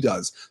he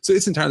does. So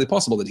it's entirely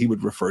possible that he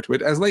would refer to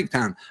it as Lake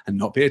Town and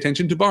not pay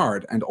attention to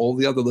Bard and all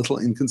the other little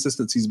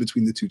inconsistencies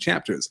between the two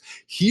chapters.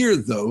 Here,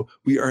 though,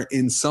 we are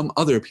in some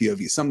other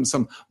POV,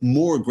 some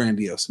more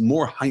grandiose,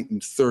 more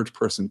heightened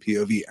third-person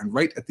POV. And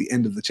right at the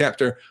end of the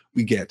chapter,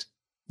 we get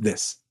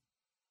this.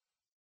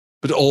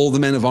 But all the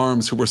men of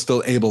arms who were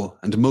still able,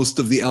 and most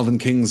of the elven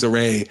king's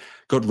array,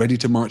 got ready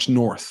to march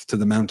north to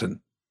the mountain.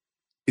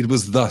 It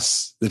was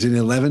thus that in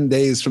 11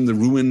 days from the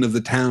ruin of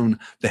the town,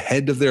 the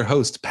head of their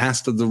host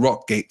passed of the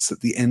rock gates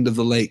at the end of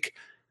the lake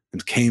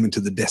and came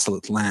into the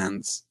desolate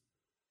lands.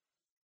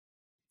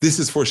 This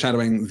is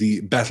foreshadowing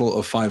the Battle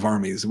of Five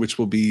Armies, which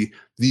will be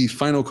the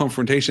final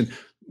confrontation,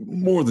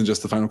 more than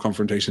just the final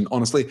confrontation,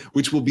 honestly,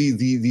 which will be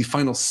the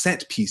final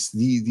set piece,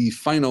 the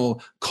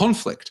final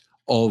conflict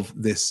of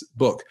this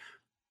book.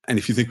 And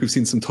if you think we've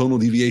seen some tonal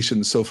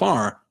deviations so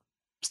far,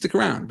 stick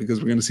around, because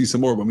we're going to see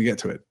some more when we get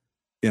to it.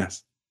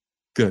 Yes.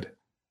 Good.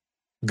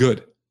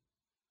 Good.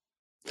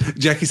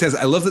 Jackie says,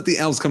 I love that the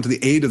elves come to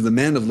the aid of the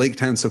men of Lake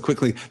Town so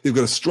quickly. They've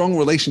got a strong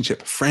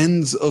relationship.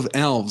 Friends of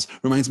elves.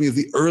 Reminds me of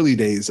the early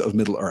days of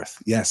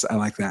Middle-earth. Yes, I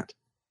like that.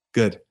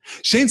 Good.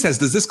 Shane says,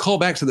 does this call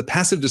back to the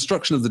passive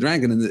destruction of the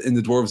dragon in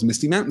the dwarves'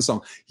 Misty Mountain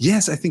song?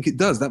 Yes, I think it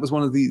does. That was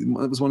one of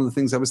the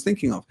things I was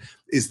thinking of,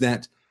 is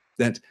that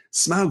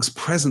Smaug's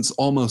presence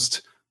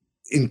almost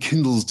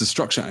enkindles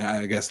destruction.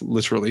 I guess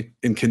literally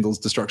enkindles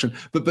destruction.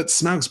 But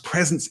Smaug's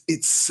presence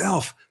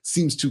itself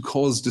seems to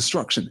cause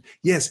destruction.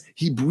 Yes,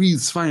 he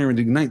breathes fire and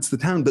ignites the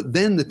town, but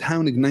then the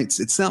town ignites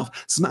itself.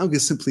 Smaug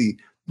is simply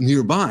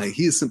nearby.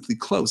 He is simply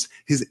close.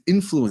 His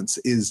influence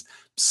is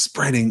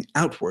spreading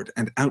outward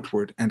and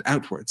outward and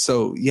outward.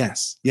 So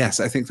yes,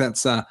 I think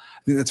that's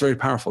very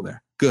powerful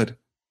there. Good.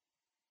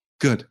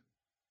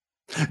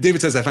 David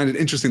says, I find it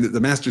interesting that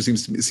the master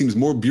seems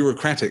more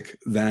bureaucratic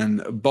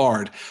than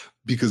Bard,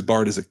 because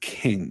Bard is a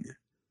king.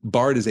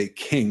 Bard is a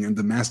king and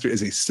the master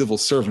is a civil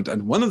servant.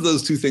 And one of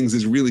those two things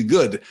is really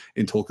good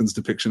in Tolkien's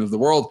depiction of the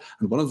world.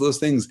 And one of those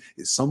things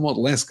is somewhat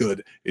less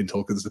good in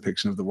Tolkien's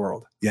depiction of the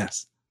world.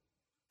 Yes.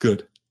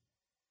 Good.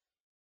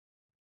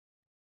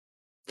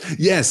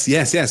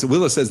 Yes.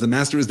 Willa says the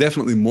master is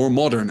definitely more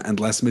modern and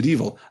less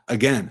medieval.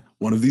 Again,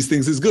 one of these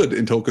things is good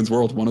in Tolkien's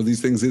world. One of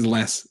these things is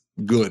less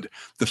good.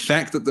 The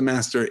fact that the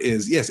master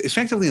is, yes,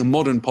 effectively a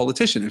modern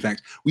politician. In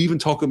fact, we even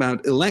talk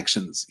about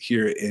elections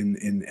here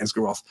in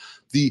Esgaroth.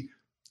 The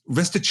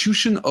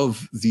restitution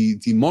of the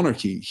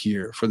monarchy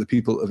here for the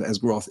people of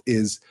Esgaroth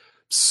is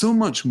so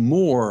much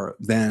more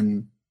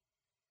than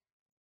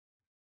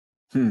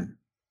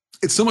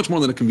it's so much more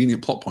than a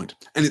convenient plot point,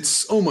 and it's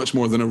so much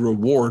more than a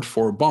reward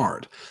for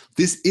Bard.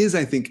 This is,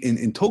 I think,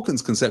 in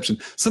Tolkien's conception,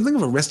 something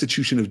of a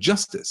restitution of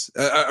justice,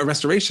 a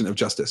restoration of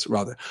justice,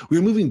 rather. We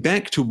are moving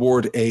back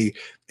toward a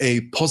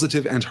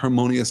positive and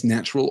harmonious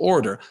natural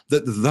order,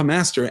 that the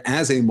master,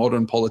 as a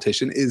modern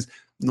politician, is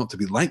not to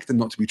be liked and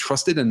not to be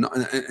trusted,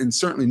 and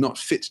certainly not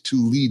fit to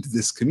lead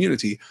this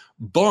community.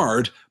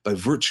 Bard, by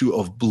virtue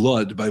of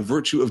blood, by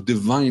virtue of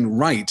divine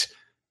right,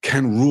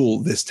 can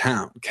rule this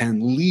town,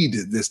 can lead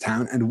this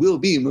town, and will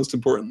be, most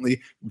importantly,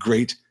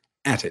 great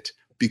at it.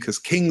 Because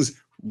kings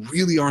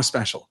really are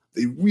special.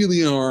 They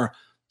really are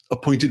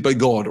appointed by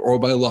God or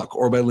by luck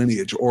or by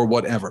lineage or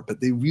whatever,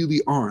 but they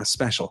really are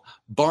special.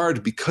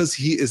 Bard, because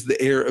he is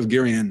the heir of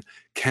Girion,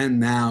 can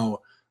now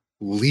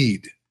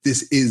lead.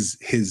 This is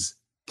his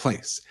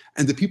place.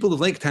 And the people of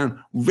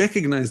Laketown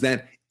recognize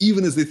that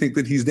even as they think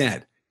that he's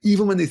dead.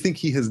 Even when they think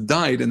he has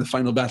died in the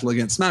final battle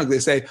against Smaug, they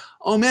say,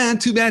 oh man,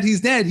 too bad he's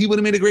dead. He would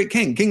have made a great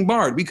king. King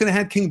Bard. We could have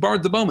had King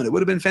Bard the Bowman. It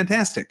would have been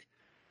fantastic.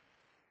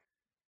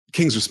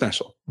 Kings are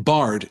special.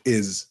 Bard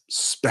is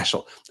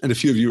special. And a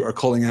few of you are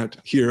calling out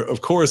here,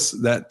 of course,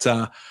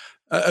 that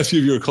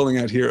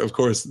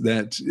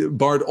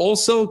Bard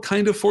also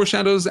kind of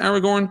foreshadows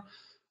Aragorn.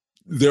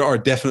 There are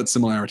definite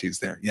similarities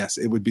there. Yes,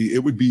 it would be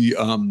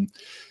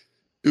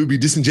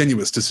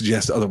disingenuous to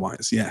suggest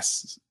otherwise.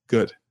 Yes,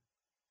 good.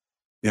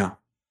 Yeah.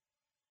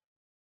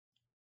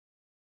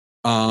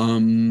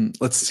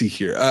 Let's see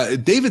here.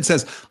 David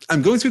says,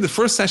 I'm going through the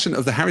first session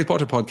of the Harry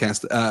Potter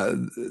podcast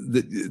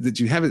that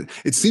you have.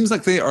 It seems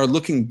like they are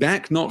looking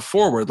back, not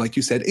forward, like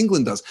you said,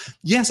 England does.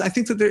 Yes, I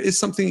think that there is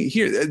something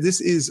here. This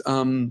is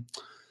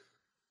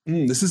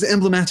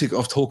emblematic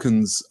of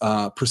Tolkien's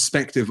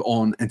perspective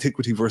on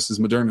antiquity versus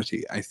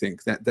modernity. I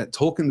think that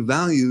Tolkien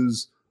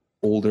values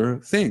older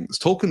things.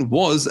 Tolkien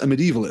was a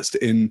medievalist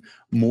in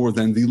more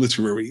than the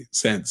literary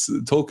sense.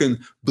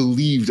 Tolkien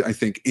believed, I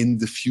think, in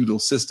the feudal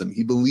system.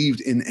 He believed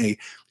in a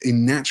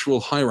natural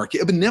hierarchy,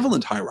 a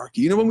benevolent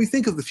hierarchy. You know, when we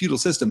think of the feudal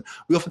system,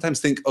 we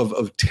oftentimes think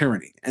of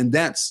tyranny, and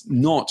that's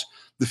not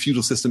the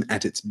feudal system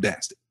at its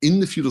best. In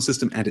the feudal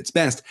system at its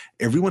best,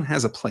 everyone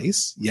has a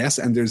place, yes,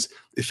 and there's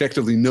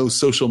effectively no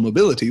social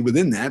mobility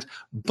within that,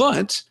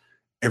 but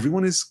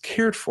everyone is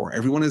cared for.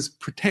 Everyone is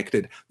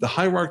protected. The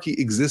hierarchy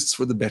exists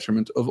for the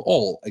betterment of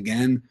all.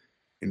 Again,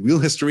 in real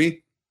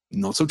history,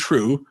 not so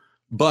true,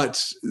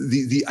 but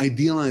the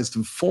idealized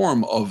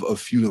form of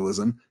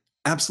feudalism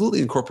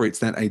absolutely incorporates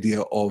that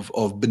idea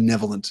of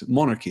benevolent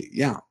monarchy.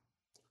 Yeah.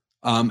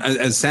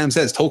 As Sam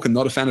says, Tolkien,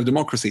 not a fan of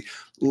democracy.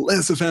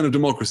 Less a fan of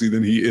democracy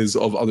than he is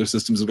of other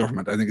systems of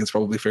government. I think it's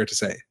probably fair to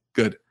say.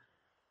 Good.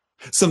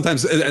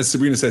 Sometimes, as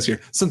Sabrina says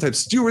here, sometimes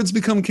stewards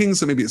become kings,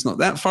 so maybe it's not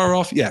that far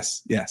off.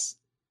 Yes, yes.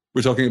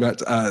 We're talking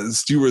about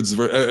stewards,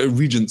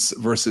 regents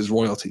versus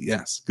royalty.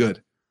 Yes,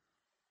 good.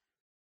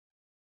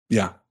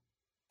 Yeah.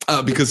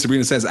 Because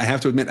Sabrina says, I have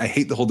to admit, I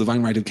hate the whole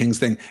divine right of kings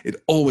thing.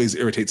 It always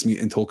irritates me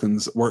in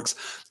Tolkien's works.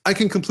 I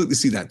can completely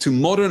see that. To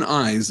modern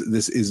eyes,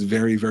 this is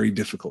very, very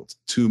difficult.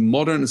 To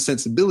modern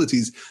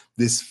sensibilities,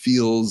 this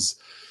feels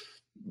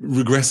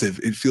regressive.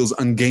 It feels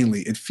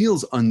ungainly. It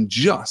feels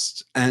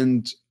unjust.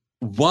 And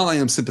while I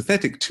am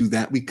sympathetic to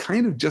that, we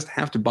kind of just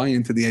have to buy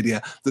into the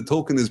idea that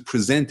Tolkien is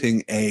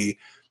presenting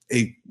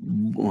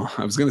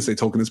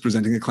Tolkien is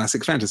presenting a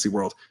classic fantasy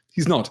world.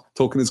 He's not.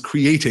 Tolkien is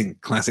creating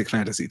classic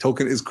fantasy.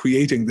 Tolkien is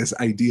creating this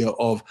idea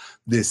of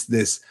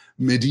this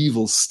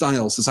medieval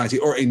style society,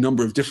 or a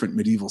number of different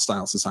medieval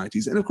style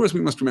societies. And of course,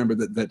 we must remember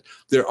that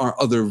there are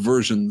other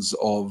versions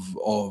of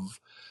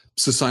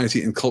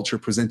society and culture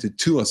presented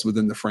to us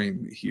within the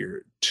frame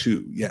here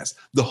too. Yes.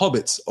 The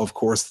Hobbits, of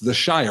course, the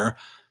Shire,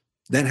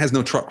 that has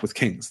no truck with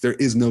kings. There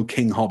is no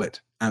king hobbit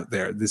out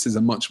there. This is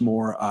a much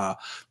more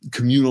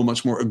communal,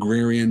 much more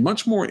agrarian,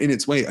 much more in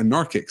its way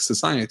anarchic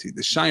society.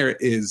 The Shire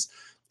is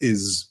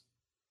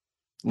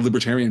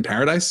libertarian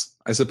paradise,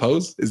 I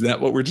suppose. Is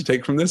that what we're to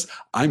take from this?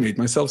 I made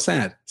myself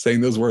sad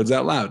saying those words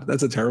out loud.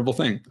 That's a terrible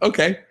thing.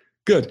 Okay,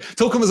 good.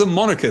 Tolkien was a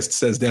monarchist,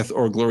 says Death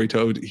or Glory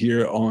Toad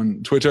here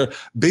on Twitter,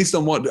 based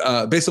on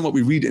what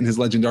we read in his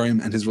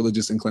Legendarium and his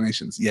religious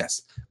inclinations.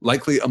 Yes,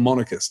 likely a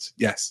monarchist.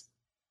 Yes,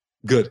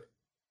 good.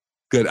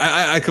 Good.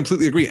 I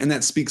completely agree. And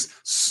that speaks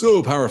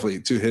so powerfully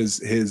to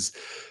his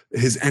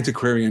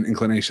antiquarian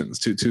inclinations,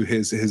 to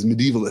his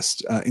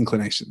medievalist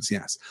inclinations.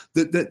 Yes.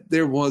 That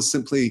there was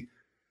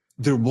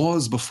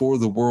before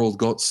the world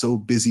got so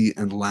busy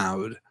and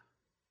loud,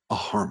 a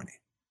harmony.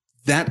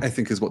 That, I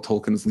think, is what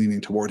Tolkien is leaning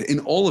toward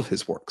in all of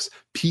his works.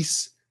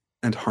 Peace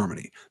and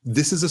harmony.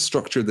 This is a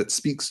structure that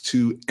speaks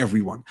to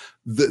everyone.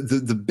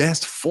 The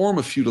best form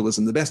of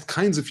feudalism, the best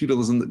kinds of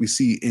feudalism that we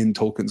see in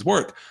Tolkien's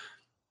work,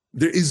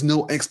 there is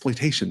no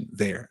exploitation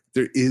there.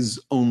 There is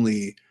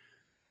only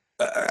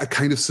a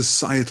kind of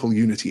societal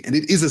unity. And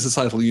it is a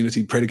societal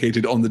unity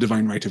predicated on the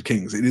divine right of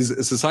kings. It is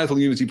a societal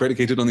unity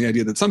predicated on the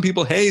idea that some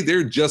people, hey,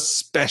 they're just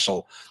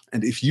special.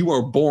 And if you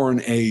are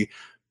born a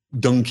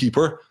dung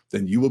keeper,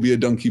 then you will be a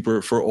dung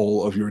keeper for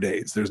all of your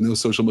days. There's no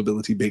social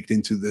mobility baked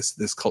into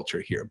this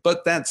culture here.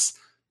 But that's,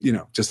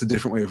 just a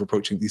different way of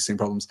approaching these same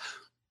problems.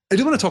 I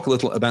do want to talk a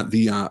little about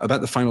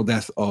the final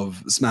death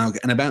of Smaug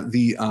and about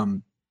the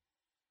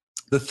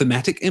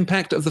thematic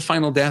impact of the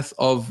final death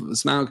of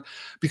Smaug,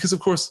 because of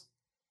course,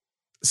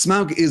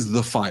 Smaug is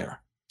the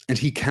fire, and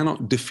he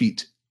cannot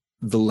defeat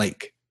the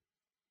lake.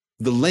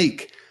 The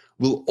lake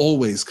will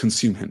always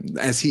consume him.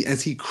 As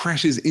he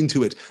crashes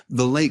into it,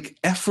 the lake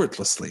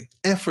effortlessly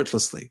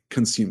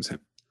consumes him.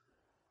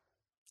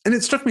 And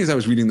it struck me as I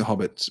was reading The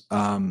Hobbit,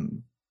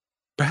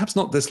 perhaps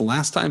not this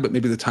last time, but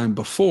maybe the time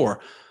before,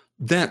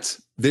 that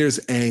there's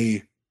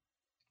a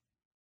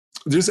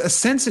there's a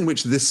sense in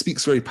which this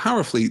speaks very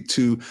powerfully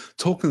to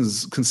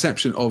Tolkien's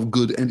conception of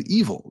good and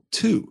evil,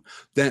 too.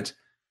 That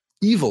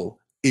evil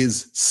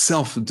is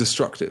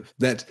self-destructive,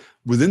 that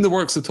within the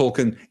works of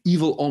Tolkien,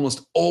 evil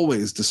almost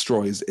always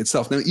destroys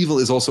itself. Now, evil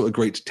is also a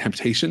great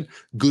temptation.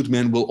 Good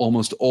men will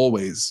almost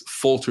always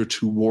falter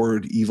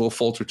toward evil,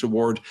 falter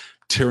toward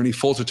tyranny,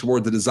 falter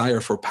toward the desire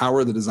for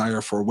power, the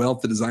desire for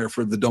wealth, the desire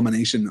for the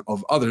domination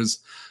of others.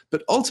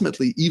 But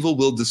ultimately, evil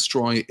will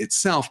destroy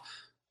itself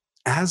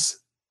as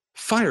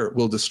fire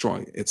will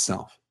destroy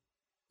itself.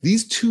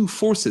 These two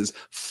forces,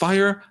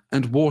 fire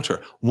and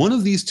water, one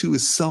of these two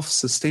is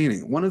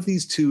self-sustaining. One of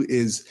these two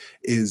is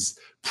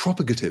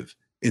propagative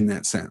in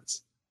that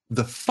sense.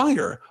 The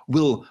fire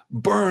will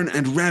burn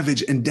and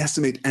ravage and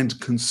decimate and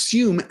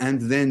consume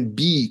and then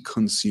be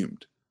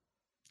consumed.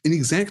 In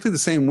exactly the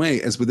same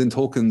way as within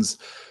Tolkien's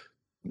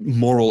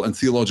moral and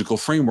theological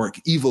framework,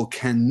 evil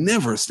can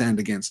never stand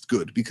against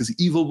good, because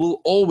evil will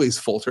always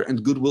falter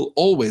and good will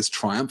always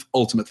triumph,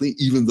 ultimately,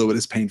 even though it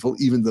is painful,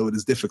 even though it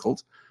is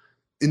difficult.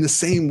 In the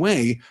same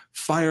way,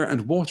 fire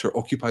and water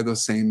occupy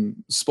those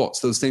same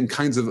spots, those same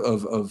kinds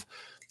of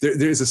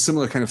there is a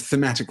similar kind of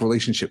thematic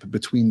relationship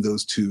between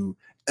those two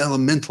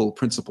elemental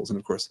principles. And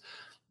of course,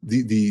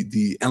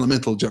 the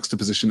elemental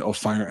juxtaposition of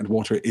fire and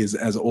water is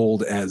as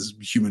old as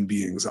human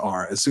beings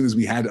are. As soon as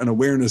we had an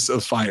awareness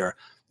of fire,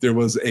 there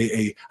was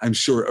I'm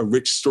sure, a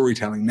rich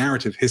storytelling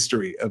narrative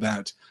history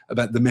about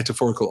the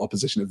metaphorical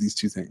opposition of these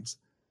two things.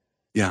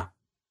 Yeah,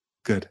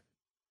 good.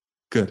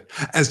 Good.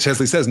 As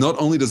Chesley says, not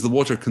only does the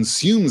water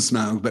consume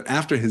Smaug, but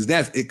after his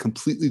death, it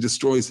completely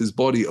destroys his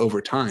body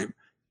over time.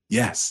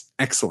 Yes,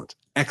 excellent,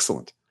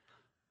 excellent.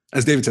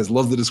 As David says,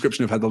 love the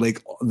description of how the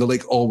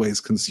lake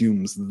always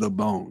consumes the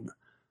bone.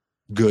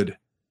 Good.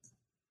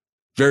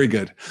 Very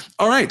good.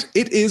 All right,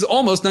 it is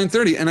almost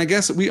 9:30, and I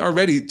guess we are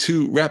ready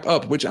to wrap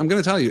up, which I'm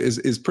going to tell you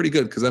is pretty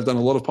good, because I've done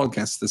a lot of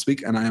podcasts this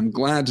week, and I am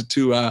glad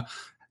to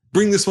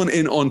bring this one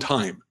in on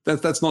time.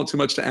 That's not too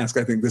much to ask,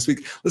 I think, this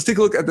week. Let's take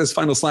a look at this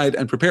final slide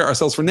and prepare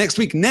ourselves for next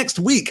week. Next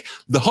week,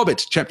 The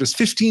Hobbit, chapters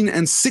 15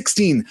 and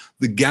 16,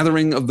 The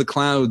Gathering of the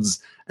Clouds,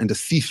 and A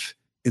Thief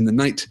in the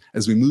Night,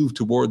 as we move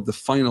toward the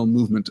final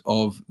movement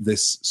of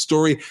this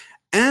story.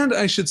 And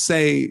I should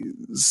say,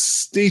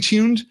 stay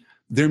tuned.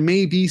 There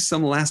may be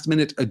some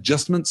last-minute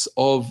adjustments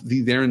of the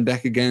There and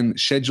Back Again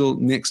schedule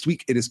next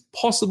week. It is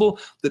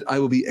possible that I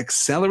will be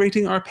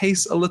accelerating our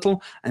pace a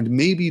little and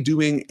maybe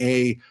doing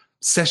a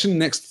session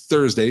next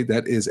Thursday,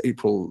 that is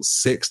April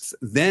 6th,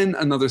 then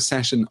another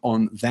session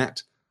on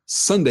that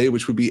Sunday,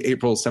 which would be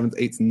April 7th,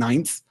 8th,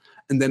 9th,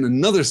 and then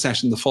another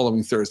session the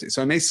following Thursday.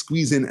 So I may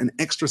squeeze in an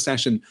extra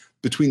session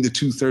between the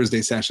two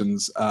Thursday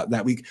sessions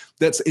that week.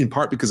 That's in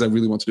part because I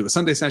really want to do a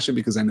Sunday session,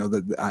 because I know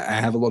that I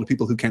have a lot of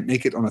people who can't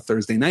make it on a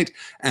Thursday night,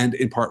 and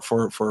in part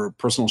for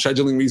personal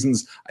scheduling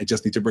reasons, I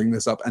just need to bring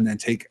this up and then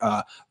take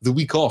the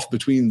week off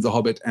between The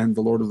Hobbit and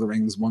The Lord of the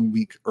Rings 1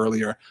 week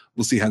earlier.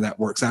 We'll see how that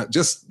works out.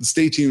 Just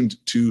stay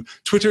tuned to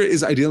Twitter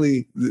is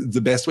ideally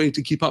the best way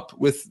to keep up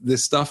with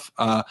this stuff.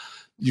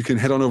 You can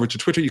head on over to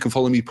Twitter. You can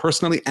follow me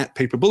personally at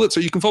Paper Bullets, or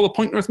you can follow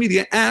Point North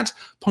Media at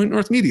Point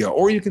North Media,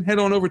 or you can head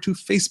on over to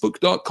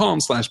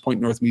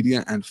facebook.com/Point North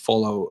Media and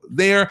follow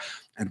there.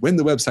 And when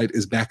the website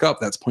is back up,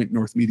 that's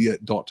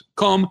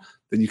pointnorthmedia.com,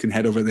 then you can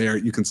head over there.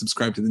 You can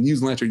subscribe to the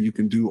newsletter. You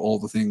can do all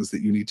the things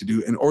that you need to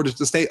do in order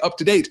to stay up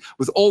to date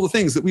with all the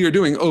things that we are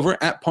doing over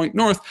at Point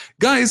North.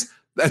 Guys,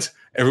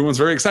 everyone's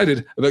very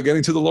excited about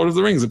getting to The Lord of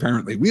the Rings,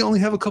 apparently. We only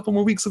have a couple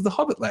more weeks of The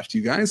Hobbit left,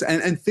 you guys,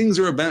 and things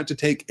are about to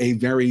take a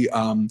very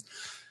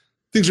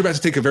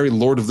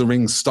Lord of the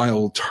Rings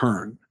style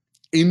turn.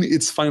 In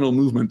its final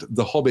movement,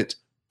 The Hobbit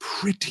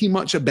pretty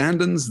much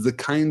abandons the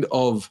kind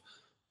of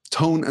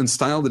tone and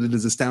style that it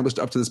has established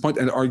up to this point,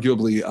 and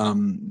arguably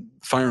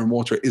Fire and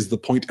Water is the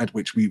point at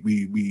which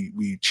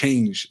we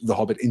change The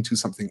Hobbit into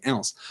something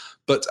else.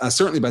 But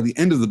certainly by the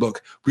end of the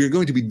book, we are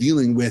going to be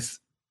dealing with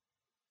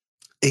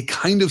a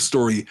kind of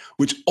story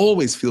which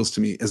always feels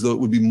to me as though it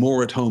would be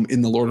more at home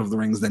in The Lord of the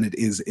Rings than it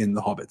is in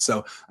The Hobbit.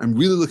 So I'm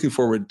really looking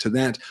forward to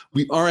that.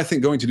 We are, I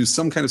think, going to do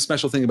some kind of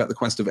special thing about the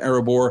Quest of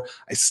Erebor.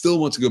 I still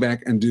want to go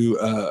back and do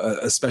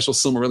a special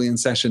Silmarillion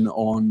session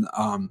on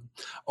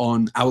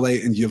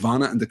Aule and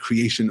Yavanna and the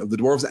creation of the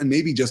dwarves, and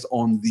maybe just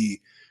on the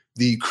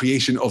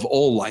creation of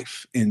all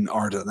life in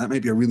Arda. That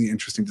might be a really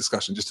interesting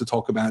discussion, just to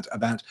talk about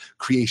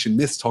creation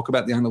myths, talk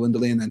about the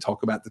Ainulindalin, and then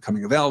talk about the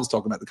coming of elves,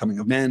 talk about the coming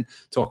of men,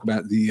 talk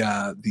about the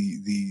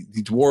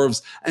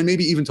dwarves, and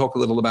maybe even talk a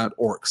little about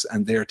orcs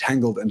and their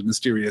tangled and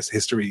mysterious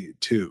history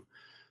too.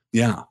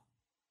 Yeah,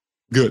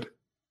 good.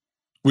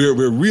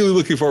 We're really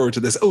looking forward to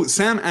this. Oh,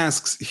 Sam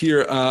asks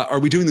here, are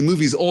we doing the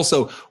movies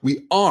also?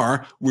 We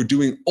are. We're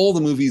doing all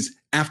the movies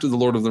after the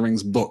Lord of the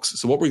Rings books.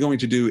 So what we're going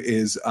to do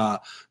is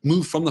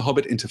move from The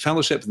Hobbit into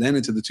Fellowship, then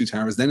into The Two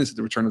Towers, then into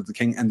The Return of the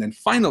King, and then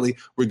finally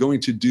we're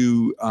going to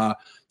do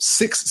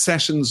 6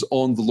 sessions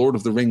on the Lord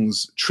of the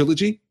Rings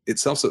trilogy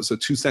itself, so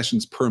 2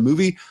 sessions per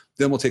movie.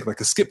 Then we'll take like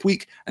a skip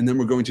week, and then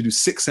we're going to do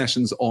 6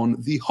 sessions on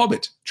the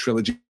Hobbit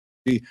trilogy.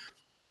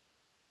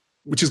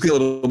 which is a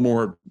little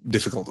more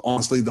difficult.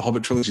 Honestly, the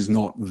Hobbit trilogy is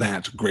not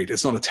that great.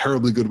 It's not a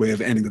terribly good way of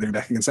ending the There and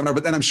Back Again seminar,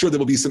 but then I'm sure there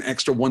will be some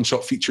extra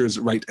one-shot features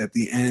right at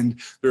the end.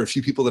 There are a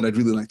few people that I'd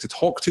really like to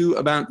talk to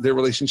about their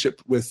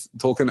relationship with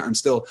Tolkien. I'm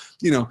still,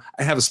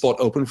 I have a spot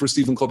open for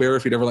Stephen Colbert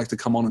if he'd ever like to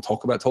come on and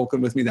talk about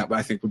Tolkien with me. That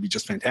I think would be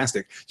just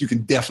fantastic. You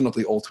can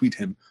definitely all tweet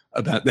him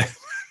about that.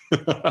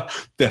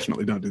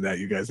 Definitely don't do that,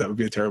 you guys. That would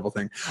be a terrible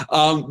thing.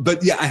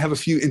 But yeah, I have a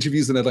few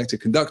interviews that I'd like to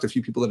conduct, a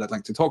few people that I'd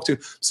like to talk to.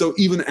 So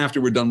even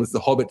after we're done with The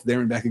Hobbit,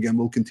 There and Back Again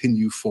will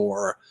continue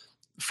for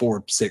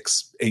 4,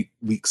 6, 8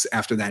 weeks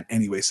after that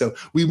anyway. So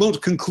we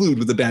won't conclude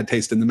with a bad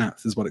taste in the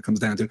mouth is what it comes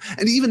down to.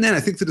 And even then,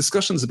 I think the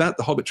discussions about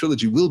the Hobbit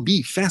trilogy will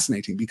be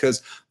fascinating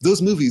because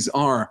those movies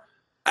are,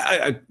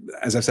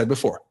 as I've said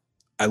before,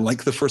 I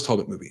like the first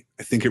Hobbit movie.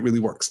 I think it really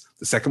works.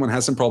 The second one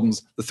has some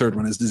problems. The third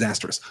one is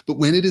disastrous. But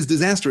when it is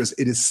disastrous,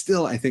 it is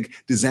still, I think,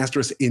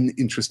 disastrous in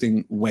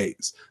interesting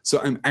ways. So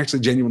I'm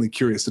actually genuinely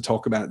curious to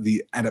talk about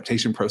the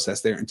adaptation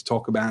process there and to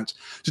talk about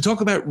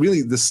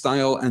really the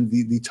style and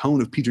the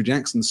tone of Peter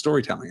Jackson's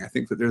storytelling. I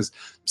think that there's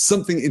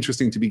something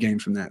interesting to be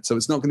gained from that. So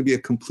it's not going to be a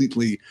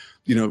completely,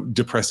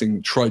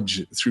 depressing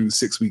trudge through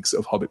 6 weeks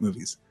of Hobbit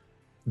movies.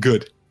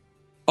 Good.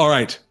 All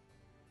right.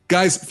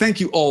 Guys, thank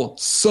you all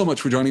so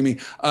much for joining me.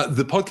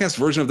 The podcast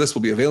version of this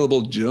will be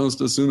available just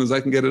as soon as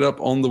I can get it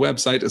up on the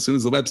website. As soon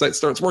as the website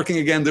starts working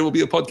again, there will be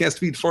a podcast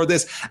feed for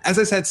this. As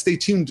I said, stay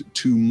tuned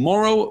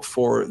tomorrow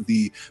for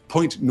the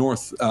Point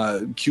North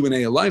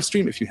Q&A live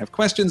stream. If you have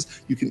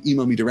questions, you can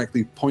email me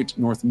directly,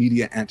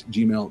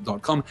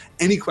 pointnorthmedia@gmail.com.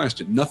 Any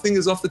question, nothing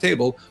is off the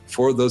table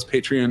for those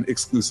Patreon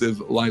exclusive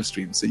live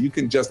streams. So you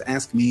can just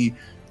ask me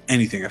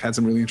anything. I've had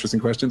some really interesting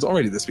questions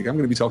already this week. I'm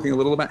going to be talking a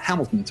little about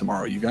Hamilton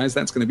tomorrow, you guys.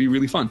 That's going to be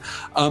really fun.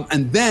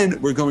 And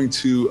then we're going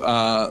to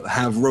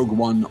have Rogue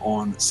One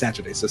on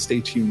Saturday. So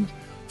stay tuned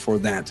for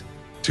that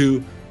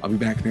too. I'll be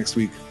back next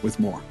week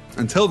with more.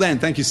 Until then,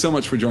 thank you so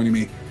much for joining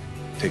me.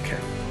 Take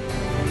care.